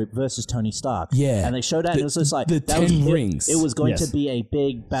terrorist group versus Tony Stark. Yeah. and they showed that, and it was just like the that was, 10 it- rings. It was going Yes. to be a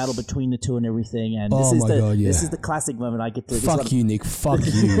big battle between the two and everything. And this Oh is my the God, yeah. this is the classic moment I get to. Fuck you, Nick. Fuck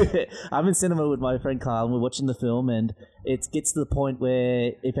you. I'm in cinema with my friend Kyle, and we're watching the film, and it gets to the point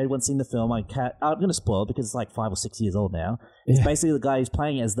where if anyone's seen the film, I'm going to spoil it because it's like 5 or 6 years old now. It's basically the guy who's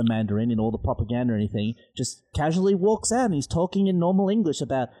playing as the Mandarin in all the propaganda and anything, just casually walks out and he's talking in normal English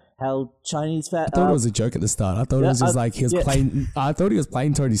about how Chinese I thought it was a joke at the start. I thought it was just like he was yeah. playing. I thought he was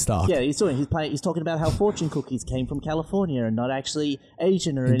playing Tony Stark. Yeah, he's talking about how fortune cookies came from California and not actually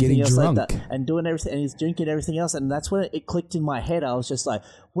Asian or And anything getting else drunk. like that, and doing everything, and he's drinking everything else, and that's when it clicked in my head. I was just like,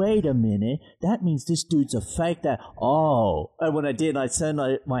 "Wait a minute, that means this dude's a fake." That and when I did, I turned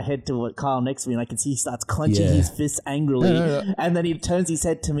my head to Kyle next to me, and I can see he starts clenching Yeah. his fists angrily, No. and then he turns his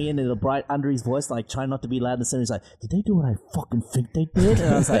head to me, and in a bright under his voice, like trying not to be loud in the cinema, he's like, "Did they do what I fucking think they did?"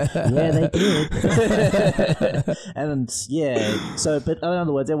 And I was like, "Yeah, they did." And yeah, so but in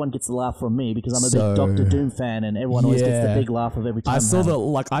other words, everyone gets the laugh from me because I'm a So, big Doctor Doom fan, and everyone always gets the yeah. big laugh of every time. I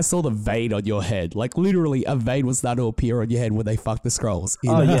saw the vein on your head. Like literally, a vein was starting to appear on your head when they fucked the scrolls. In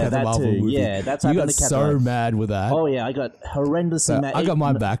Oh, the yeah, Captain that Marvel too. movie. Yeah, that's you happened got to Captain so Marvel. mad with that. Oh yeah, I got horrendously So mad. I got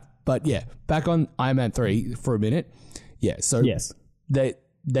mine back. But yeah, back on Iron Man 3 for a minute. Yeah, so Yes.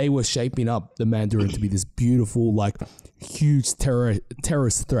 they were shaping up the Mandarin to be this beautiful, like huge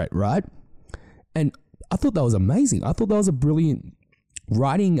terrorist threat, right? And I thought that was amazing. I thought that was a brilliant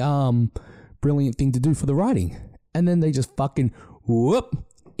writing, brilliant thing to do for the writing. And then they just fucking whoop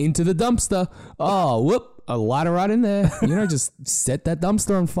into the dumpster. Oh, whoop, a lighter right in there. You know, just set that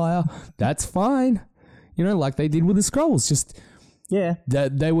dumpster on fire. That's fine. You know, like they did with the scrolls. Just Yeah,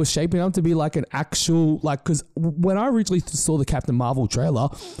 that they were shaping up to be like an actual, like, because when I originally saw the Captain Marvel trailer,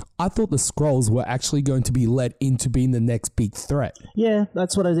 I thought the Skrulls were actually going to be led into being the next big threat. yeah,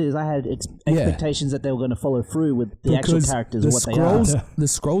 that's what I did. Is I had expectations that they were going to follow through with the actual characters and what they are. The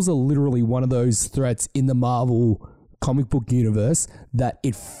Skrulls are literally one of those threats in the Marvel comic book universe that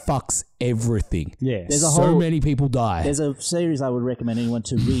it fucks everything. Yeah. There's a so whole- many people die. There's a series I would recommend anyone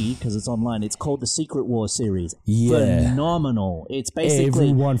to read because it's online. It's called the Secret War series. Yeah. Phenomenal. It's basically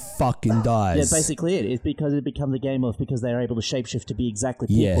Everyone fucking dies. Yeah, basically it. It's because it becomes a game of because they're able to shapeshift to be exactly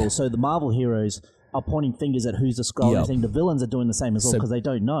people. Yeah. So the Marvel heroes are pointing fingers at who's the Skrull and Yep. everything. The villains are doing the same as well So because they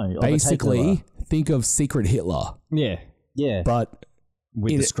don't know. of a Basically, takeover. think of Secret Hitler, Yeah. Yeah. but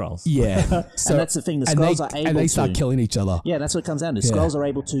With in the it- scrolls. Yeah. And that's the thing, the and Skrulls they, are able and they start to. killing each other. Yeah, that's what it comes down to. Yeah. Skrulls are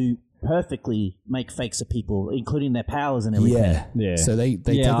able to perfectly make fakes of people, including their powers and everything. Yeah, Yeah. So they Yeah,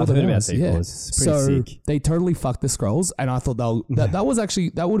 take all I've the heard about powers. sequels. Yeah. It's pretty So sick. they totally fucked the Skrulls, and I thought that was actually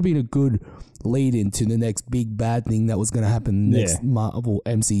that would have been a good lead into the next big bad thing that was going to happen in the next Yeah. Marvel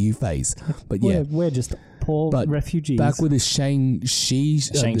MCU phase. But yeah, We're just poor but refugees. back with this Shang-Chi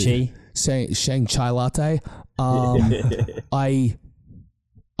latte.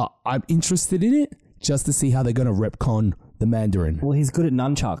 I'm interested in it just to see how they're going to retcon the Mandarin. Well, he's good at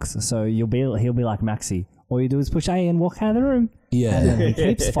nunchucks, so he'll be like Maxi. All you do is push A and walk out of the room. Yeah. And then he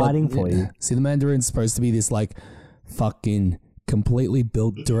keeps fighting for you. See, the Mandarin's supposed to be this like fucking completely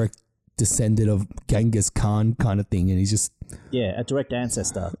built direct descendant of Genghis Khan kind of thing, and he's just Yeah, a direct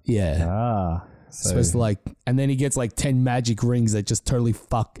ancestor. Ah. supposed to like, and then he gets like 10 magic rings that just totally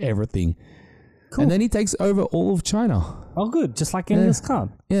fuck everything. Cool. And then he takes over all of China. Oh, good. Just like Genghis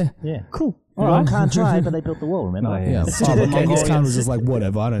Khan. Yeah. Yeah. Cool. All right, can't try, but they built the wall. Remember? Oh, yeah. Yeah, Stupid but Genghis Mongolians. Khan was just like,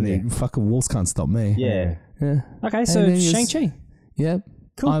 whatever, I don't need fucking wolves can't stop me. Yeah. Yeah. Okay, so And then you Shang-Chi. Yeah.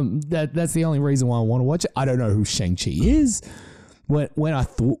 Cool. That's the only reason why I want to watch it. I don't know who Shang-Chi is. When I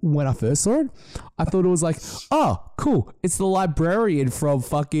first saw it, I thought it was like, oh, cool. It's the librarian from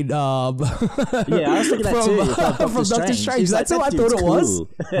fucking Yeah, I was thinking that too. from Doctor Strange. That's what I thought it was.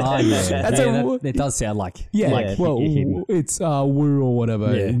 Oh, yeah. That's It does sound like... Yeah, like well, it's Wu or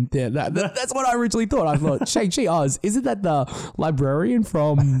whatever. Yeah. And that's what I originally thought. I thought Shang-Chi, isn't that the librarian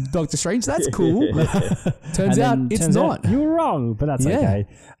from Doctor Strange? That's cool. Turns out it's not. You were wrong, but that's Yeah.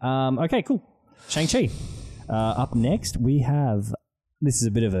 okay. Okay, cool. Shang-Chi. Up next, we have... This is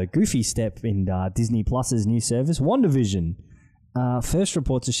a bit of a goofy step in Disney Plus's new service, WandaVision. First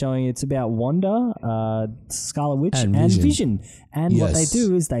reports are showing it's about Wanda, Scarlet Witch, and Vision. And what they Yes.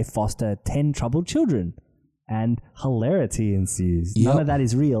 do is they foster 10 troubled children. And hilarity ensues. Yep. None of that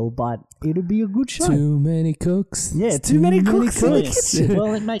is real, but it'll be a good show. Too many cooks. Yeah, too many cooks in the kitchen.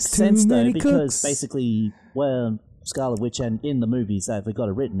 Well, it makes Too sense though many because cooks. basically, well, Scarlet Witch and in the movies that they got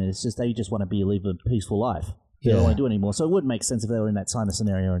it written, it's just they just want to live a peaceful life. They don't want to do it anymore. So it would make sense if they were in that kind of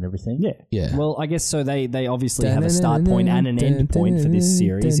scenario and everything. Yeah. Yeah. Well, I guess so they obviously have a start point and an end point for this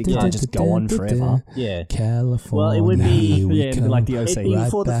series. It can't just go on forever. Yeah. California. Well, it would be- here we Yeah, it'd be like the come. OC. It'd be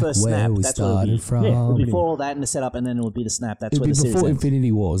before the Right first back snap. where we That's what it would started be. from. Yeah, it'd Before all that and the setup, and then it would be the snap. That's It'd where be the series before ends.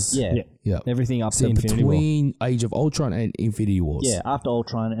 Infinity Wars. Yeah. Yeah. Yeah. Everything up So to Infinity War. between Age of Ultron and Infinity Wars. Yeah, after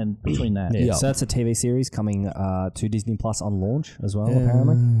Ultron and between that. Yeah. Yeah. So that's a TV series coming to Disney Plus on launch as well,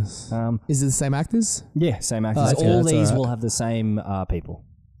 apparently. Is it the same actors? Yeah, same actors. okay, all that's these alright. will have the same people.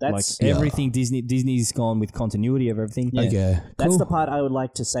 That's like everything Disney's gone with continuity of everything. Yeah. Okay. That's cool. the part I would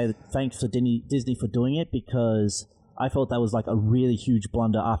like to say that thanks for Disney for doing it, because I thought that was like a really huge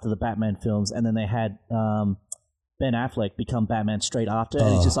blunder after the Batman films, and then they had Ben Affleck become Batman straight after,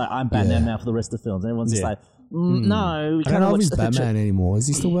 and he's just like, I'm Batman now for the rest of the films. And everyone's just Yeah. like, no, we I don't can't know if watch he's the Batman anymore. Is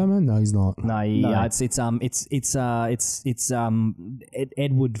he still Batman? No, he's not. No, yeah, it's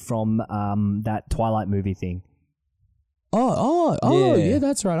Edward from that Twilight movie thing. Yeah,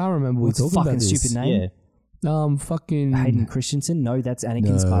 that's right. I remember What's we his talking fucking about this. stupid name? Yeah. Fucking Hayden Christensen? No, that's Anakin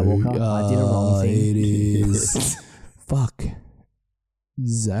No, Skywalker. I did a wrong thing. It is. Fuck.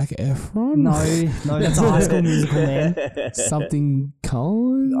 Zac Efron? No, that's a High School Musical, man. Something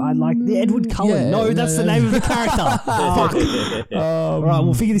Cullen? I like the Edward Cullen. Yeah, no, that's the name of the character. Fuck. All right,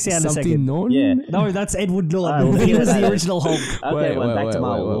 we'll figure this out in a Something second. Norton? Yeah. No, that's Edward we'll Norton. figure He was that the out. original Hulk. Okay, well, back to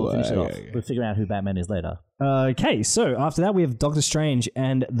Marvel. wait, We'll finish it off. okay. We'll figure out who Batman is later. Okay, so after that we have Doctor Strange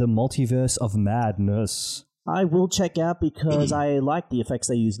and the Multiverse of Madness. I will check out because I like the effects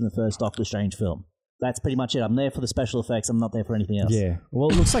they used in the first Doctor Strange film. That's pretty much it. I'm there for the special effects. I'm not there for anything else. Yeah. Well,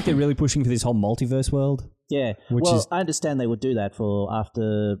 it looks like they're really pushing for this whole multiverse world. Yeah. Which well, is- I understand they would do that for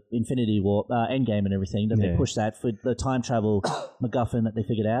after Infinity War, Endgame and everything, that Yeah. they push that for the time travel MacGuffin that they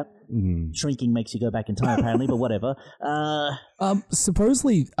figured out. Shrinking makes you go back in time, apparently, but whatever.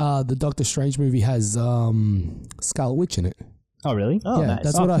 Supposedly, the Doctor Strange movie has Scarlet Witch in it. Oh, really? Oh, yeah, nice.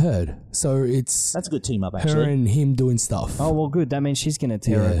 that's what I heard. So it's That's a good team up, her actually. and him doing stuff. Oh, well, good. That means she's going to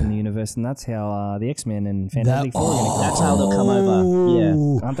tear Yeah. open the universe, and that's how the X-Men and Fantastic Four are going to go. That's how they'll come over.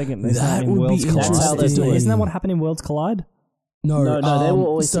 Yeah. I'm thinking isn't That in would Worlds be Collide? That's how they'll do it. Isn't that what happened in Worlds Collide? No, No, they were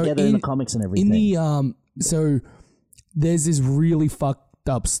always so together in the comics and everything. In the so there's this really fucked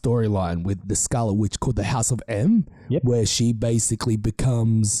up storyline with the Scarlet Witch called the House of M, Yep. where she basically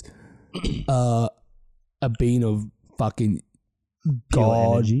becomes a being of fucking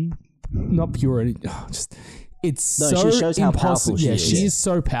God, energy. not pure energy. Just it's No, so she shows how impossible. powerful she Yeah, is. she is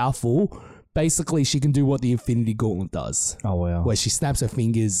so powerful. Basically, she can do what the Infinity Gauntlet does, Oh, wow. where she snaps her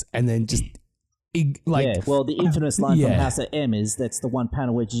fingers and then just Yeah, well, the infamous line from Yeah. House of M is that's the one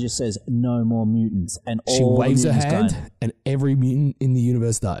panel where she just says "No more mutants," and she all waves the her mutants hand die. and every mutant in the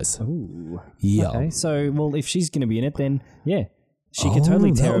universe dies. Ooh. Yeah. Okay, so, well, if she's going to be in it, then, yeah, she could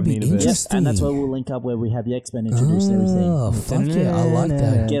totally that tear would open the be universe. interesting. Yes, and that's where we'll link up where we have the X-Men introduced and everything. Oh, fuck yeah, I like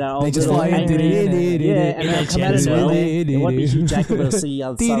that. Get our They old just little fly in. angry- Yeah, and they'll come out as well. It won't be Hugh Jackman, but see the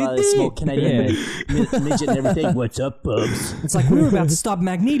other side of the small Canadian midget and everything. What's up, bubs? It's like, we were about to stop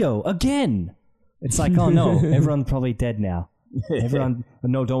Magneto again. It's like, oh no, everyone's probably dead now. Everyone,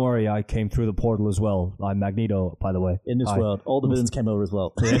 no, don't worry, I came through the portal as well. I'm Magneto, by the way. In this world, all the villains came over as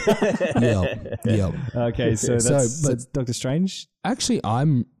well. Yeah. Okay, so So, that's, but- that's Doctor Strange. Actually,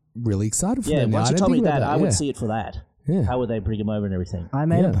 I'm really excited for Yeah, that now. once I you didn't told me think about that, I would yeah. see it for that. Yeah. How would they bring him over and everything? I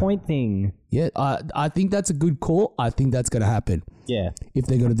made a Yeah. point thing. Yeah, I think that's a good call. I think that's going to happen Yeah. if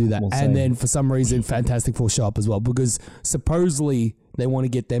they're going to do that. We'll and see. then for some reason, Fantastic Four show up as well because supposedly they want to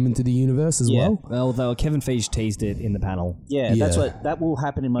get them into the universe as Yeah. well. Although Kevin Feige teased it in the panel. Yeah, Yeah. that's what that will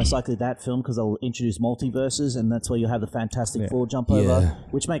happen in most likely that film because they'll introduce multiverses, and that's where you'll have the Fantastic Four jump over, Yeah.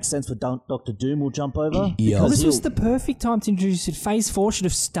 which makes sense for Doctor Doom will jump over. Yeah. Well, because this was he'll- the perfect time to introduce it. Phase 4 should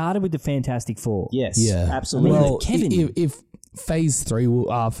have started with the Fantastic Four. yes, Yeah, absolutely. Well, Kevin. if Phase 3,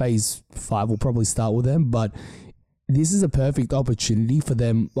 Phase 5 will probably start with them, but this is a perfect opportunity for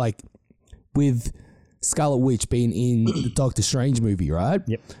them, like with Scarlet Witch being in the Doctor Strange movie, right?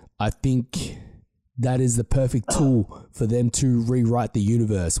 Yep. I think that is the perfect tool for them to rewrite the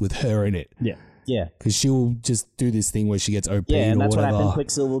universe with her in it. Yeah. yeah. Because she'll just do this thing where she gets OP'd Yeah, and or that's what whatever. happened.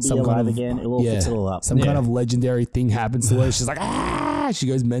 Quicksilver will be Some kind alive of- again. It will fix it all up. Some kind of legendary thing happens to her. She's like, she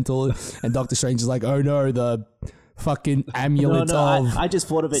goes mental. And Doctor Strange is like, oh no, the fucking amulet of I just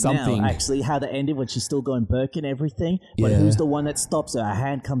thought of it something. now, actually, how that ended when she's still going Burke and everything. But Yeah. who's the one that stops her? Her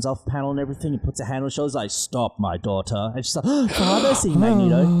hand comes off panel and everything and puts her hand on her shoulders like, stop, my daughter. And she's like, oh, Father, see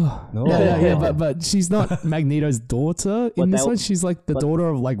Magneto. Yeah, but she's not Magneto's daughter in What, this they- one. She's like the daughter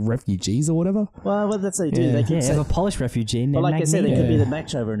of like refugees or whatever. Well, that's what they do. Yeah. They can Yeah, say, have a Polish refugee named but like I said, they Magneto. could be the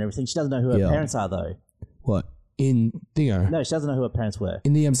match over and everything. She doesn't know who her Yeah. parents are, though. What? In Dingo? No, she doesn't know who her parents were.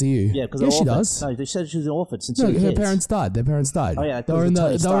 In the MCU? Yeah, because yes, they're she orphans. does. No, they said she was an orphan since No, she was her kids. parents died. Their parents died. Oh, yeah, they were in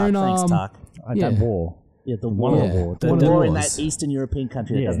Tony the. They were in Stark. Thanks, Stark. Yeah. That war. Yeah, the One war. of the war. The One of the war in wars. that Eastern European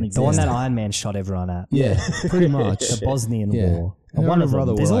country that Yeah, doesn't exist. the one that Iron Man shot everyone at. Yeah, pretty much. The Bosnian Yeah. War. Her One and of her them.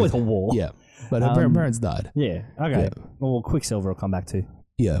 brother There's were always like- a war. Yeah, but her parents died. Yeah. Okay. Yeah. Well, Quicksilver will come back to.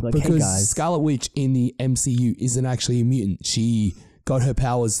 Yeah, Like, hey, because guys. Scarlet Witch in the MCU isn't actually a mutant. She got her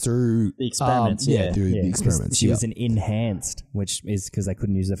powers through The experiments, yeah. through Yeah, the experiments. She yeah. was an enhanced, which is because they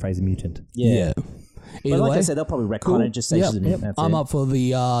couldn't use the phrase mutant. Yeah. Either But like way, I said, they'll probably retcon cool. it and just say Yep. she's a mutant. That's I'm it. up for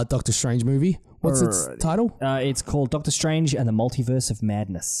the Doctor Strange movie. What's its title? It's called Doctor Strange and the Multiverse of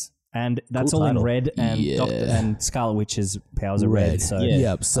Madness. And that's Cool all title. in red, and Yeah. and Scarlet Witch's powers are red. So Yeah.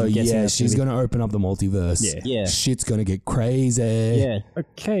 Yep. So I'm guessing yeah, that's she's gonna gonna open up the multiverse. Yeah. Yeah. Shit's gonna get crazy. Yeah.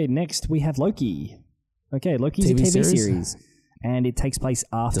 Okay, next we have Loki. Okay, Loki's a TV TV series? series, and it takes place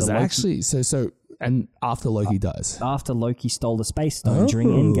after Does it Loki. actually? So and after Loki dies. After Loki stole the Space Stone during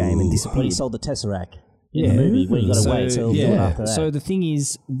Endgame and When he disappeared. sold the Tesseract in the movie, where you got to wait till yeah. do it after that. So the thing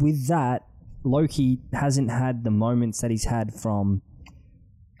is, with that, Loki hasn't had the moments that he's had from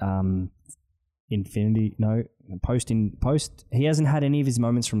Infinity. No, post. He hasn't had any of his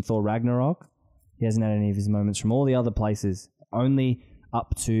moments from Thor Ragnarok. He hasn't had any of his moments from all the other places. Only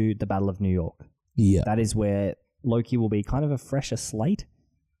up to the Battle of New York. Yeah. That is where Loki will be kind of a fresher slate.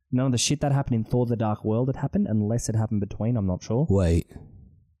 None of the shit that happened in Thor: The Dark World had happened, unless it happened between. I'm not sure. Wait.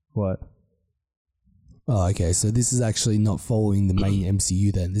 What? Oh, okay. So this is actually not following the main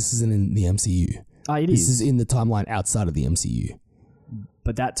MCU then. This isn't in the MCU. It This is in the timeline outside of the MCU.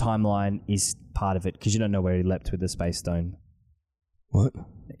 But that timeline is part of it because you don't know where he leapt with the Space Stone. What?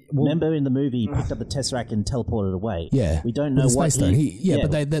 Remember in the movie, he picked up the Tesseract and teleported away. Yeah. We don't With know the what Space Stone.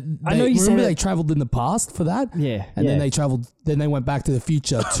 But they I know you said remember it- they traveled in the past for that? Yeah. And then Yeah. they traveled. Then they went back to the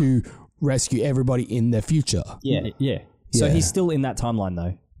future to rescue everybody in their future. Yeah. Yeah. So Yeah. he's still in that timeline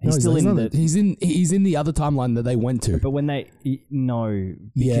though. No, He's still in not. the. He's in the other timeline that they went to. But when they no.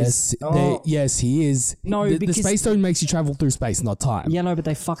 Yes, Because, yes, he is. No, the because- Space Stone makes you travel through space, not time. Yeah, no, but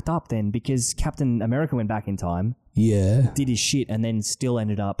they fucked up then because Captain America went back in time, Yeah. did his shit, and then still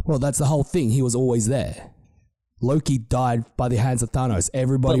ended up. Well, that's the whole thing. He was always there. Loki died by the hands of Thanos. But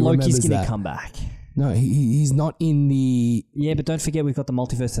Everybody Loki's remembers gonna that. come back. No, he's not in the. Yeah, but don't forget we've got the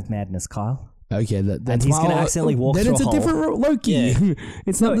Multiverse of Madness, Kyle. Okay, that's he's why gonna accidentally walk Then through it's a a hole. different Loki. Yeah.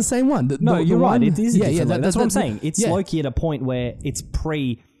 It's not the same one. No, you're right. It is. That's what I'm that- saying. It's yeah. Loki at a point where it's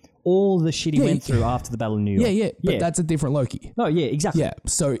pre all the shit he Yeah, went through after the Battle of New York. Yeah, but that's a different Loki. no, yeah, exactly. Yeah,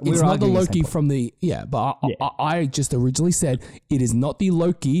 so We're it's not the arguing the same Loki point. from the but Yeah. I just originally said it is not the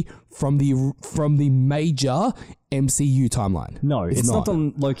Loki from the major MCU timeline. No, it's not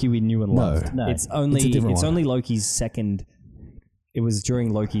the Loki we knew and loved. No. It's only It's a different one. only Loki's second. It was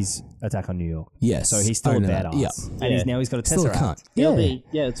during Loki's attack on New York. Yes, So he's still I a know that. badass. Yeah. And he's got a Still a Tesseract. cunt. It'll Yeah.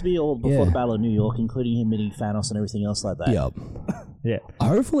 be it'll be all before Yeah. the Battle of New York, including him meeting Thanos and everything else like that. Yep. Yeah.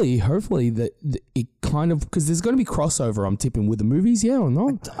 Hopefully that it kind of because there's going to be crossover. I'm tipping with the movies, yeah or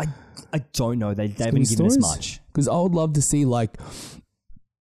not? I don't know. They haven't given us much. Because I would love to see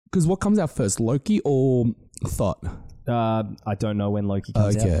because what comes out first, Loki or Thor? I don't know when Loki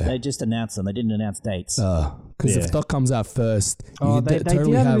comes out. Okay. They just announced them. They didn't announce dates. Because Yeah. if Thor comes out first, you Oh, could they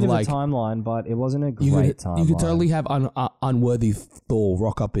totally did have a have bit like of a timeline, but it wasn't a you great could timeline. you could totally have unworthy Thor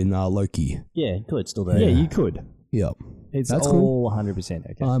rock up in Loki. yeah, good, still there. Yeah, you could. Yep. It's That's all cool. 100%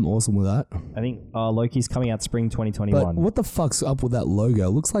 okay. I'm awesome with that. I think Loki's coming out spring But 2021. what the fuck's up with that logo?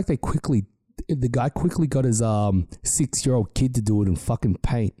 It looks like they quickly the guy quickly got his 6-year-old kid to do it in fucking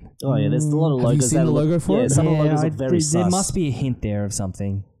paint. Oh yeah, there's a lot of logos. Have you seen that the look- logo for yeah, it? some of the logos look very there sus. must be a hint there of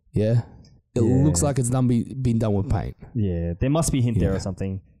something. Yeah, it Yeah. looks like it's been done with paint. Yeah, there must be a hint there or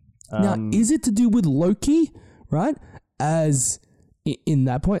something. Now, is it to do with Loki? Right, as in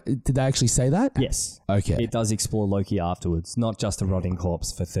that point, did they actually say that? Yes. Okay. It does explore Loki afterwards, not just a rotting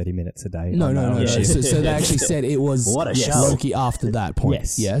corpse for 30 minutes a day. No. Yeah. So they actually said it was What a show. Loki after that point.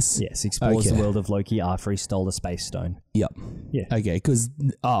 Yes. Yes. Explores Okay. the world of Loki after he stole the space stone. Yep. Yeah. Okay, because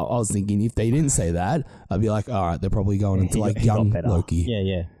I was thinking if they didn't say that, I'd be like, all right, they're probably going into like he got young better. Loki.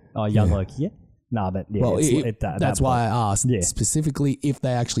 Yeah. Oh, young Loki. Yeah. Nah, but yeah, Well, that's why I asked specifically if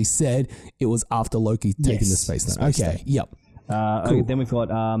they actually said it was after Loki taking the space stone. Okay. Yep. Okay, then we've got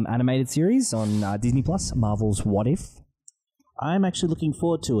animated series on Disney Plus, Marvel's What If. I'm actually looking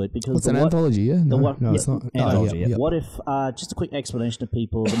forward to it because It's an anthology, yeah? No, what- no, it's yeah, not. anthology, yeah. What If, just a quick explanation to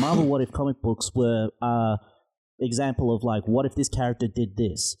people, the Marvel What If comic books were example of like, what if this character did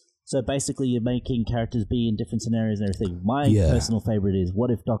this? So basically you're making characters be in different scenarios and everything. My personal favorite is,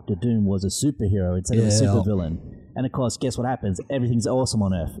 what if Doctor Doom was a superhero instead of a supervillain? And of course, guess what happens? Everything's awesome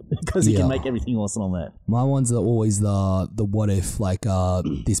on Earth because he can make everything awesome on Earth. My ones are always the what if, like,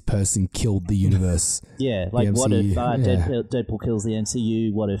 this person killed the universe. Yeah, like what if MCU, Deadpool kills the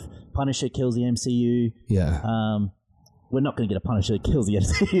MCU? What if Punisher kills the MCU? Yeah. We're not going to get a Punisher that kills the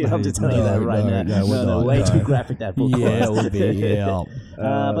MCU. I'm just telling you that right now. no, we're not, way no. too graphic that book. Yeah, it was. would be, yeah.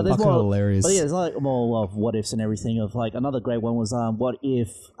 But there's Fucking more hilarious. But yeah, there's like more of what ifs and everything. Of like another great one was what if?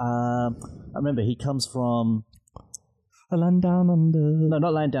 I remember he comes from. Land Down Under. No,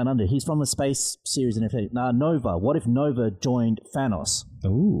 not Land Down Under. He's from the space series and everything. Nova. What if Nova joined Thanos?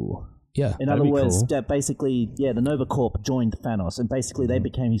 Ooh. Yeah. In That'd other be words, cool. that basically, the Nova Corp joined Thanos, and basically they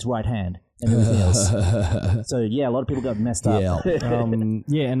became his right hand and everything else. So yeah, a lot of people got messed up. Yeah.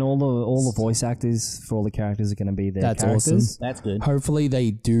 And all the voice actors for all the characters are going to be their That's characters. awesome. That's good. Hopefully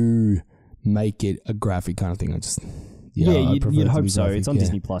they do make it a graphic kind of thing. I'd prefer you'd it to hope be so. graphic, It's on yeah.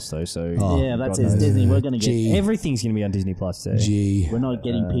 Disney Plus though, so Yeah, that's God it. It's knows. Disney. We're gonna get. Gee. Everything's going to be on Disney Plus. So. G. We're not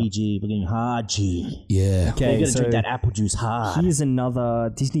getting PG. We're getting hard G. Yeah. Okay, We're gonna so drink that apple juice hard. here's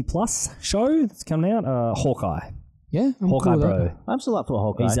another Disney Plus show that's coming out. Hawkeye. Yeah. I'm Hawkeye cool with Bro. that. I'm still up for a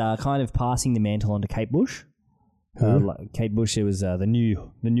Hawkeye. He's kind of passing the mantle on to Kate Bush. Kate Bush, it was the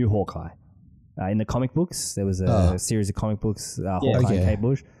new Hawkeye. In the comic books, there was a series of comic books, Hawkeye Okay. and Kate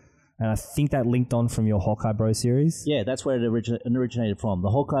Bush. And I think that linked on from your Hawkeye Bro series. Yeah, that's where it originated from.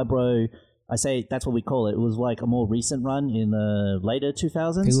 The Hawkeye Bro, I say that's what we call it. It was like a more recent run in the later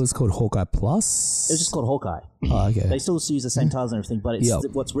 2000s. It was called Hawkeye Plus. It was just called Hawkeye. Oh, okay. They still use the same titles and everything, but it's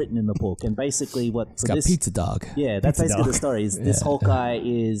Yep. what's written in the book. And basically what... It's got Pizza Dog. Yeah, that's Pizza basically Dog. the story. Is this Hawkeye is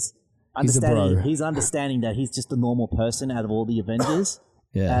He's a understanding. bro. He's understanding that he's just a normal person out of all the Avengers.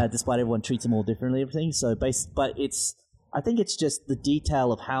 Yeah. Despite everyone treats him all differently, everything. So, but I think it's just the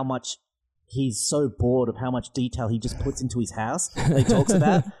detail of how much he's so bored of how much detail he just puts into his house. That he talks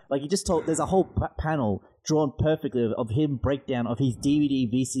about, like he just told. There's a whole panel drawn perfectly of him breakdown of his DVD,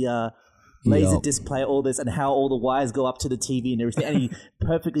 VCR. Laser Yep. disc player, all this, and how all the wires go up to the TV and everything. And he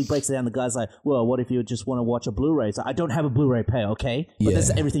perfectly breaks it down. The guy's like, well, what if you just want to watch a Blu-ray? So I don't have a Blu-ray player, okay? But Yeah. there's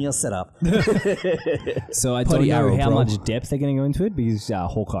everything else set up. So I Bloody don't know arrow, how bro. much depth they're going to go into it because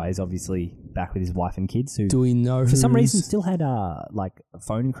Hawkeye is obviously back with his wife and kids who, Do we know for some who's- reason, still had like a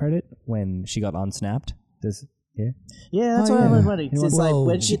phone credit when she got unsnapped. Yeah, that's Oh, what yeah. I'm ready. It's Well, like,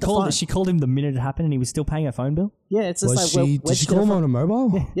 where'd she She get the phone? called him the minute it happened, and he was still paying her phone bill. Yeah, it's just Was like, she? where'd Did she get call her him on a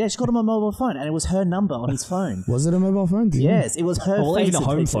mobile? Yeah, she called him a mobile phone, and it was her number on his phone. Was it a mobile phone? Do you know? Yes, it was her Well, face. even a that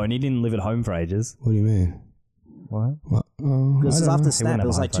home picked it. phone. He didn't live at home for ages. What do you mean? What? What? Because I don't after know. Snap, it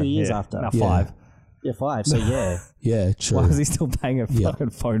was like 2 years after. No, Yeah. 5. Yeah, 5. So yeah, Yeah, true. Why was he still paying a Yeah.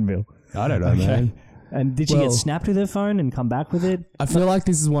 fucking phone bill? I don't know, man. And did she Well- get snapped with her phone and come back with it? I feel like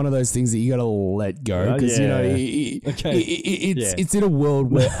this is one of those things that you gotta let go because you know it's in a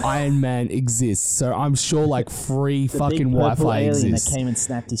world where Iron Man exists, so I'm sure like free the fucking big purple Wi-Fi alien exists. that came and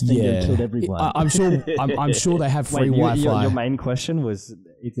snapped his finger and killed everyone. I'm sure. I'm sure they have free Wi-Fi. Your main question was: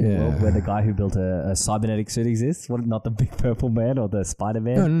 it's in a world where the guy who built a cybernetic suit exists? What? Not the Big Purple Man or the Spider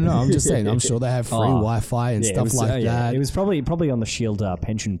Man? No. I'm just saying. I'm sure they have free Wi-Fi and stuff like that. It was probably on the Shield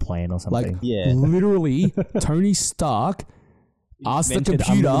pension plan or something. Like Yeah. literally, Tony Stark asked the Invented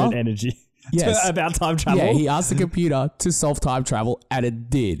computer. unlimited energy. Yes. About time travel. Yeah, he asked the computer to solve time travel, and it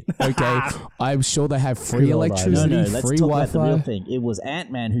did. Okay, I'm sure they have free Cool, though. electricity, No, let's free talk about the real Wi-Fi. thing. It was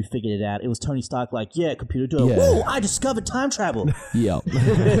Ant-Man who figured it out. It was Tony Stark like, yeah, computer, do it. Yeah. Whoa, I discovered time travel. Yeah.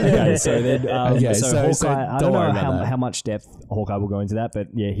 Okay, so then, Okay, so so Hawkeye. I don't don't worry know about that. how much depth Hawkeye will go into that, but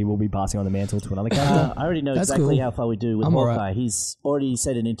yeah, he will be passing on the mantle to another character. I already know That's exactly cool. how far we do with I'm Hawkeye. alright. He's already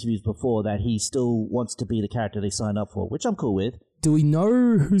said in interviews before that he still wants to be the character they signed up for, which I'm cool with. Do we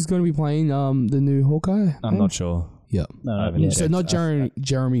know who's going to be playing the new Hawkeye? I'm not sure. Yeah. No, I haven't So not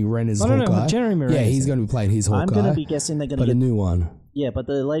Jeremy Renner's No, no, Hawkeye. no, Jeremy Yeah, Renner he's is going to be playing his Hawkeye. I'm going to be guessing they're going but to a get... new one. Yeah, but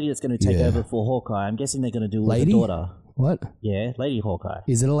the lady that's going to take Yeah. over for Hawkeye, I'm guessing they're going to do it with Lady? the daughter. What? Yeah, Lady Hawkeye.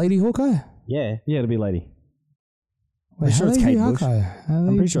 Is it a lady Hawkeye? Yeah. Yeah, it'll be a lady. Wait, I'm sure how it's they Kate do Bush. Hawkeye? How I'm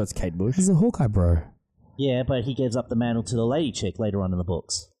they- pretty sure it's Kate Bush. It's a Hawkeye, bro. Yeah, but he gives up the mantle to the lady chick later on in the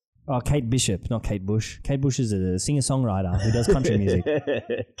books. Oh, Kate Bishop, not Kate Bush. Kate Bush is a singer-songwriter who does country music.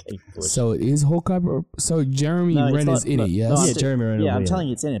 Kate Bush. So it is Hawkeye, bro. So Jeremy No, it's Renner's not- in no, it, yes? no, I'm Yeah, Jeremy Renner Yeah, will I'm be telling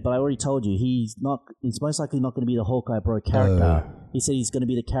you it's in it, but I already told you he's most likely not going to be the Hawkeye bro character. He said he's going to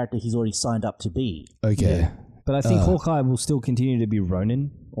be the character he's already signed up to be. Okay. But I think Hawkeye will still continue to be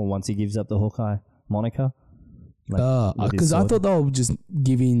Ronin, or once he gives up the Hawkeye moniker. with his Because I sword. thought they were just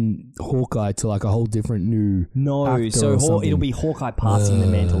giving Hawkeye to like a whole different new No, actor so or something. it'll be Hawkeye passing the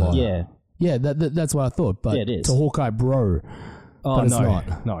mantle on. Yeah. Yeah, that's what I thought. But Yeah, it is. to Hawkeye, bro. Oh, But it's no.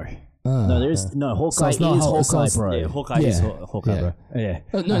 not. No. No, there is no Hawkeye it's not is so Hawkeye it's- bro. Yeah, Hawkeye Yeah. is Hawkeye, Yeah.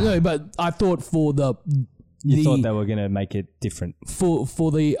 bro. Yeah. No, but I thought for You thought they were going to make it different. for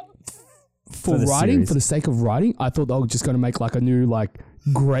the writing, series. for the sake of writing, I thought they were just going to make like a new like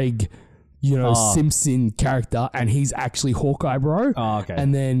Greg, Simpson character, and he's actually Hawkeye, bro. Oh, okay.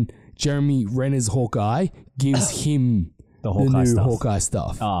 And then Jeremy Renner's Hawkeye gives him The the Hawkeye new stuff. Hawkeye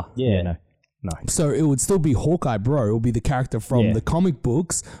stuff. Ah, Yeah. no. So it would still be Hawkeye, bro. It would be the character from Yeah. the comic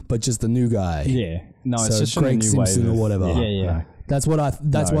books, but just the new guy. Yeah. No, it's So just Greg a new Simpson wave or of- whatever. Yeah. No. That's what I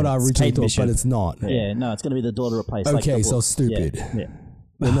No, it's originally Kate thought, Bishop. but it's not. Yeah, no, it's going to be the daughter replaced. Okay, like the so book. stupid. Yeah.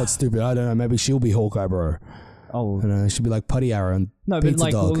 They're not stupid. I don't know. Maybe she'll be Hawkeye, bro. Oh, I don't know. She'll be like Putty Arrow and no, but Pizza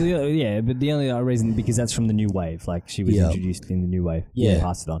like, Dog. but the only reason, because that's from the new wave. Like, she was Yeah. introduced in the new wave. Yeah.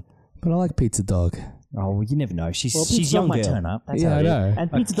 Passed it on. But I like Pizza Dog. Oh, well, you never know. She's Well, she's Pizza Dog young might girl. turn up. That's Yeah, how I it is. know.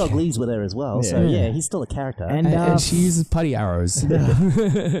 And Pizza Dog leaves with her as well. So Yeah. yeah, he's still a character. And she uses Putty Arrows.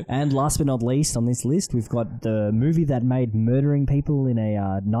 And last but not least on this list, we've got the movie that made murdering people in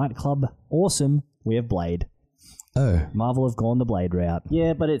a nightclub awesome. We have Blade. Oh. Marvel have gone the Blade route.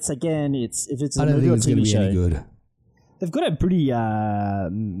 yeah, but it's if it's a I don't movie think or it's going to TV be show. any good. They've got a pretty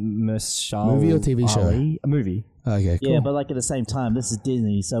Marshall Movie or TV show? Ali- a movie. Okay, cool. Yeah, but like at the same time, this is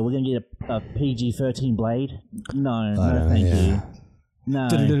Disney, so we're gonna get a PG-13 Blade. No, know, thank yeah. you. No.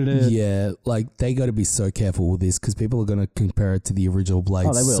 Yeah, like they got to be so careful with this because people are going to compare it to the original Blade.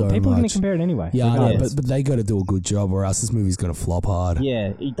 Oh, they will. So People are going much. to compare it anyway. Yeah, I know, regardless. but they got to do a good job, or else this movie's going to flop hard.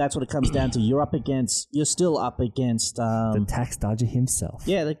 Yeah, that's what it comes down to. You're still up against. The tax dodger himself.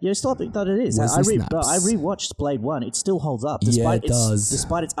 Yeah, you're still up. That it is. Wesley I Snipes. rewatched Blade 1. It still holds up, Yeah, despite it does.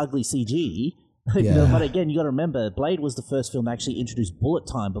 despite its ugly CG. Yeah. But again, you got to remember, Blade was the first film to actually introduce bullet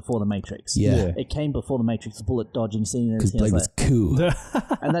time before the Matrix. Yeah. It came before the Matrix, the bullet dodging scene, and Because everything Blade else was like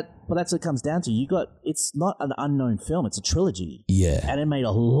cool. and but that's what it comes down to. It's not an unknown film; it's a trilogy, Yeah. and it made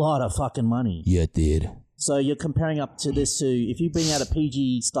a lot of fucking money. Yeah, it did. So you're comparing up to this to if you bring out a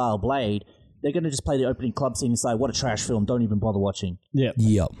PG style Blade, they're going to just play the opening club scene and say, "What a trash film! Don't even bother watching." Yeah.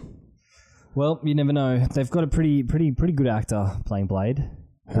 Yep. Well, you never know. They've got a pretty good actor playing Blade.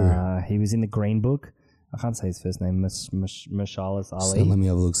 He was in the Green Book. I can't say his first name. Marshall So Ali. let me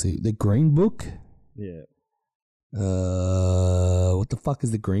have a look. See the Green Book. Yeah. What the fuck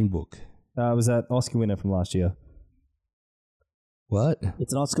is the Green Book? It was that Oscar winner from last year. What?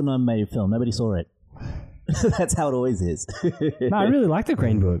 It's an Oscar-nominated film. Nobody saw it. That's how it always is. No, I really like the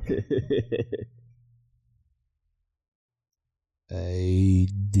Green Book.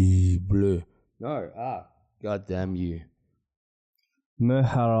 A.D. Bleu. No, God damn you.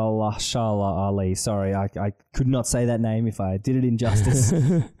 Mahershala Ali. Sorry, I could not say that name if I did it injustice.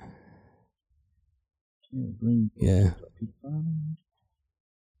 Yeah.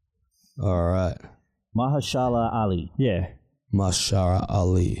 All right. Mahershala Ali. yeah. Mashara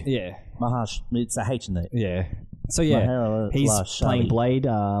Ali. Yeah. It's a H in there. Yeah. So yeah, Mahershala he's playing Ali.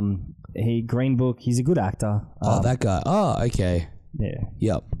 Blade. Green Book. He's a good actor. That guy. Oh, okay. Yeah.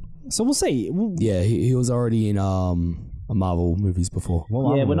 Yep. So we'll see. Yeah, he was already in Marvel movies before.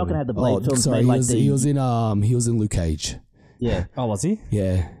 Yeah, we're not going to have the Blade films sorry, made like he was in Luke Cage. Yeah. Oh, was he?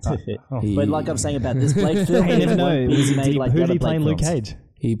 Yeah. He- But like I'm saying about this Blade film, You never it know. won't be made like Who the did other he play Blade in Luke films. Cage?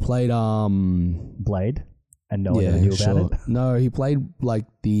 He played Blade. and no one ever knew about it. No, he played like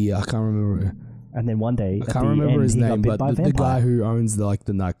the I can't remember. And then one day, I can't remember his name, but the vampire. guy who owns the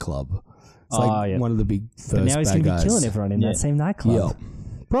nightclub. It's like one of the big first But now he's bad going to guys. be killing everyone in that same nightclub. Yeah,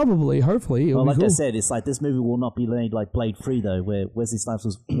 probably. Hopefully, it'll Well, be like cool. I said, it's like this movie will not be made like Blade 3 though, where Wesley Snipes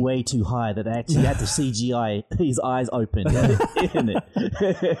was way too high that they actually had to CGI his eyes open in it.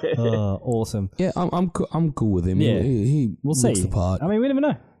 Awesome. Yeah, I'm cool with him. Yeah. He We'll looks see. the part. I mean, we never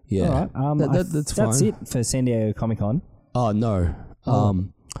know. Yeah. All right. That's That's fine. it for San Diego Comic Con. Oh no.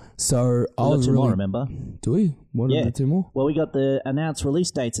 So I We got was two really. more, remember? Do we? What are the two more? Well, we got the announced release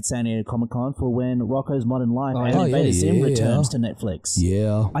dates at San Diego Comic Con for when Rocko's Modern Life and yeah. Invader Zim Yeah. returns to Netflix.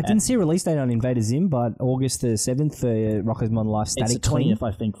 Yeah. I didn't see a release date on Invader Zim, but August the 7th for Rocko's Modern Life It's Static the Clean. 20th,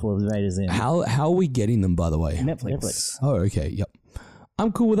 I think, for Invader Zim. How are we getting them, by the way? Netflix. Oh, okay. Yep.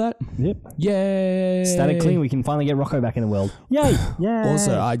 I'm cool with that. Yep. Yay. Static Clean, we can finally get Rocko back in the world. Yay! Yay!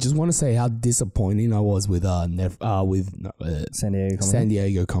 Also, I just want to say how disappointing I was with San Diego Comic San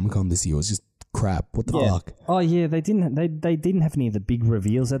Diego Comic Con this year. It was just crap. What the fuck? Oh yeah, they didn't have any of the big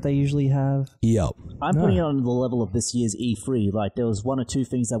reveals that they usually have. Yep. I'm putting it on the level of this year's E3. Like, there was one or two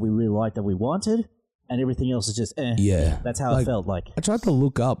things that we really liked that we wanted, and everything else is just eh. Yeah. That's how it felt like. I tried to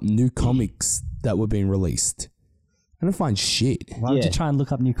look up new comics that were being released. I don't find shit. Why don't Yeah. you try and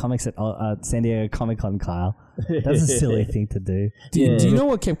look up new comics at San Diego Comic Con, Kyle? That's a silly thing to do. Do you know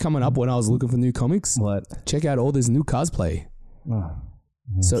what kept coming up when I was looking for new comics? What? Check out all this new cosplay. Oh.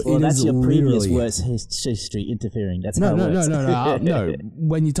 So Well, it that's is your previous literally- worst history interfering. That's No, how it works. no.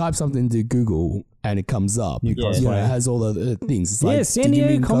 When you type something into Google and it comes up, you know, it has all the things. It's Yeah, like, San did you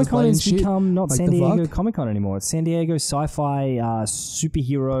Diego mean Comic cosplay Con and has shit? become not Like San the Diego fuck? Comic Con anymore. It's San Diego Sci-Fi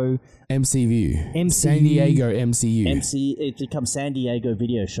Superhero MCU. MCU. San Diego MCU. It becomes San Diego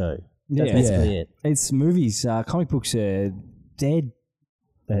Video Show. That's Yeah. basically it. It's movies. Comic books are dead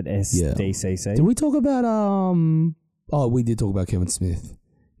at SDCC. Did we talk about Oh, we did talk about Kevin Smith.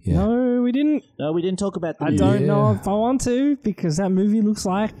 Yeah. No, we didn't. No, we didn't talk about the I don't know if I want to because that movie looks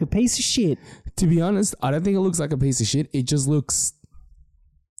like a piece of shit. To be honest, I don't think it looks like a piece of shit. It just looks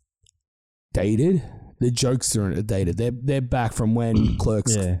dated. The jokes are dated. They're back from when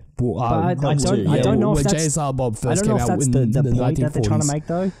Clerks. Yeah. Well, I don't know if when that's. J.S.R. Bob I first don't know came if out that's in the the point 1940s. that they're trying to make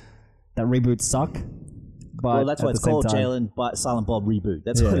though. That reboots suck. But Well, that's why at it's the same called time- Jalen Silent Bob Reboot.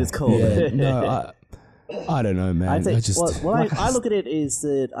 That's what it's called. Yeah, no, I don't know, man. I think just I look at it is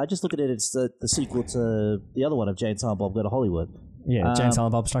that I just look at it as the sequel to the other one of Jane Silent Bob Go to Hollywood. Yeah, Jane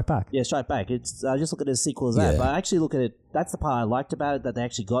Silent Bob Strike Back. Yeah, Strike Back. I just look at it as a sequel as that. Yeah. But I actually look at it. That's the part I liked about it, that they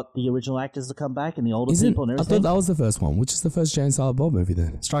actually got the original actors to come back and the older people and I everything. thought that was the first one, which is the first Jane Silent Bob movie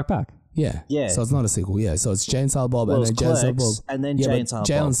then. Strike Back. Yeah. Yeah. So it's not a sequel, yeah. So it's Jane Silent Bob Well, and then it's Jane Silent Bob. Clerks and then yeah, Jane but Silent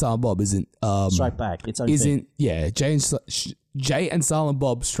Jay Bob. and Silent Bob isn't Strike Back. Its own thing. isn't yeah, Jay and Silent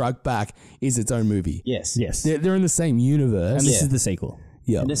Bob Strike Back is its own movie. Yes. Yes. They're in the same universe. And this Yeah. is the sequel.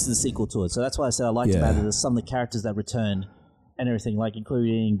 yeah. And this is the sequel to it. So that's why I said I liked Yeah. about it is some of the characters that return and everything, like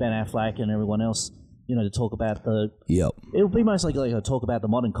including Ben Affleck and everyone else, you know, to talk about the... Yep. It'll be mostly like a talk about the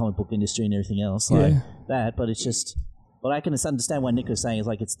modern comic book industry and everything else like Yeah. that, but it's just... What I can understand why Nick was saying is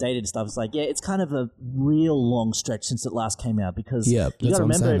like it's dated and stuff. It's like, yeah, it's kind of a real long stretch since it last came out because Yeah, you that's got to what I'm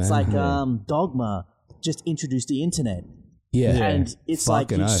remember saying, it's man. like Dogma just introduced the internet. Yeah. And it's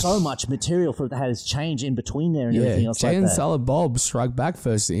Fucking like oath. so much material for that has changed in between there and everything Yeah, else Jay like and that. Silent Bob Strike Back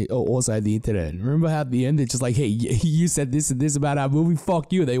first also had the internet. Remember how at the end it's just like, hey, you said this and this about our movie,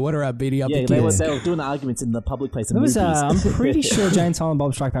 fuck you. They went around beating up Yeah, the they were kids. doing the arguments in the public place in It was, movies. I'm pretty sure Jane Silent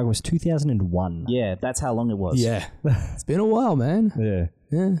Bob Strike Back was 2001. Yeah, that's how long it was. Yeah. It's been a while, man. Yeah.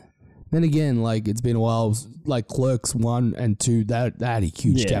 Yeah. Then again, like it's been a while. Like Clerks 1 and 2, that had a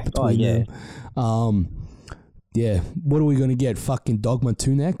huge Yeah. gap between yeah. them. Yeah. What are we gonna get? Fucking Dogma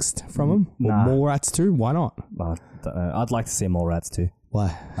 2 next from them? Nah. Or More Rats 2? Why not? I'd like to see more Rats too.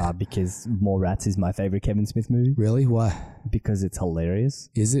 Why? Because More Rats is my favorite Kevin Smith movie. Really? Why? Because it's hilarious.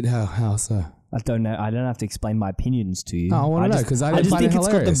 Is it? How so? I don't know. I don't have to explain my opinions to you. No, I wanna know, just- 'cause I didn't just find think it it's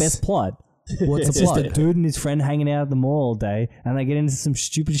got the hilarious. best plot. What's It's the just plot? a dude and his friend hanging out at the mall all day, and they get into some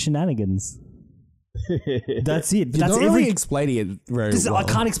stupid shenanigans. That's it. You're That's not every. really explaining it very This- well. I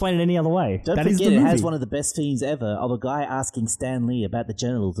can't explain it any other way. Don't That is forget, the it movie. has one of the best scenes ever of a guy asking Stan Lee about the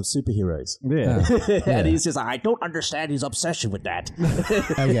genitals of superheroes. Yeah. And he's just like, I don't understand his obsession with that.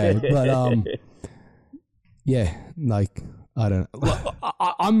 Okay, but yeah, like I don't know.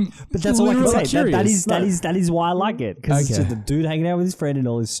 I'm. But that's all I can literally say. curious. That is why I like it, because it's Okay. just a dude hanging out with his friend and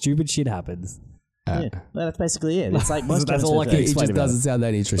all this stupid shit happens. Yeah, well, that's basically it. It's like most That's Kevin all I Smith can It movies. explain just about doesn't sound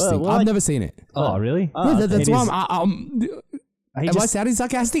that interesting. Well, I've like- never seen it. Oh, really? Yeah, that's It why is- I'm He am I just- sounding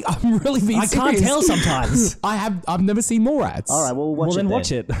sarcastic? I'm really being I can't serious. tell sometimes. I've never seen more Rats. All right, well, we'll watch well, it then then.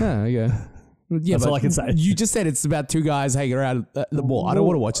 watch it. Yeah, okay. Yeah, That's but all I can say. You just said it's about two guys hanging around at the mall. I don't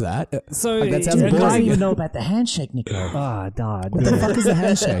want to watch that. So Like, that sounds You boring. don't even know about the handshake, Nico. Ah, God. What the fuck is the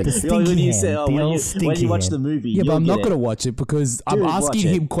handshake? The stinky when you hand. say, The when old you stinky watch hand. the movie, Yeah, but you'll I'm get not it. going to watch it because I'm Dude, asking watch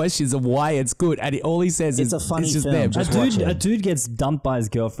it. him questions of why it's good, and all he says It's is a funny it's just film. them. Just watch it. A dude gets dumped by his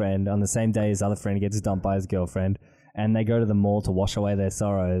girlfriend on the same day his other friend gets dumped by his girlfriend, and they go to the mall to wash away their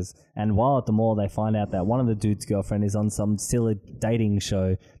sorrows. And while at the mall, they find out that one of the dude's girlfriend is on some silly dating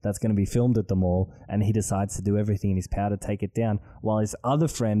show that's going to be filmed at the mall, and he decides to do everything in his power to take it down, while his other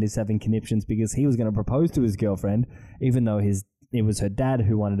friend is having conniptions because he was going to propose to his girlfriend, even though it was her dad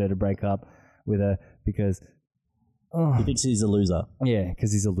who wanted her to break up with her because... He thinks he's a loser. Yeah,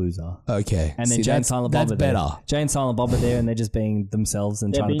 because he's a loser. Okay. And then See, Jay and Silent Bob that's are there. better. Jay and Silent Bob are there, and they're just being themselves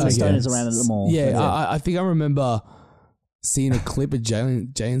and They're trying being to the take Okay. stoners around at the mall. Yeah, I think I remember seeing a clip of Jay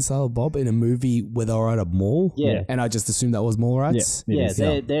and Silent Bob in a movie where they were at a mall. Yeah. And I just assumed that was mall rats. Yeah.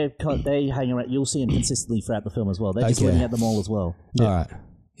 Yeah, they hang around. You'll see them consistently throughout the film as well. They're just Okay. living at the mall as well. All right.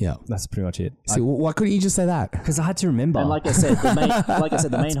 Yeah. That's pretty much it. See, why couldn't you just say that? Because I had to remember. And like I said,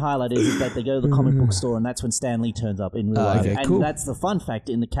 the main highlight is that they go to the comic book store, and that's when Stan Lee turns up in real life. okay, And cool. that's the fun fact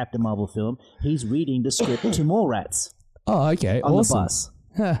in the Captain Marvel film. He's reading the script to Mallrats Oh, okay. on awesome. the bus.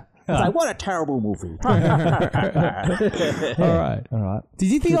 Huh. It's like, what a terrible movie. All right. All right.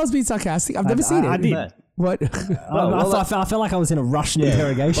 Did you think I was being sarcastic? I've never seen it. I did. No. What? I felt like I was in a Russian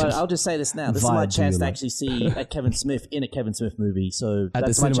interrogation. But I'll just say this now. This Via is my chance to Julia. actually see a Kevin Smith in a Kevin Smith movie. So At the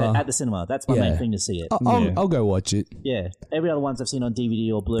that's my cinema. at the cinema. That's my Yeah. main thing to see it. I'll go watch it. Yeah. Every other ones I've seen on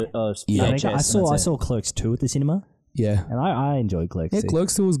DVD or Blue. Yeah. I VHS, think I and saw that's it. Clerks 2 at the cinema, Yeah. and I enjoyed Clerks. Yeah, 2.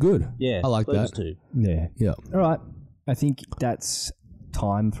 Clerks 2 was good. Yeah, I like those that. two. Yeah. Yeah. All right. I think that's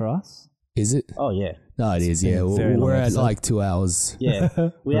time for us. Is it? Oh yeah, No, it is. been Yeah. a very long We're at episode. like 2 hours. yeah.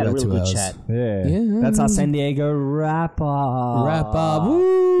 We had a About real 2 good hours. chat. Yeah. Yeah. That's our San Diego wrap up. Wrap up.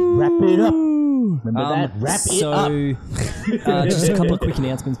 Woo! Wrap it up. Remember that? Wrap it up. Just a couple of quick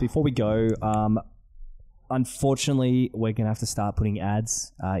announcements before we go. Unfortunately, we're going to have to start putting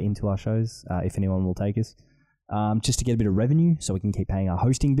ads into our shows if anyone will take us, just to get a bit of revenue so we can keep paying our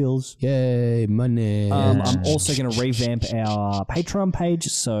hosting bills. Yay, money. I'm also going to revamp our Patreon page,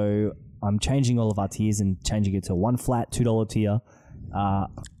 so I'm changing all of our tiers and changing it to one flat $2 tier.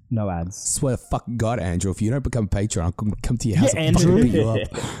 No ads. Swear to fucking God, Andrew, if you don't become a patron, I'll come to your house and Andrew. fucking beat you up.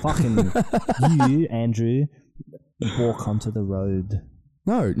 Fucking you, Andrew, walk onto the road.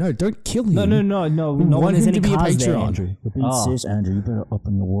 No, don't kill him. No one want has him any to be a cars there, Patreon. Andrew. Andrew. You better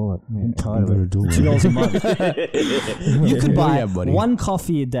open your wallet. I'm tired Better do it. $2 a month. You could buy Yeah, buddy. one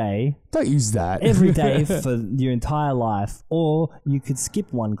coffee a day Don't use that. every day for your entire life, or you could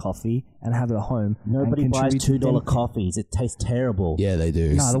skip one coffee and have it at home. Nobody and buys contribute to $2 them. coffees. It tastes terrible. Yeah, they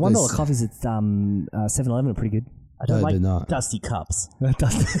do. No, the $1 There's- coffees at 7-Eleven are pretty good. I don't No, like they're not. dusty cups.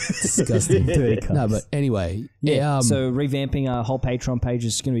 Disgusting. Dirty cups. No, but anyway. Yeah, Yeah. so revamping our whole Patreon page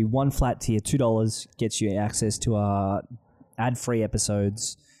is going to be one flat tier, $2, gets you access to our ad-free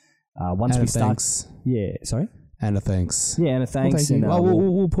episodes. Once and we start, thanks. yeah, sorry, And a thanks. yeah, and a thanks. Well, thank you. and, Well,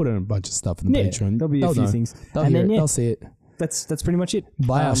 we'll put in a bunch of stuff in the yeah, Patreon. there'll be a They'll few know. things, They'll and hear then it. yeah, They'll see it. that's pretty much it.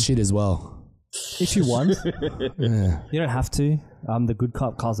 Buy our shit as well. If you want, Yeah. you don't have to. I'm the good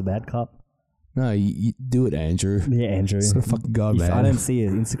cop, Kyle's the bad cop. No, you do it, Andrew. Yeah, Andrew. Swear to fucking God, If man. I don't see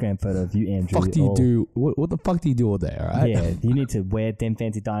an Instagram photo of you, Andrew. What the fuck do you or- do? What the fuck do you do all day, alright? Yeah, you need to wear Them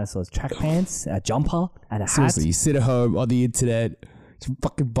Fancy Dinosaurs track pants, a jumper, and a hat. Seriously, you sit at home on the internet, just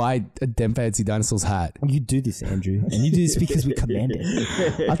fucking buy a Dem Fancy Dinosaurs hat. You do this, Andrew, and you do this because we command it.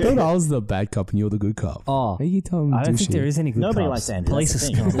 I thought I was the bad cop and you're the good cop. Oh, How you tell me I to don't do think shit? there is any good Nobody cops. likes Andrew. Police That's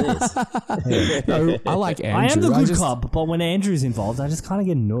are the thing. scum. No, I like Andrew. I am the good just- cop, but when Andrew's involved, I just kind of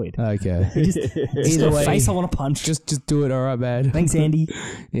get annoyed. Okay. Just Either a way, face I want to punch. just do it, alright, man. Thanks, Andy.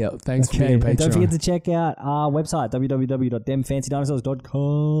 Yeah, thanks for Okay, being a and don't Patreon. forget to check out our website,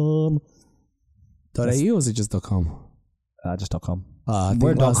 www.demfancydinosaurs.com. .au or is it just .com? Just .com. I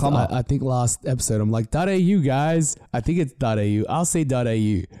We're think, .com. I think last episode I'm like .au guys. I think it's .au. I'll say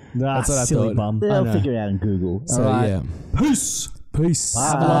 .au. That's what I silly thought. bum. I They'll know. figure it out in Google. So Alright. yeah, Peace. peace.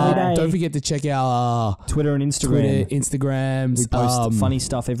 Have a lovely day. Don't forget to check out Twitter and Instagram. Twitter, Instagrams. We post funny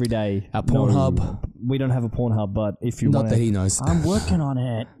stuff every day. Our Pornhub. We don't have a Pornhub, but if you Not want that he knows. I'm working on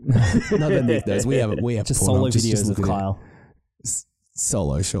it. Not that Nick knows. We have just Pornhub. solo Just videos look of at it. Kyle.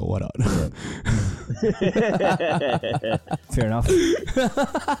 Solo, sure, why not? Fair enough.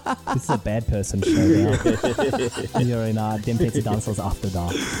 This is a bad person show now. You're in Dem Fancy Dinosaurs After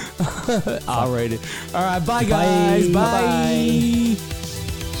Dark. R-rated. All right, bye guys. Bye. Bye.